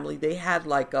father's family. They had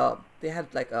like a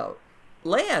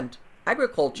land,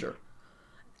 agriculture,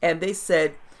 and they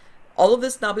said, all of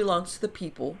this now belongs to the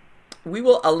people. We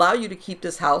will allow you to keep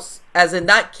this house, as in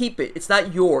not keep it. It's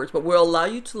not yours, but we'll allow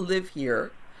you to live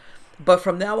here. But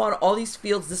from now on, all these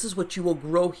fields, this is what you will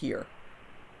grow here.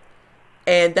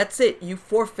 And that's it. You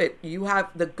forfeit.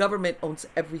 The government owns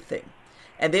everything.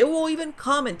 And they will even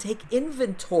come and take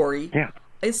inventory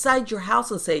inside your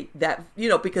house and say that,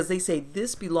 because they say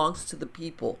this belongs to the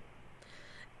people.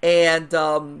 And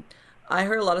I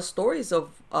heard a lot of stories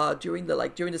of during the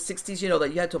 60s,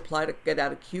 that you had to apply to get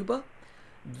out of Cuba.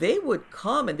 They would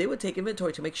come and they would take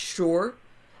inventory to make sure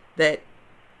that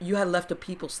you had left the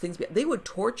people's things. They would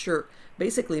torture,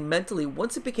 basically mentally,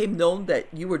 once it became known that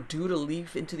you were due to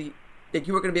leave that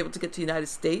you were going to be able to get to the United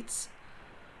States.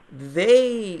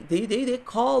 They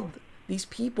called these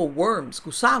people worms,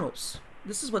 gusanos.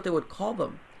 This is what they would call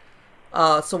them.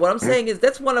 So what I'm saying is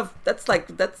there's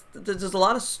a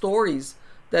lot of stories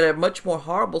that are much more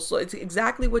horrible. So it's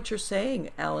exactly what you're saying,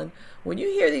 Allan. When you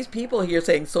hear these people here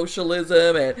saying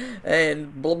socialism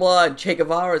and blah blah and Che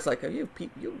Guevara, it's like,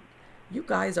 you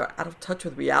guys are out of touch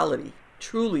with reality.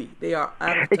 Truly, they are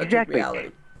out of touch with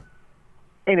reality.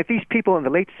 And if these people in the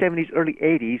late 70s, early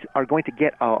 80s are going to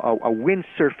get a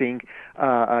windsurfing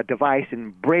device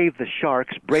and brave the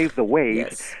sharks, brave the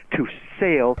waves to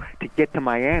sail to get to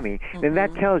Miami, then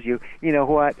that tells you,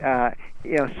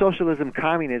 socialism,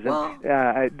 communism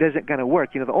doesn't going to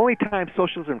work. The only time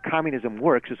socialism, communism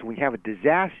works is when you have a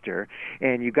disaster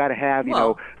and you got to have,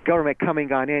 government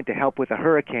coming on in to help with a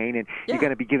hurricane, and you're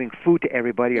going to be giving food to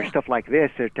everybody or stuff like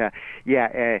this, or to,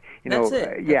 That's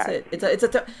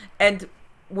it. And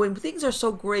when things are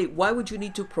so great, why would you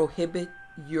need to prohibit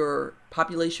your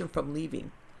population from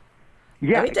leaving?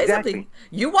 Yeah, Let me tell you something.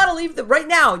 You want to leave right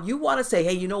now. You want to say,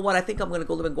 hey, you know what? I think I'm going to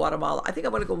go live in Guatemala. I think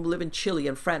I'm going to go live in Chile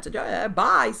and France. And,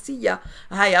 bye. See ya.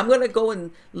 Hey, I'm going to go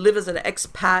and live as an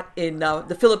expat in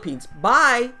the Philippines.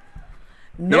 Bye.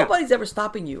 Nobody's ever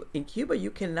stopping you. In Cuba,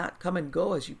 you cannot come and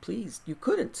go as you please. You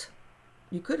couldn't.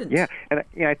 Yeah, and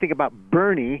I think about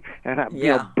Bernie, and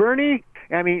Bernie.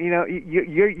 I mean,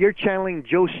 you're channeling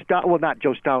Joe Stalin. Well, not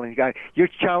Joe Stalin. You're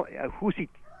who's he?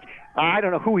 I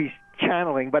don't know who he's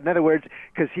channeling, but in other words,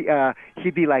 because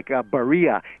he'd be like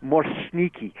Beria, more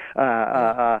sneaky.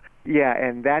 Yeah,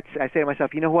 and I say to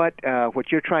myself, you know what?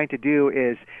 What you're trying to do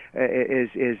is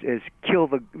kill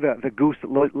the goose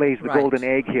that lays the golden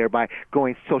egg here by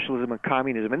going socialism and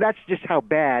communism, and that's just how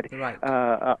bad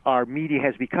our media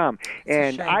has become.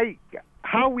 And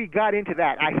how we got into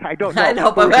that, I don't know. I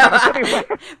know, but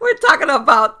we're talking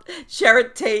about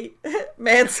Sharon Tate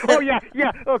Manson. Oh yeah,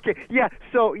 okay, yeah.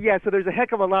 So there's a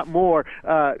heck of a lot more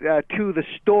to the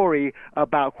story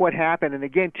about what happened, and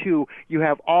again, too, you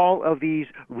have all of these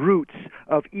roots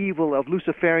of evil, of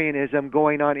Luciferianism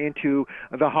going on into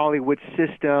the Hollywood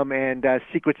system and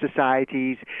secret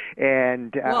societies,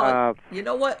 and you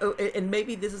know what? And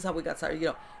maybe this is how we got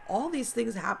started. All these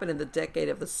things happened in the decade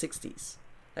of the '60s.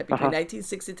 Like between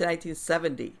 1960 to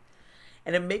 1970.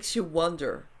 And it makes you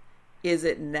wonder, is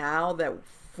it now that,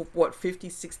 50,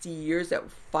 60 years that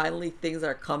finally things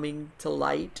are coming to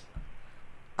light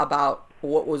about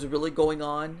what was really going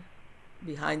on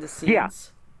behind the scenes? Yeah.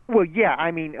 Well, yeah.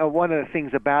 I mean, one of the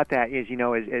things about that is,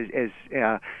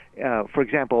 for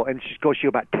example, and just goes to you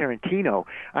about Tarantino.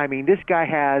 I mean, this guy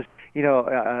has,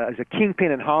 as a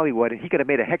kingpin in Hollywood, and he could have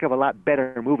made a heck of a lot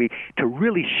better movie to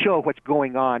really show what's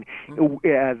going on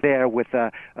there with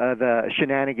the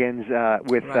shenanigans,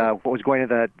 with what was going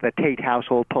on in the Tate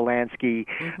household, Polanski,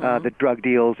 the drug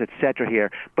deals, etc.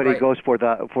 here. But he goes for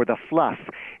the fluff,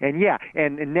 and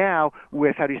now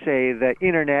with the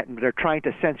internet, and they're trying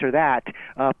to censor that.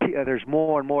 There's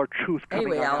more and more truth coming.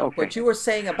 Anyway, on. Allan, what you were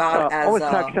saying about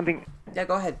something. Yeah,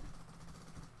 go ahead.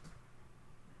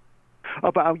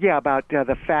 About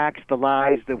the facts, the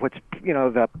lies, the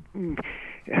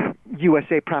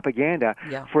USA propaganda.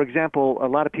 Yeah. For example, a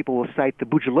lot of people will cite the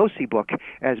Bugliosi book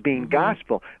as being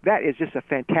gospel. That is just a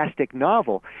fantastic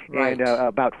novel, and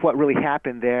about what really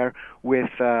happened there with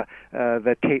the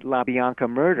Tate LaBianca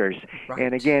murders. Right.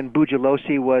 And again,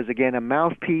 Bugliosi was a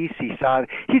mouthpiece. He's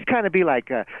kind of be like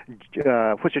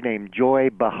what's her name,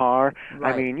 Joy Behar.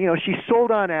 Right. I mean, she's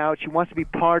sold on out. She wants to be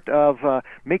part of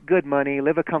make good money,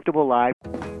 live a comfortable life.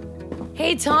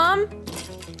 Hey, Tom.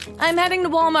 I'm heading to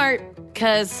Walmart.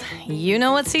 Because you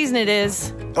know what season it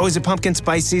is. Oh, is it pumpkin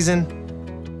spice season?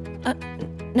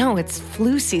 No, it's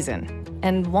flu season.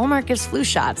 And Walmart gives flu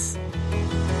shots.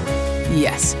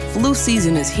 Yes, flu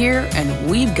season is here, and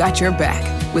we've got your back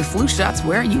with flu shots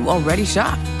where you already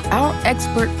shop. Our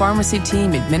expert pharmacy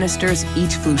team administers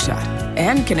each flu shot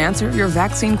and can answer your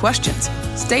vaccine questions.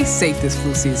 Stay safe this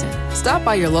flu season. Stop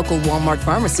by your local Walmart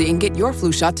pharmacy and get your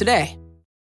flu shot today.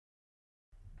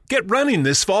 Get running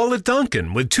this fall at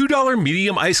Dunkin' with $2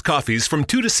 medium iced coffees from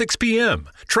 2 to 6 p.m.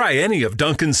 Try any of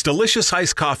Dunkin's delicious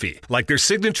iced coffee, like their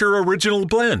signature original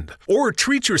blend. Or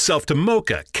treat yourself to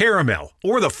mocha, caramel,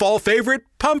 or the fall favorite,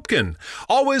 pumpkin.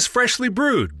 Always freshly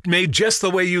brewed, made just the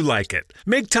way you like it.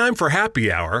 Make time for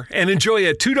happy hour and enjoy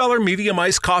a $2 medium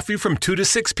iced coffee from 2 to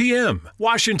 6 p.m.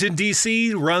 Washington,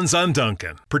 D.C. runs on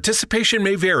Dunkin'. Participation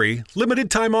may vary.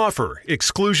 Limited time offer.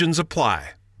 Exclusions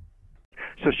apply.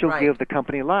 So she'll give the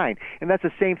company line. And that's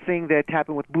the same thing that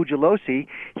happened with Bugliosi.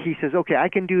 He says, okay, I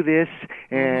can do this,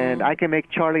 and I can make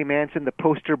Charlie Manson the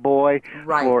poster boy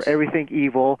for everything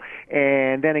evil.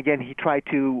 And then again, he tried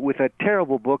to, with a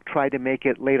terrible book, tried to make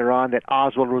it later on that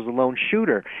Oswald was a lone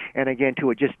shooter. And again, too,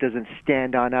 it just doesn't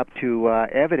stand on up to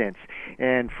evidence.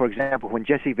 And, for example, when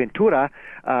Jesse Ventura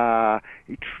got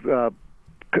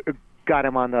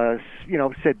him on the,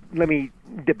 said, let me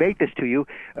debate this to you,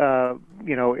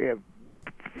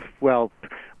 well,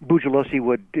 Bugliosi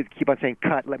would keep on saying,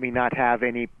 cut, let me not have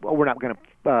any, we're not going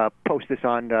to post this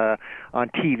on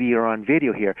TV or on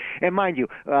video here. And mind you,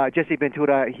 Jesse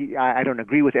Ventura, I don't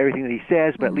agree with everything that he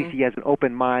says, but at least he has an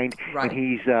open mind, and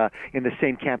he's in the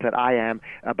same camp that I am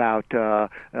about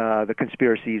the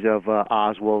conspiracies of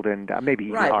Oswald, and maybe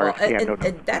he's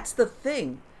and that's the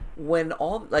thing. When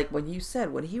you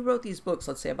said, when he wrote these books,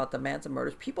 let's say about the Manson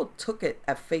murders, people took it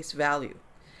at face value.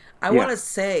 I want to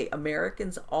say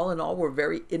Americans, all in all, were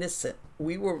very innocent.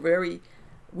 We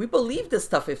believed this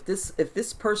stuff. If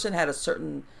this person had a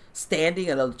certain standing,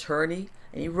 an attorney,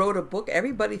 and he wrote a book,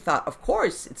 everybody thought, of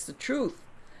course, it's the truth.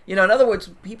 In other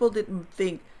words, people didn't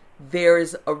think there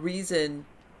is a reason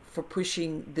for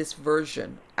pushing this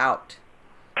version out.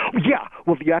 Yeah,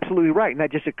 well, you're absolutely right, and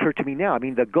that just occurred to me now. I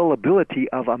mean, the gullibility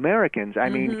of Americans. I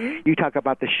mean, you talk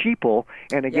about the sheeple,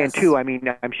 and again, too, I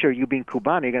mean, I'm sure you being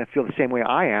Cubano, you're going to feel the same way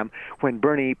I am when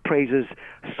Bernie praises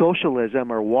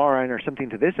socialism or Warren or something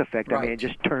to this effect. Right. I mean, it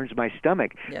just turns my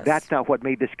stomach. Yes. That's not what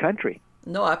made this country.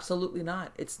 No, absolutely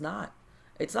not. It's not.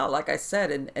 It's not, like I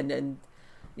said, and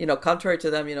you know, contrary to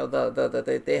them, you know,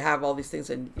 they have all these things,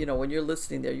 and you know, when you're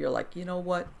listening there, you're like, you know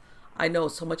what? I know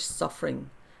so much suffering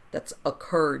that's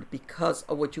occurred because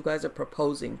of what you guys are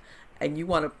proposing, and you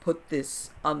want to put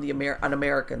this on on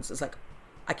Americans. It's like,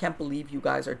 I can't believe you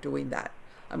guys are doing that.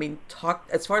 I mean,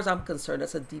 as far as I'm concerned,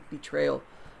 that's a deep betrayal.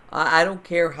 I don't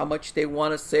care how much they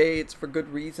want to say it's for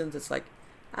good reasons. It's like,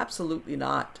 absolutely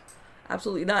not.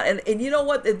 Absolutely not. And you know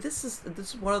what? This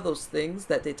is one of those things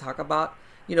that they talk about.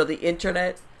 You know, the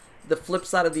internet, the flip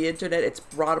side of the internet, it's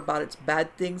brought about its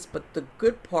bad things, but the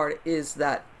good part is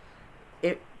that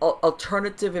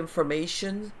alternative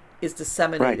information is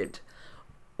disseminated,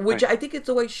 which I think it's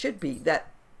the way it should be, that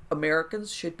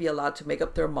Americans should be allowed to make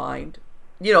up their mind,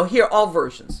 you know, hear all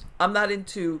versions. I'm not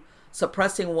into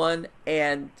suppressing one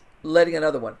and letting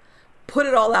another one. Put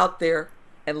it all out there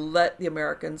and let the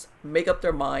Americans make up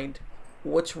their mind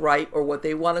what's right or what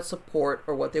they want to support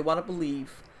or what they want to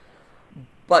believe.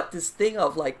 But this thing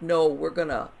of like, no, we're going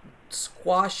to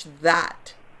squash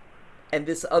that and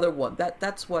this other one,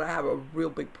 that's what I have a real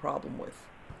big problem with.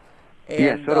 And,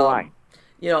 yeah, so do I.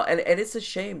 You know, and it's a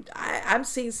shame. I'm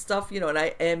seeing stuff, you know,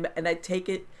 and I take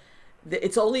it.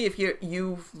 It's only if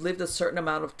you've lived a certain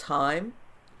amount of time,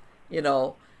 you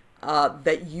know,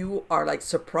 that you are like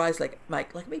surprised, like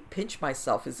Mike, let me pinch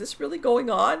myself. Is this really going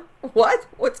on? What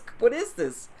is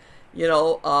this? You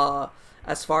know,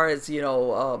 as far as, you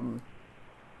know,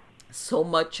 so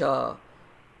much.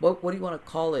 What do you want to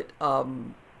call it?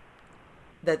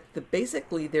 That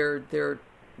basically they're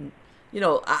you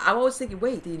know, I'm always thinking,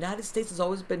 wait, the United States has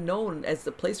always been known as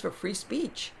the place for free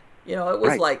speech. You know, it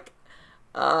was like,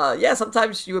 yeah,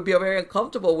 sometimes you would be very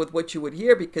uncomfortable with what you would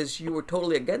hear because you were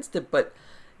totally against it, but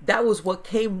that was what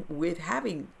came with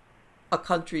having a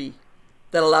country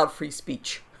that allowed free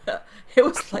speech. It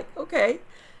was like, okay,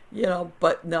 you know,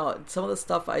 but no, some of the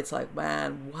stuff, it's like,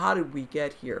 man, how did we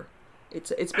get here?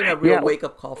 It's been a real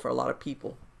wake-up call for a lot of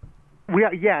people.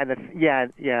 That's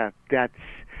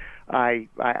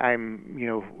I'm you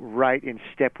know right in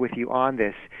step with you on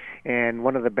this, and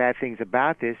one of the bad things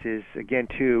about this is again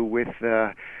too with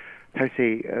the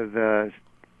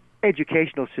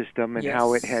educational system and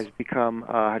how it has become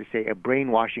a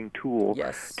brainwashing tool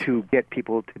to get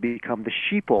people to become the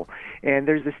sheeple. And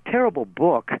there's this terrible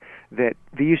book that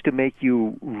they used to make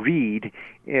you read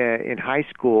in high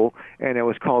school, and it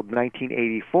was called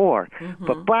 1984.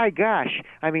 But by gosh,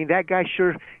 I mean, that guy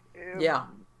sure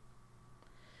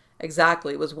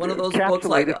exactly, it was one of those books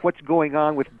like what's going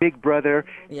on with Big Brother.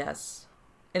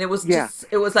 And it was just,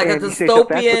 it was like a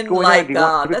dystopian, like,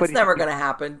 that's never going to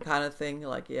happen kind of thing.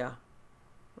 Like,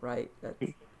 right.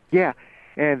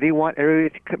 And they want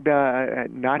everybody to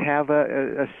not have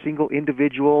a single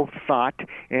individual thought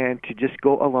and to just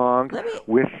go along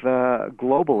with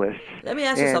globalists. Let me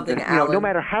ask you something, Allan. No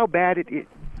matter how bad it is.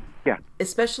 Yeah.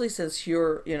 Especially since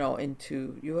you're, you know,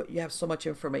 you have so much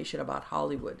information about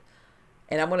Hollywood.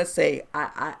 And I'm going to say,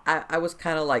 I was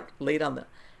kind of like late on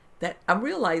that I'm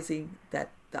realizing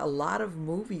that a lot of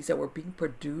movies that were being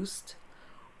produced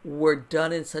were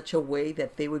done in such a way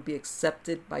that they would be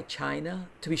accepted by China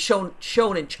to be shown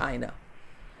in China.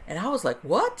 And I was like,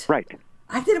 what? Right.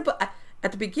 I didn't, but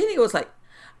at the beginning it was like,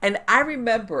 and I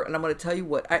remember, and I'm going to tell you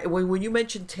what, when you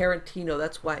mentioned Tarantino,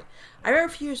 that's why. I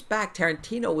remember a few years back,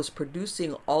 Tarantino was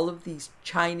producing all of these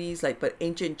Chinese, but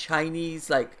ancient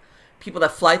Chinese, people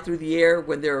that fly through the air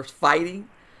when they're fighting.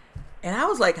 And I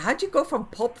was like, how'd you go from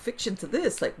Pulp Fiction to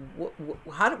this? Like,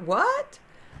 what?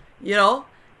 You know?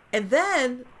 And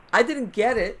then I didn't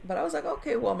get it, but I was like,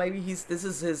 okay, well, maybe this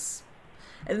is his.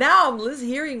 And now I'm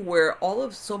hearing where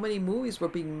so many movies were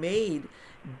being made,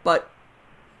 but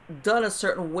done a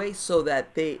certain way so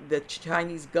that the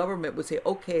Chinese government would say,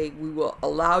 okay, we will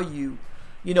allow you,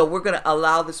 you know, we're going to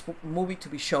allow this movie to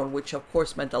be shown, which of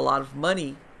course meant a lot of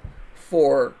money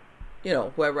for, you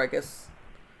know, whoever, I guess,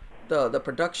 the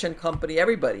production company,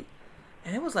 everybody.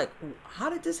 And it was like, how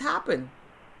did this happen?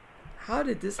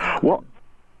 Well,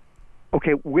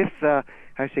 okay, with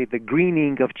the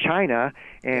greening of China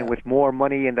and with more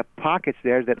money in the pockets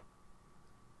there, that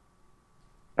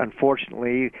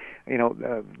unfortunately, you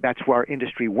know, that's where our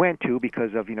industry went to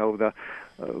because of, you know,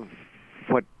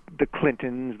 what the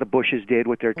Clintons, the Bushes did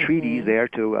with their treaties there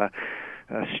to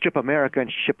strip America and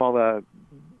ship all the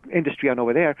industry on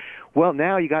over there. Well,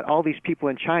 now you got all these people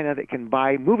in China that can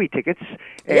buy movie tickets,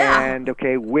 Yeah. and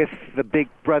okay, with the big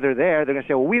brother there, they're going to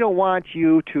say, well, we don't want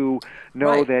you to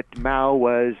know that Mao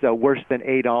was worse than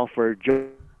Adolf or Joe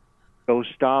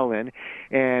Stalin,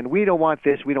 and we don't want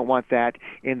this, we don't want that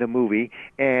in the movie,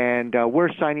 and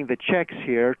we're signing the checks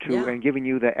here to and giving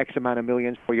you the X amount of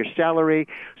millions for your salary,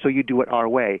 so you do it our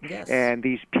way. Yes. And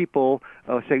these people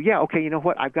say, yeah, okay, you know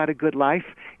what, I've got a good life,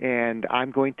 and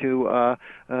I'm going to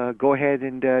go ahead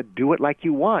and do it like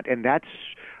you want. And that's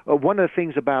one of the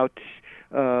things about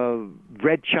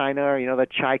Red China, the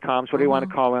Chi-Coms, whatever you want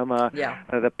to call them,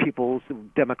 the People's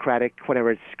Democratic,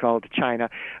 whatever it's called, China.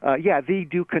 They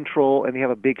do control, and they have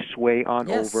a big sway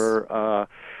on over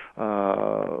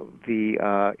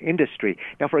the industry.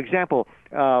 Now, for example,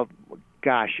 I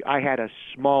had a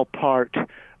small part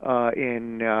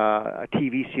in a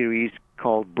TV series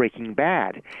called Breaking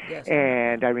Bad. Yes.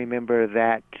 And I remember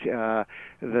that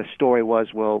the story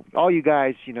was, well, all you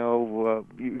guys, you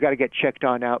got to get checked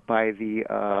on out by the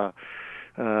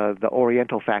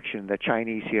Oriental faction, the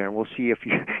Chinese here, and we'll see if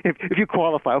you if you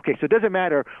qualify. Okay, so it doesn't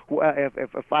matter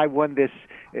if I won this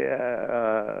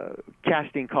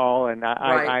casting call, and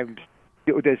I'm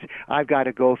this. I've got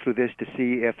to go through this to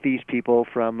see if these people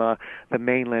from the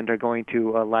mainland are going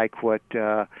to like what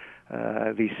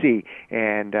they see,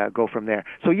 and go from there.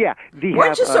 So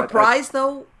weren't you surprised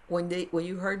though when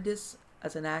you heard this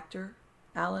as an actor,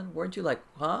 Allan? Weren't you like,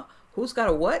 huh? Who's got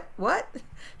a what?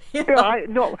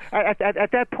 No, at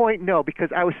that point, no, because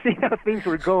I was seeing how things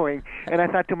were going, and I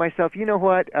thought to myself, you know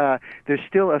what? There's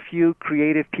still a few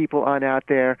creative people out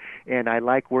there, and I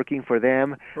like working for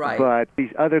them. Right. But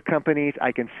these other companies,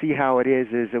 I can see how it is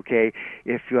okay,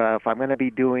 if I'm going to be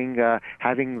doing,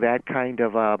 having that kind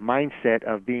of mindset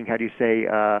of being,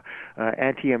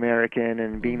 anti-American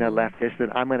and being a leftist,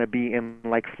 then I'm going to be in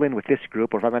like Flynn with this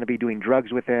group, or if I'm going to be doing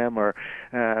drugs with them, or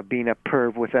being a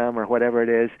perv with them, or whatever it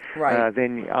is,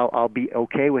 then I'll be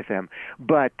okay with them.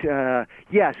 But so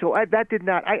that did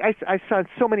not. I saw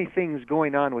so many things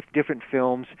going on with different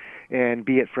films, and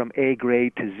be it from A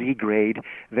grade to Z grade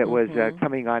that was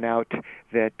coming on out,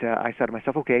 that I thought to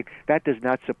myself, okay, that does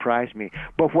not surprise me.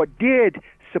 But what did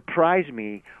surprise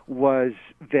me was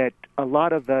that a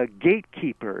lot of the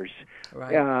gatekeepers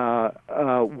were,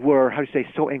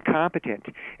 so incompetent.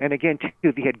 And again,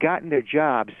 too, they had gotten their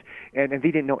jobs, and they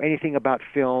didn't know anything about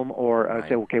film, or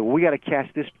say, okay, well, we got to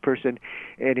cast this person.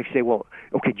 And if you say, well,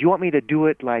 okay, do you want me to do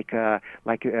it like and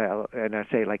I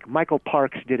say, like Michael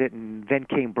Parks did it, and then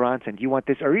came Bronson? Do you want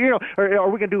this, or or are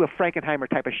we going to do a Frankenheimer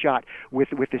type of shot with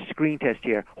the screen test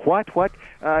here? What?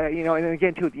 And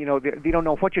again, too, they don't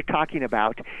know what you're talking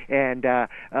about, and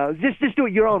just do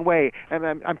it your own way. And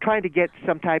I'm trying to get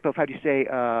some type of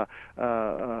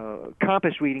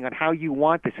compass reading on how you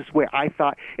want this. This is where I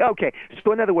thought, okay.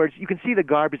 So in other words, you can see the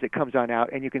garbage that comes on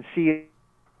out, and you can see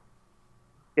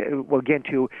well, again,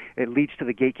 too, it leads to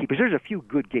the gatekeepers. There's a few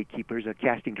good gatekeepers,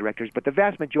 casting directors, but the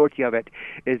vast majority of it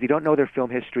is they don't know their film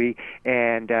history.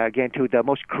 And again, too, the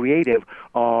most creative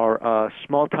are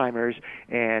small-timers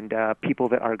and people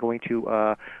that are going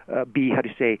to be, at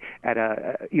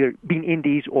either being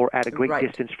indies or at a great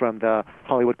distance from the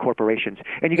Hollywood corporations.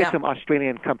 And you get some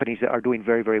Australian companies that are doing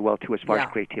very, very well, too, as far as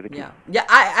creativity. Yeah,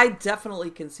 I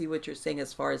definitely can see what you're saying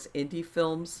as far as indie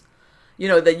films.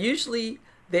 That usually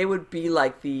they would be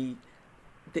like they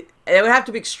would have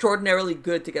to be extraordinarily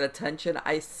good to get attention.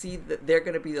 I see that they're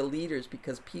going to be the leaders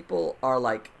because people are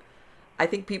like, I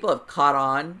think people have caught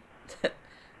on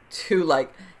to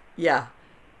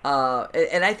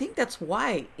and I think that's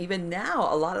why even now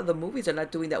a lot of the movies are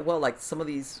not doing that well. Like some of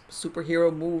these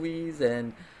superhero movies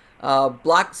and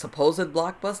supposed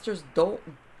blockbusters don't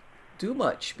do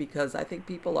much because I think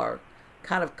people are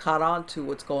kind of caught on to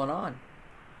what's going on.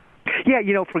 Yeah,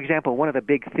 for example, one of the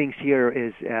big things here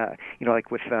is,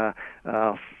 like with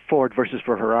Ford versus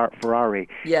Ferrari.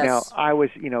 Yes. Now, I was,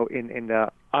 in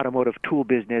the automotive tool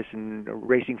business and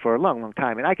racing for a long, long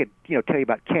time, and I could, tell you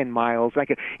about Ken Miles. I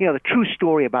could, the true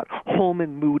story about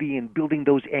Holman Moody and building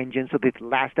those engines so they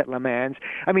last at Le Mans.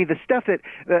 I mean, the stuff that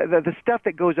the stuff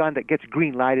that goes on that gets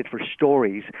green lighted for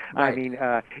stories. Right. I mean,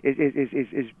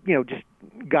 is just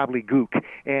gobbledygook.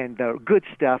 And the good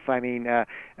stuff. I mean,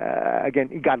 again,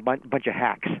 you got a bunch of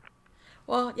hacks.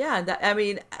 Well, yeah.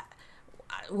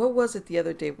 What was it the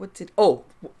other day?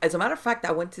 As a matter of fact,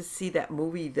 I went to see that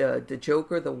movie, the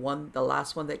Joker, the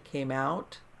last one that came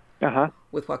out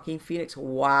with Joaquin Phoenix.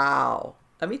 Wow.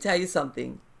 Let me tell you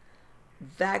something.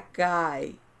 That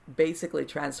guy basically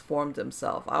transformed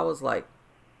himself. I was like,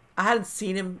 I hadn't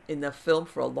seen him in the film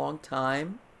for a long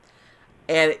time.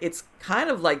 And it's kind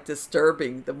of like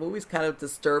disturbing. The movie's kind of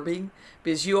disturbing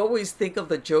because you always think of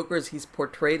the Joker as he's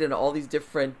portrayed in all these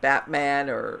different Batman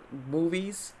or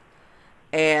movies.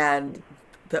 And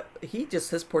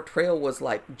his portrayal was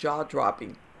like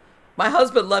jaw-dropping. My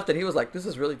husband left and he was like, this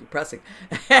is really depressing.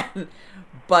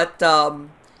 But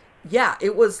yeah,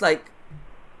 it was like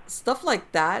stuff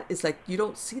like that is like you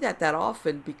don't see that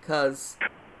often because...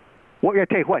 Well, I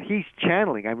tell you what, he's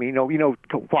channeling. I mean,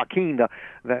 Joaquin,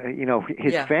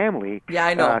 his family,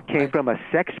 came from a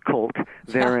sex cult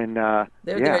there in.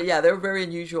 They're very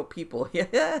unusual people.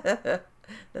 Yeah,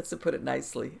 that's to put it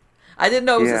nicely. I didn't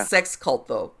know it was a sex cult,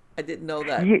 though. I didn't know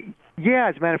that. Yeah,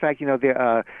 as a matter of fact,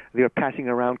 they're passing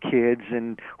around kids,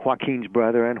 and Joaquin's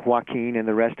brother and Joaquin and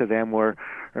the rest of them were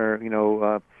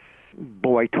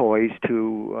boy toys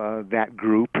to that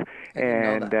group,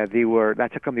 and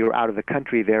that's how come they were out of the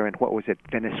country there in what was it,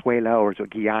 Venezuela or was it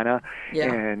Guyana?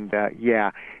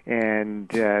 Yeah.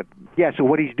 And so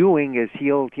what he's doing is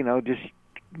he'll just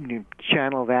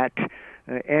channel that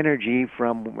energy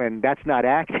from, and that's not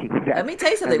acting. Let me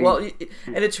tell you something.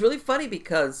 And it's really funny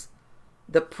because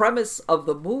the premise of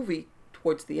the movie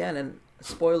towards the end, and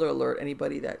spoiler alert,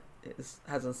 anybody that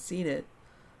hasn't seen it.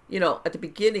 At the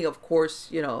beginning, of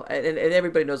course, and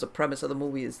everybody knows the premise of the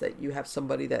movie is that you have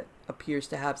somebody that appears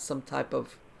to have some type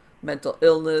of mental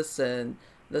illness and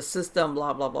the system,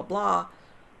 blah, blah, blah, blah.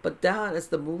 But down as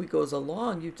the movie goes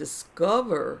along, you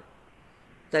discover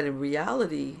that in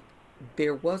reality,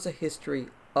 there was a history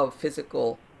of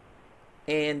physical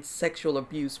and sexual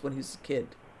abuse when he was a kid.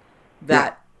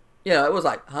 That, it was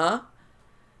like, huh?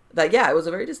 It was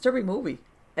a very disturbing movie.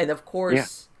 And of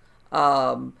course,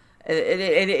 And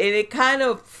it kind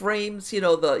of frames,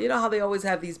 how they always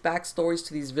have these backstories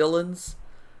to these villains.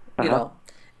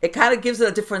 It kind of gives it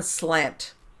a different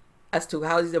slant as to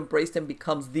how he's embraced and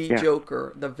becomes the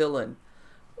Joker, the villain.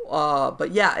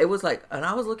 But yeah, it was like, and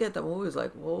I was looking at the movie, it was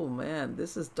like, whoa, man,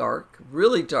 this is dark,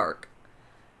 really dark.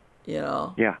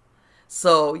 Yeah.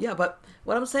 So yeah, but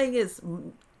what I'm saying is,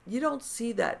 you don't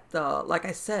see that. Like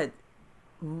I said,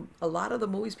 a lot of the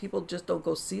movies people just don't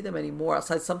go see them anymore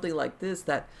outside something like this,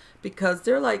 that because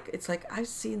they're like, it's like, I've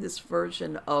seen this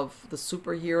version of the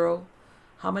superhero.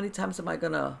 How many times am I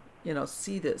gonna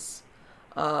see this?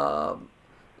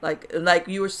 Like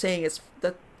you were saying, it's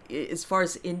that as far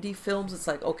as indie films, it's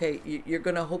like, okay, you're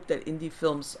gonna hope that indie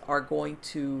films are going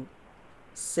to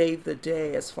save the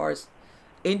day as far as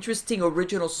interesting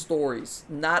original stories,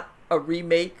 not a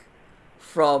remake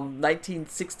from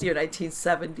 1960 or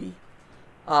 1970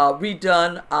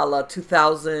 redone a la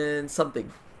 2000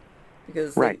 something,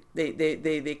 because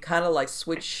they kind of like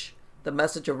switch the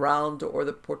message around or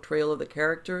the portrayal of the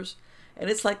characters, and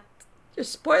it's like, you're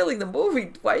spoiling the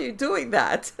movie. Why are you doing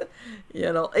that?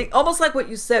 Almost like what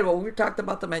you said when we talked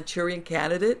about the Manchurian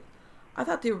Candidate. I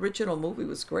thought the original movie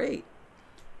was great,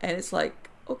 and it's like,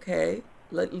 okay,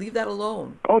 leave that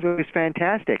alone. Oh, it was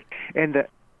fantastic, and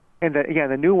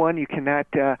the new one, you cannot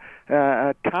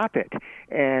top it.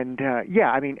 And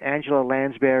I mean, Angela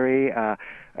Lansbury,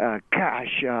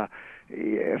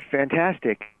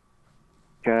 fantastic.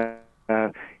 And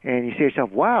you say to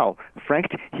yourself, wow, Frank,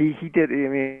 he did. I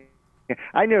mean,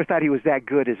 I never thought he was that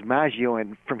good as Maggio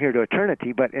in From Here to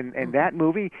Eternity, but in that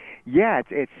movie,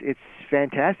 it's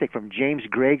fantastic. From James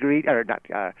Gregory, or not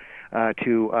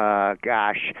to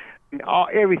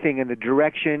everything in the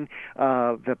direction,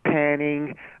 the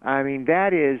panning. I mean,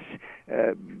 that is,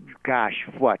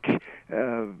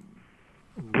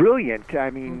 brilliant. I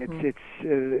mean,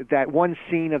 it's that one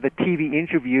scene of the TV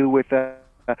interview with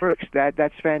Brooks.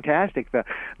 That's fantastic.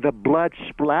 The blood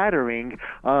splattering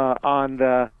on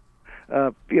the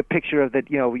picture of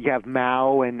you have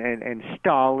Mao and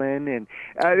Stalin, and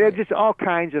there's just all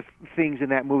kinds of things in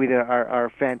that movie that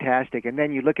are fantastic. And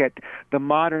then you look at the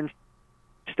modern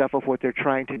stuff of what they're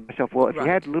trying to do. Well, if you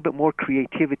had a little bit more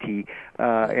creativity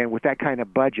and with that kind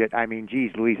of budget, I mean,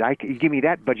 geez, Louise, you give me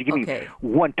that budget, give me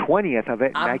 1/20th of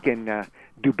it, and I can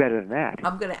do better than that.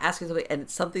 I'm going to ask you something, and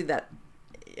it's something that,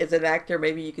 as an actor,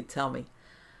 maybe you could tell me.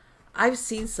 I've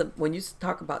seen some, when you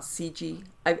talk about CG,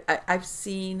 I've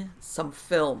seen some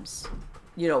films,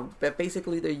 that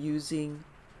basically they're using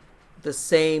the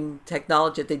same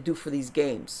technology that they do for these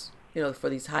games, for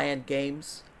these high-end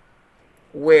games,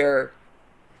 where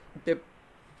they're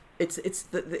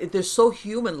so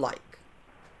human-like.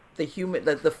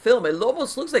 The film, it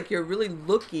almost looks like you're really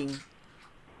looking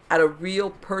at a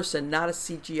real person, not a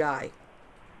CGI.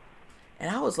 And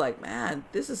I was like, man,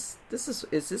 is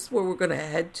this where we're going to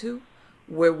head to?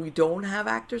 Where we don't have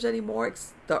actors anymore,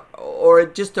 or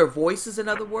just their voices, in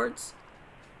other words?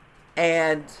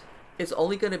 And it's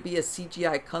only going to be a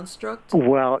CGI construct?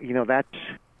 Well,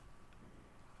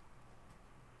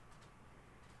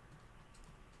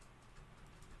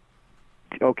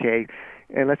 Okay,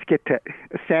 and let's get to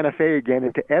Santa Fe again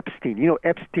and to Epstein. You know,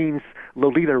 Epstein's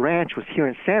Lolita Ranch was here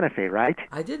in Santa Fe, right?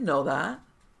 I didn't know that.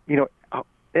 You know,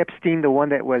 Epstein, the one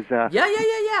that was yeah.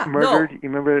 murdered. No. You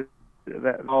remember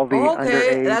all the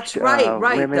underage that's right.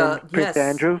 women, Prince yes.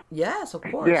 Andrew? Yes, of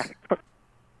course. Yeah.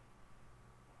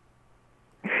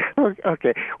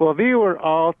 Okay. Well, they were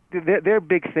all their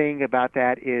big thing about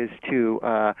that is to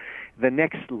the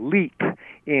next leap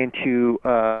into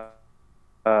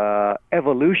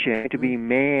evolution to be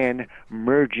man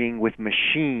merging with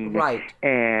machine, right?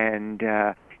 And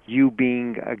you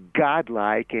being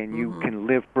godlike, and you can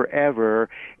live forever.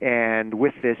 And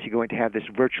with this, you're going to have this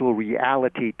virtual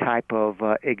reality type of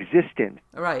existence.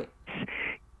 Right.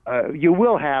 You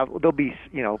will have. There'll be,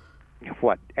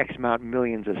 X amount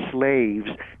millions of slaves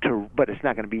but it's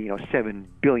not going to be 7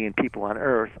 billion people on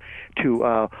Earth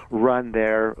to run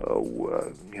their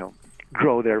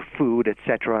grow their food,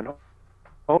 etc. And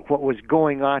what was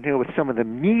going on here with some of the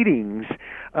meetings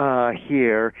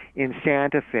here in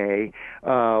Santa Fe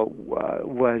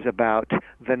was about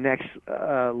the next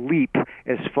leap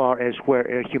as far as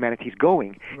where humanity's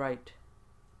going. Right.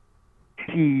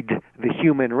 Feed the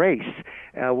human race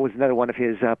was another one of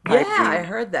his pipe dreams. I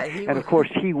heard that. Of course,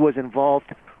 he was involved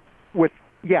with.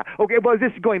 Yeah. Okay. Well,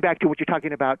 this is going back to what you're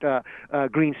talking about,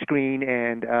 green screen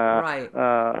and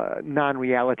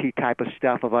non-reality type of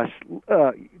stuff of us.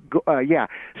 Yeah.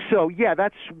 So yeah,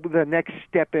 that's the next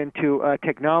step into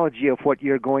technology of what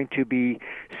you're going to be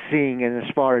seeing. And as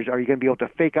far as, are you going to be able to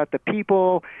fake out the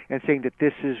people and saying that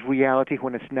this is reality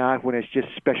when it's not, when it's just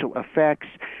special effects,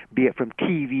 be it from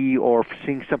TV or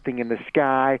seeing something in the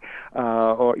sky,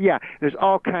 there's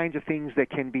all kinds of things that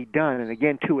can be done. And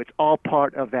again, too, it's all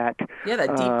part of that. Yeah,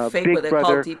 that deep fake, what they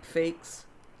call deep fakes.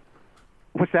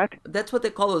 What's that? That's what they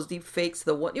call those deep fakes.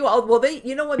 The one, they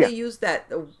use that,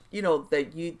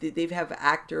 they have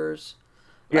actors,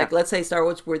 like let's say Star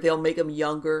Wars, where they'll make them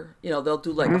younger. They'll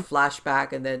do like a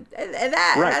flashback, and then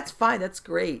that's fine, that's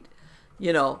great,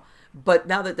 But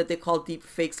now that they call deep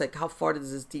fakes, like how far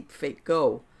does this deep fake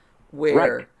go?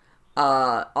 Where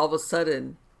all of a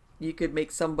sudden you could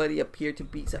make somebody appear to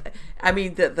be. I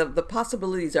mean, the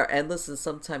possibilities are endless and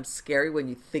sometimes scary when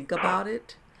you think about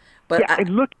it. But and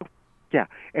look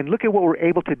at what we're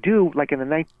able to do, like in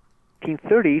the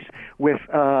 1930s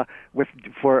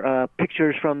for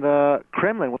pictures from the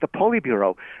Kremlin with the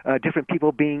Politburo, different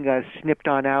people being snipped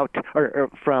on out, or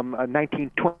from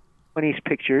 1920s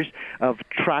pictures of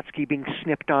Trotsky being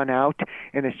snipped on out,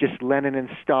 and it's just Lenin and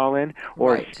Stalin,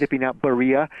 or snipping out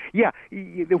Beria. Yeah,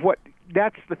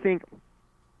 that's the thing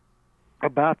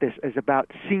about this, is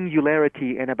about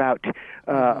singularity and about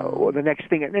the next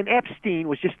thing. And then Epstein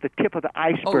was just the tip of the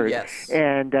iceberg,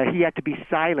 and he had to be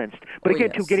silenced. But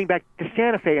again, too, getting back to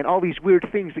Santa Fe and all these weird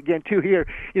things again, too, here,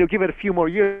 give it a few more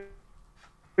years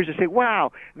to say,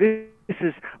 wow, this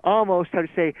is almost,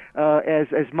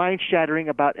 as mind-shattering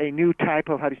about a new type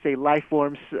of, life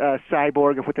forms,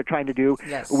 cyborg, of what they're trying to do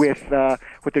with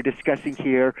what they're discussing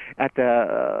here at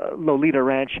the Lolita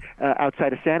Ranch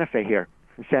outside of Santa Fe here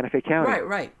in Santa Fe County.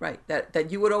 Right.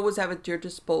 That you would always have at your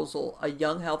disposal a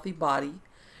young, healthy body,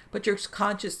 but your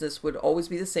consciousness would always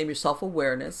be the same, your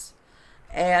self-awareness.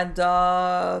 And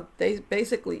they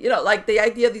basically, like the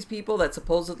idea of these people that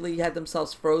supposedly had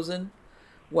themselves frozen,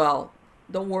 well,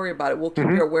 don't worry about it. We'll keep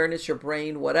your awareness, your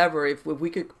brain, whatever. If we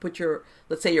could put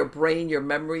let's say your brain, your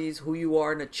memories, who you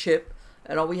are in a chip,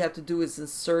 and all we have to do is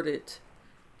insert it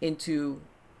into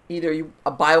either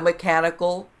a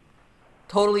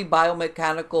totally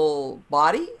biomechanical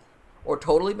body, or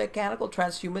totally mechanical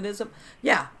transhumanism.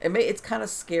 Yeah, it's kind of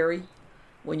scary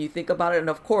when you think about it. And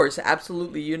of course,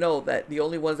 absolutely, that the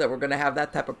only ones that were going to have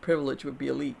that type of privilege would be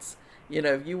elites.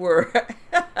 If you were...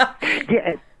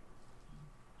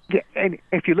 Yeah, and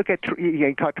if you look at,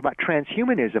 you talked about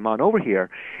transhumanism on over here,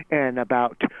 and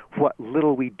about what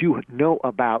little we do know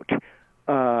about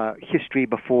history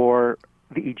before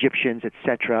the Egyptians,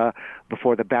 etc.,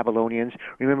 before the Babylonians.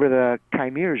 Remember the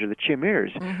chimeras or the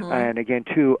chimeras, and again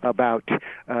too about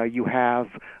you have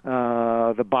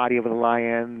the body of a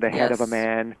lion, the head of a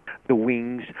man, the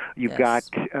wings. You've got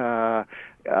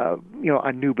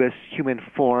Anubis, human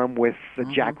form with the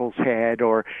jackal's head,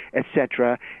 or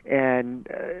etc. And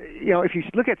if you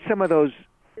look at some of those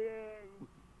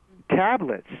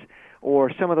tablets or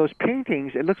some of those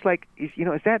paintings, it looks like is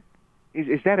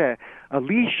that a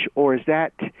leash, or is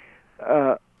that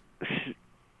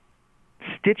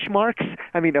stitch marks?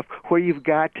 I mean, of where you've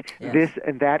got this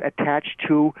and that attached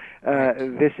to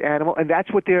this animal, and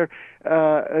that's what they're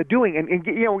doing. And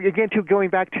again, to going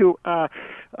back to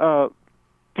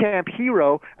Camp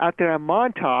Hero out there on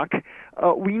Montauk,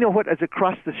 we know what is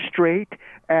across the strait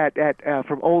at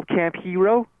from Old Camp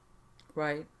Hero.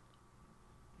 Right.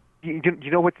 Do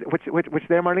you know what's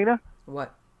there, Marlena?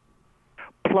 What?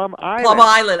 Plum Island. Plum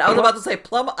Island. I was about to say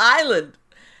Plum Island.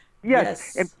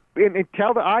 Yes. And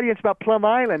tell the audience about Plum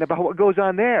Island, about what goes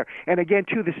on there. And again,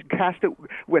 too, this has to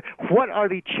with what are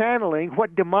they channeling?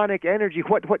 What demonic energy?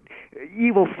 What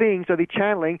evil things are they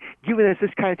channeling? Giving us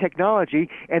this kind of technology,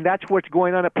 and that's what's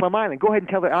going on at Plum Island. Go ahead and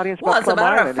tell the audience about Plum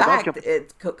Island. Well, as a matter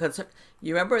of fact,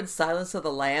 you remember in Silence of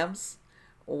the Lambs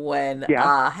when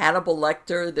Hannibal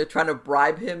Lecter, they're trying to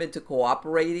bribe him into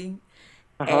cooperating,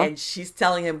 and she's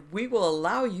telling him, "We will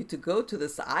allow you to go to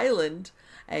this island,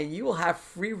 and you will have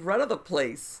free run of the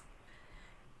place."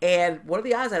 And one of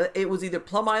the islands, it was either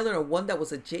Plum Island or one that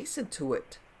was adjacent to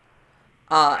it.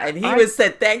 And he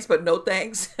said thanks, but no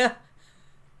thanks.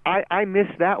 I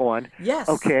missed that one. Yes.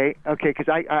 Okay, because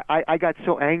I got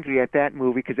so angry at that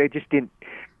movie because they just didn't.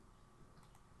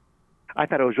 I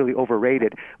thought it was really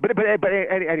overrated. But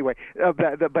anyway,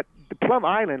 but Plum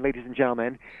Island, ladies and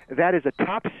gentlemen, that is a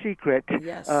top secret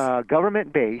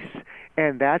government base,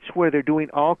 and that's where they're doing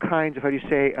all kinds of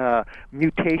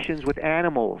mutations with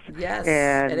animals. Yes,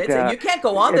 and you can't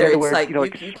go on there. It's like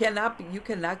you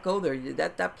cannot go there.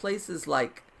 That place is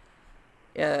like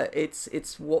it's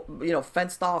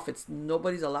fenced off. It's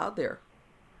nobody's allowed there.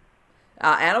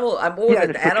 Animal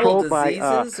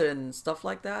diseases and stuff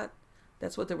like that.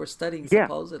 That's what they were studying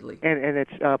supposedly. And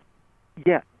it's and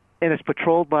it's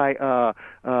patrolled by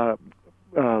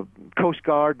Coast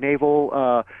Guard,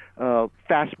 naval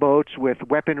fast boats with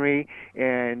weaponry,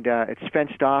 and it's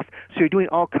fenced off. So you're doing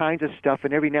all kinds of stuff,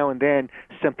 and every now and then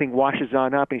something washes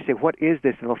on up, and you say, "What is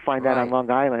this?" And they'll find that on Long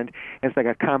Island. And it's like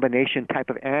a combination type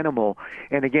of animal.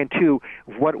 And again, too,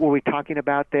 what were we talking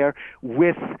about there?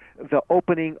 With the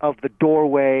opening of the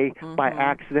doorway by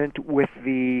accident with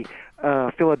the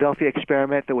Philadelphia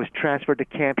experiment that was transferred to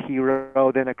Camp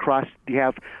Hero. Then across you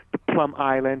have the Plum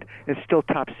Island. It's still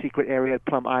top secret area at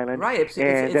Plum Island. Right. It's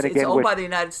owned by the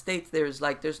United States. There's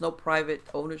no private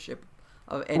ownership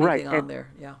of anything on there.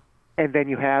 Yeah. And then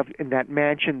you have in that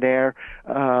mansion there,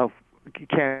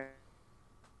 Camp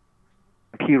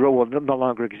Hero will no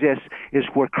longer exists, is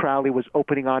where Crowley was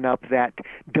opening on up that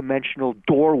dimensional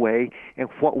doorway. And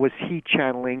what was he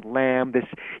channeling? Lamb.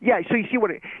 So you see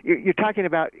what you're talking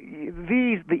about.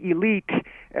 The elite,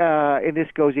 and this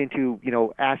goes into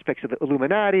aspects of the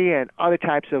Illuminati and other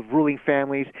types of ruling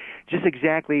families. Just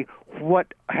exactly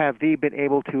what have they been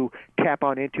able to tap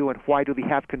on into, and why do they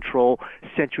have control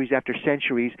centuries after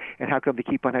centuries? And how come they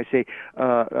keep on?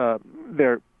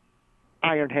 Their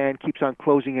iron hand keeps on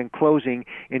closing and closing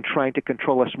in trying to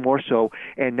control us more so.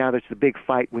 And now there's the big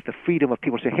fight with the freedom of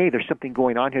people saying, hey, there's something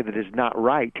going on here that is not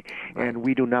right. And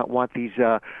we do not want these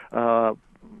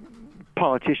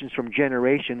politicians from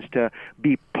generations to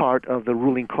be part of the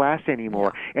ruling class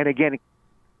anymore. And again,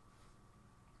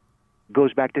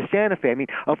 goes back to Santa Fe. I mean,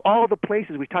 of all the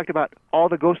places, we talked about all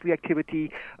the ghostly activity,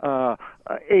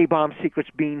 A-bomb secrets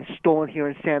being stolen here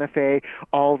in Santa Fe,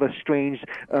 all the strange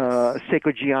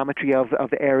sacred geometry of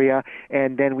the area,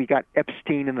 and then we got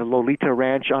Epstein and the Lolita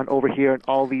Ranch on over here, and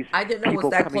all these I didn't know people it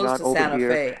was that coming close on to Santa over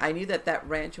Fe. here. I knew that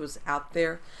ranch was out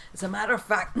there. As a matter of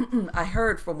fact, I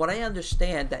heard from what I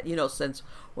understand that, since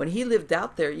when he lived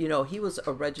out there, he was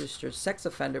a registered sex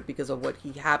offender because of what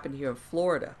happened here in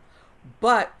Florida.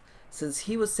 But since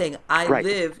he was saying, I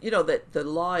live, that the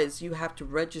law is you have to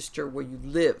register where you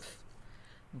live.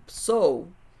 So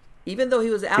even though he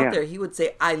was out there, he would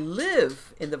say, I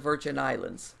live in the Virgin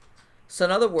Islands. So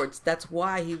in other words, that's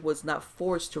why he was not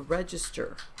forced to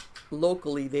register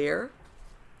locally there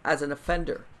as an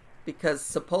offender, because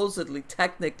supposedly,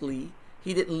 technically,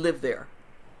 he didn't live there.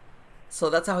 So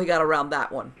that's how he got around that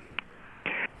one.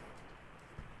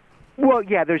 Well,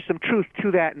 yeah, there's some truth to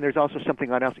that, and there's also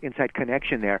something else, inside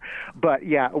connection there. But,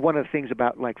 yeah, one of the things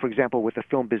about, like, for example, with the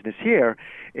film business here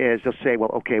is they'll say,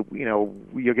 well, okay,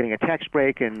 you're getting a tax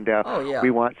break, and we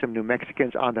want some New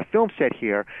Mexicans on the film set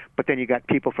here. But then you got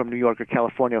people from New York or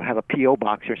California who have a P.O.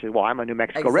 box here and say, well, I'm a New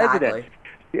Mexico resident.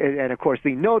 And, of course,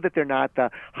 they know that they're not the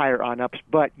higher on-ups,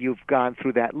 but you've gone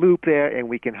through that loop there, and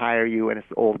we can hire you, and it's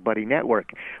the old buddy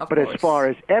network. But as far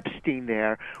as Epstein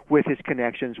there, with his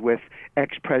connections with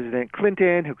ex-President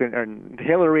Clinton, and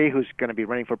Hillary, who's going to be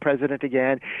running for president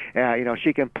again,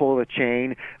 she can pull the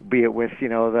chain, be it with,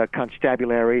 the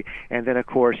constabulary. And then, of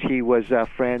course, he was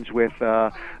friends with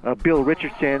Bill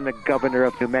Richardson, the governor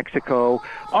of New Mexico.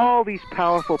 All these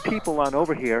powerful people on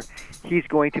over here, he's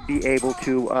going to be able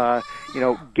to,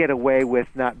 get away with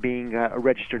not being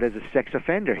registered as a sex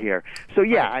offender here. So,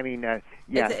 yeah, I mean,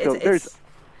 there's...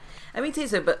 I mean,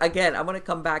 but again, I'm going to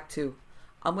come back to,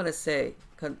 I'm going to say,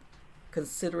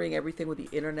 considering everything with the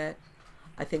internet,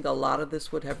 I think a lot of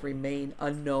this would have remained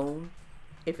unknown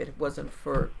if it wasn't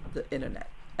for the internet,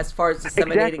 as far as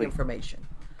disseminating information.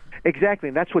 Exactly,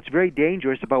 and that's what's very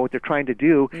dangerous about what they're trying to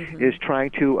do, is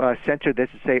trying to censor this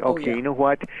and say, okay, you know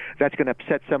what, that's going to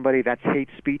upset somebody, that's hate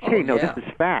speech. Hey, no, this is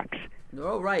facts.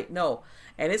 No, right, no.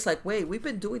 And it's like, wait, we've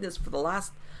been doing this for the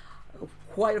last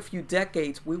quite a few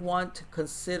decades. We want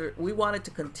it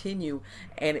to continue,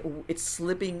 and it's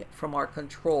slipping from our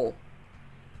control.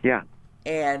 Yeah.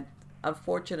 And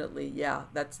unfortunately,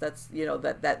 that's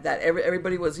that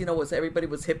everybody was everybody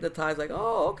was hypnotized, like,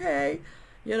 oh, okay.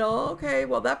 Okay,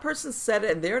 well, that person said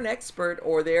it, and they're an expert,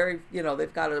 or they're,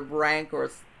 they've got a rank, or,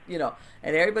 and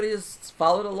everybody just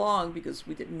followed along because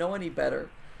we didn't know any better.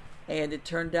 And it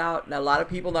turned out, and a lot of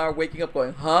people now are waking up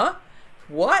going, huh?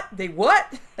 What? They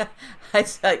what?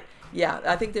 It's like,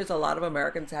 I think there's a lot of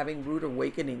Americans having rude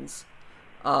awakenings,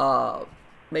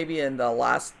 maybe in the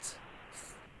last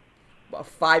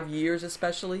 5 years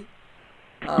especially.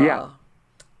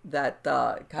 That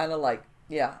kind of like,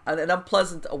 an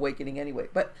unpleasant awakening anyway.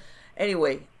 But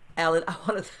anyway, Allan,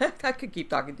 I could keep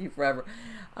talking to you forever.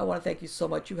 I want to thank you so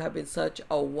much. You have been such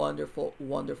a wonderful,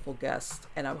 wonderful guest.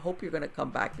 And I hope you're going to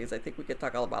come back, because I think we could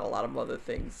talk about a lot of other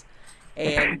things.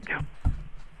 And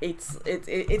it's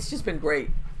just been great.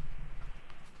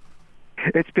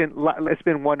 It's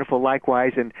been wonderful,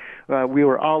 likewise, and we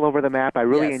were all over the map. I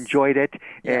really enjoyed it,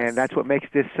 and that's what makes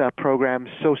this program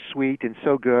so sweet and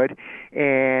so good.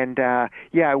 And I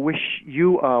wish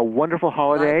you a wonderful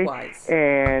holiday, likewise.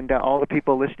 And all the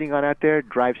people listening on out there,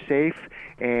 drive safe.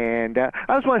 And I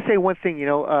just want to say one thing,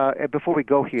 before we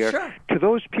go here, to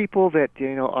those people that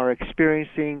are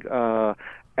experiencing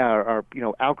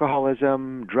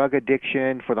alcoholism, drug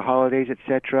addiction for the holidays,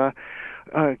 etc.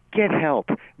 Get help,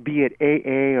 be it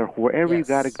AA or wherever you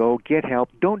got to go. Get help.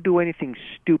 Don't do anything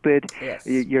stupid.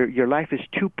 Your life is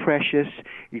too precious.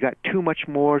 You got too much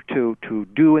more to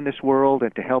do in this world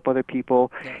and to help other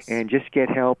people. And just get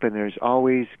help. And there's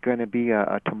always going to be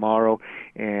a tomorrow.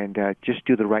 And just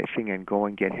do the right thing and go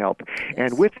and get help.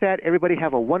 And with that, everybody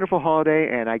have a wonderful holiday.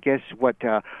 And I guess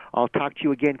I'll talk to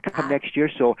you again come next year.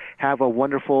 So have a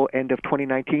wonderful end of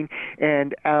 2019.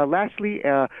 And lastly,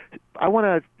 I want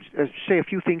to say a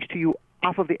few things to you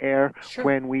off of the air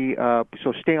when we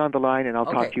so stay on the line, and I'll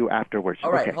talk to you afterwards.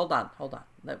 All right, hold on.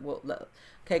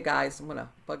 Okay, guys, I'm gonna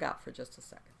bug out for just a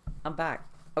second. I'm back.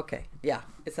 Okay,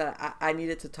 it's that I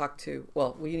needed to talk to.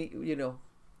 Well,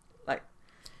 like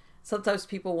sometimes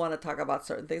people want to talk about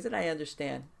certain things, and I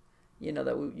understand.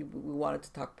 That we wanted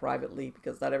to talk privately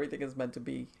because not everything is meant to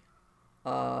be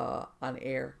on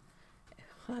air.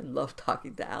 I love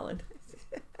talking to Allan.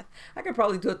 I could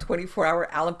probably do a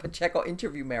 24-hour Allan Pacheco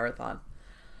interview marathon.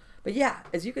 But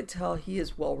as you can tell, he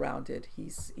is well-rounded.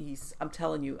 He's I'm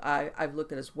telling you, I've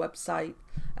looked at his website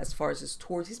as far as his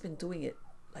tours. He's been doing it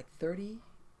like 30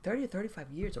 or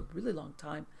 35 years, a really long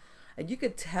time. And you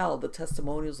could tell the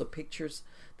testimonials, the pictures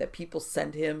that people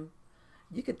send him.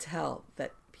 You could tell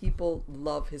that people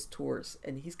love his tours,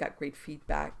 and he's got great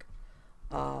feedback.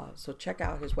 So check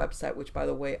out his website, which, by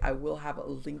the way, I will have a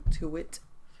link to it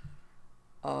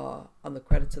on the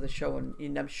credits of the show,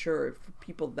 and I'm sure if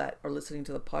people that are listening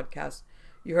to the podcast,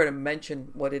 you heard him mention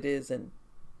what it is, and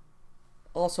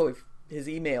also if his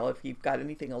email, if you've got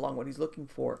anything along what he's looking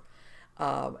for.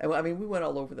 And I mean, we went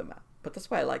all over the map, but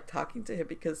that's why I like talking to him,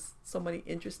 because so many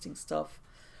interesting stuff,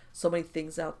 so many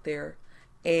things out there.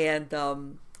 And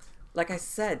like I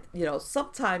said,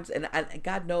 sometimes, and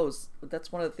God knows,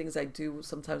 that's one of the things I do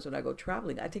sometimes when I go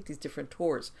traveling. I take these different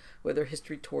tours, whether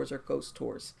history tours or ghost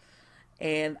tours.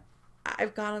 And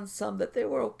I've gone on some that they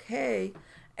were okay.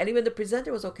 And even the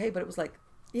presenter was okay, but it was like,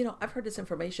 I've heard this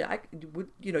information.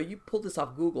 You pulled this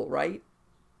off Google, right?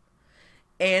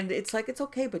 And it's like, it's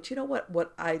okay. But you know what?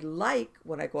 What I like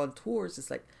when I go on tours is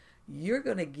like, you're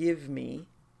going to give me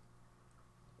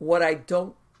what I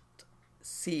don't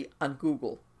see on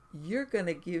Google. You're going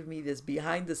to give me this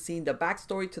behind the scene, the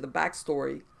backstory to the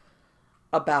backstory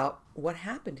about what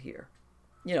happened here.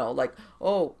 Like,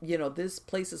 this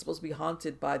place is supposed to be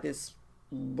haunted by this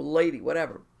lady,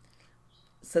 whatever.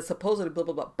 So supposedly blah,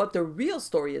 blah, blah. But the real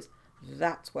story is,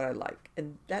 that's what I like.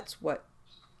 And that's what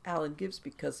Allan gives,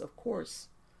 because, of course,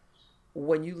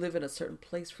 when you live in a certain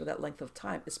place for that length of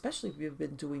time, especially if you've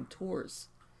been doing tours,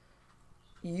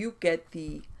 you get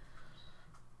the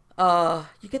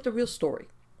real story.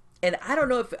 And I don't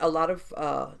know if a lot of,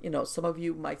 some of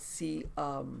you might see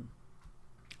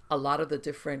a lot of the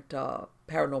different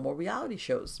paranormal reality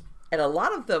shows. And a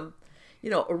lot of them,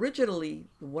 originally,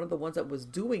 one of the ones that was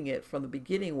doing it from the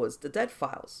beginning was the Dead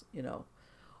Files,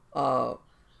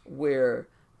 where,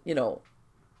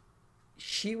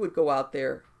 she would go out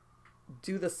there,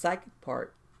 do the psychic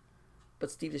part, but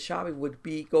Steve DeShavi would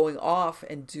be going off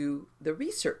and do the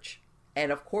research.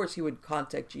 And of course, he would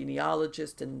contact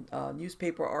genealogists and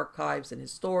newspaper archives and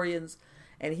historians,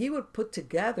 and he would put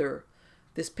together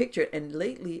this picture. And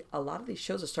lately, a lot of these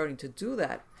shows are starting to do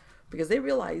that because they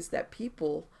realize that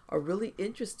people are really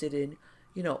interested in,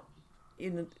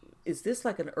 is this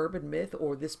like an urban myth,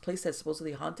 or this place that's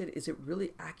supposedly haunted? Is it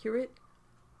really accurate,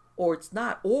 or it's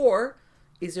not? Or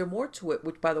is there more to it?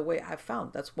 Which, by the way, I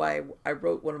found. That's why I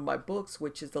wrote one of my books,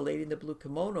 which is The Lady in the Blue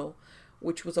Kimono,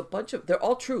 which was a bunch of, they're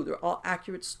all true, they're all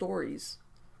accurate stories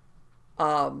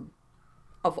of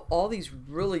all these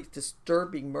really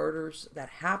disturbing murders that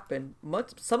happened.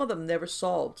 Some of them never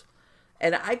solved.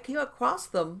 And I came across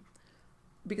them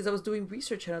because I was doing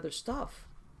research and other stuff.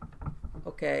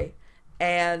 Okay?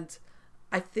 And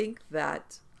I think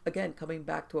that, again, coming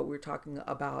back to what we were talking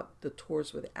about, the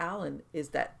tours with Allan, is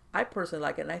that I personally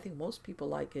like it, and I think most people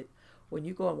like it, when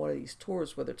you go on one of these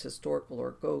tours, whether it's historical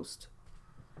or ghost,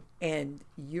 and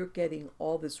you're getting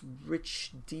all this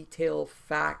rich, detailed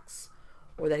facts,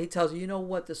 or that he tells you, you know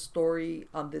what, the story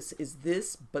on this is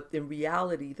this, but in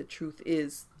reality, the truth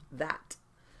is that.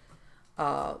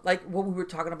 Like when we were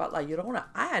talking about La Llorona,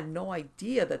 I had no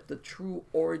idea that the true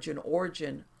origin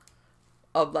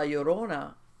of La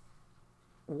Llorona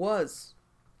was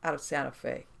out of Santa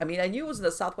Fe. I mean, I knew it was in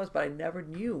the Southwest, but I never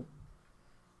knew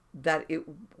that it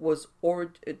was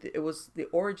the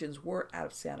origins were out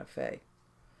of Santa Fe.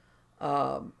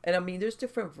 And I mean, there's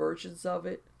different versions of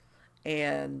it,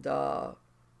 and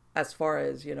as far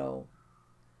as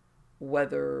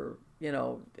whether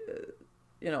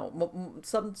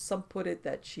some put it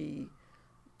that she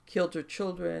killed her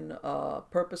children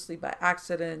purposely by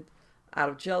accident, out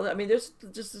of jealousy. I mean, there's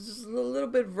just a little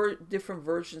bit different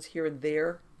versions here and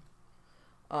there,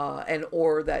 and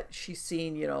or that she's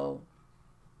seen,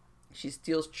 she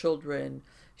steals children.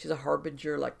 She's a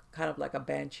harbinger, like kind of like a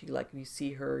banshee. Like when you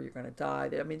see her, you're gonna die.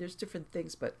 I mean, there's different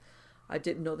things, but I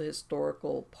didn't know the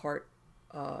historical part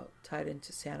tied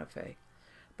into Santa Fe.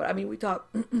 But I mean, we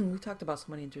talked about so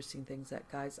many interesting things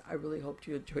that, guys, I really hoped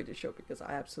you enjoyed the show because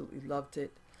I absolutely loved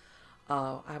it.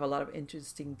 I have a lot of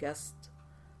interesting guests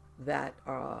that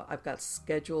I've got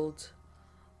scheduled.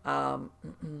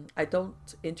 I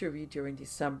don't interview during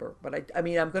December, but I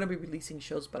mean, I'm going to be releasing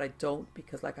shows, but I don't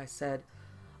because, like I said,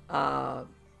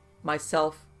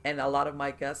 myself and a lot of my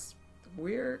guests,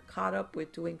 we're caught up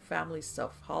with doing family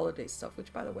stuff, holiday stuff,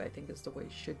 which, by the way, I think is the way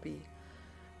it should be.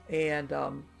 And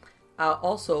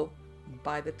also,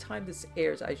 by the time this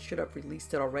airs, I should have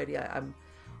released it already. I'm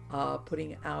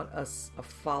putting out a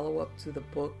follow-up to the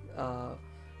book,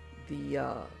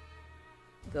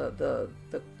 the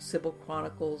Sybil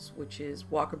Chronicles, which is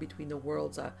Walker Between the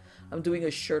Worlds. I'm doing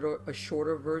a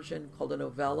shorter version called a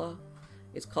novella.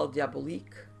 It's called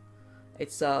Diabolique.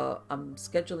 It's I'm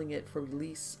scheduling it for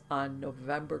release on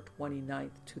November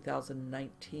 29th,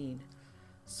 2019.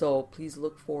 So please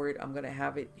look for it. I'm going to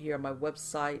have it here on my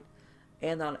website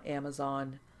and on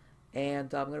Amazon.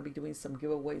 And I'm going to be doing some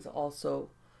giveaways also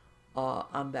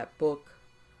on that book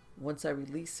once I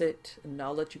release it. And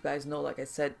I'll let you guys know, like I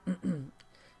said,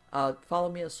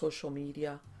 follow me on social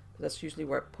media. That's usually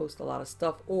where I post a lot of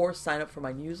stuff, or sign up for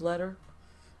my newsletter.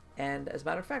 And as a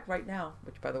matter of fact, right now,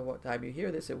 which by the time you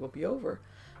hear this, it will be over,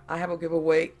 I have a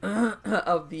giveaway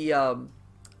of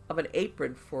an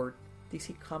apron for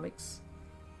DC Comics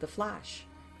The Flash.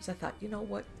 Because I thought, you know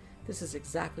what? This is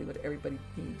exactly what everybody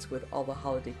needs with all the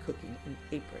holiday cooking, an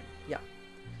apron. Yeah.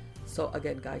 So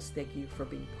again, guys, thank you for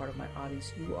being part of my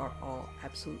audience. You are all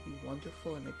absolutely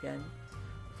wonderful. And again,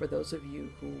 for those of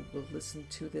you who will listen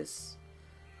to this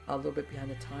a little bit behind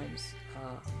the times,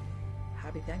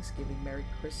 happy Thanksgiving, Merry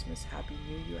Christmas, Happy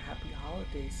New Year, Happy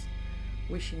Holidays.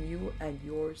 Wishing you and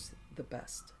yours the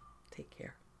best. Take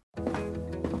care.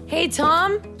 Hey,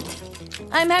 Tom.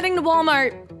 I'm heading to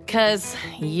Walmart, because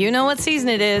you know what season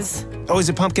it is. Oh, is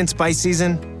it pumpkin spice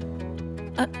season?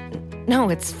 No,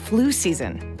 it's flu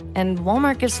season, and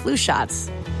Walmart gives flu shots.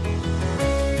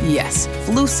 Yes,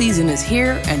 flu season is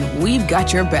here, and we've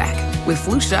got your back with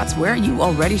flu shots where you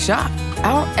already shop.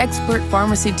 Our expert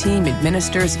pharmacy team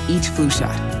administers each flu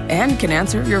shot and can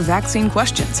answer your vaccine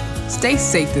questions. Stay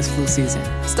safe this flu season.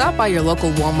 Stop by your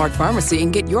local Walmart pharmacy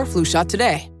and get your flu shot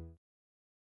today.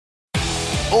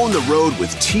 Own the road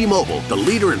with T-Mobile, the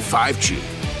leader in 5G.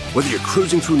 Whether you're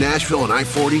cruising through Nashville on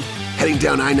I-40, heading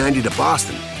down I-90 to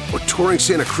Boston, or touring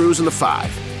Santa Cruz in the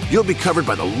 5, you'll be covered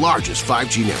by the largest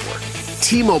 5G network.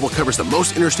 T-Mobile covers the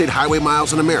most interstate highway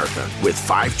miles in America with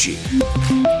 5G.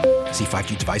 See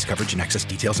 5G device coverage and access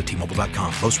details at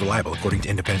T-Mobile.com. Most reliable according to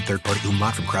independent third-party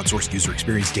Umlaut from crowdsourced user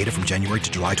experience data from January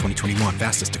to July 2021.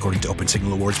 Fastest according to Open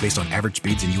Signal Awards based on average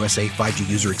speeds in USA. 5G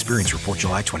user experience report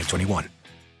July 2021.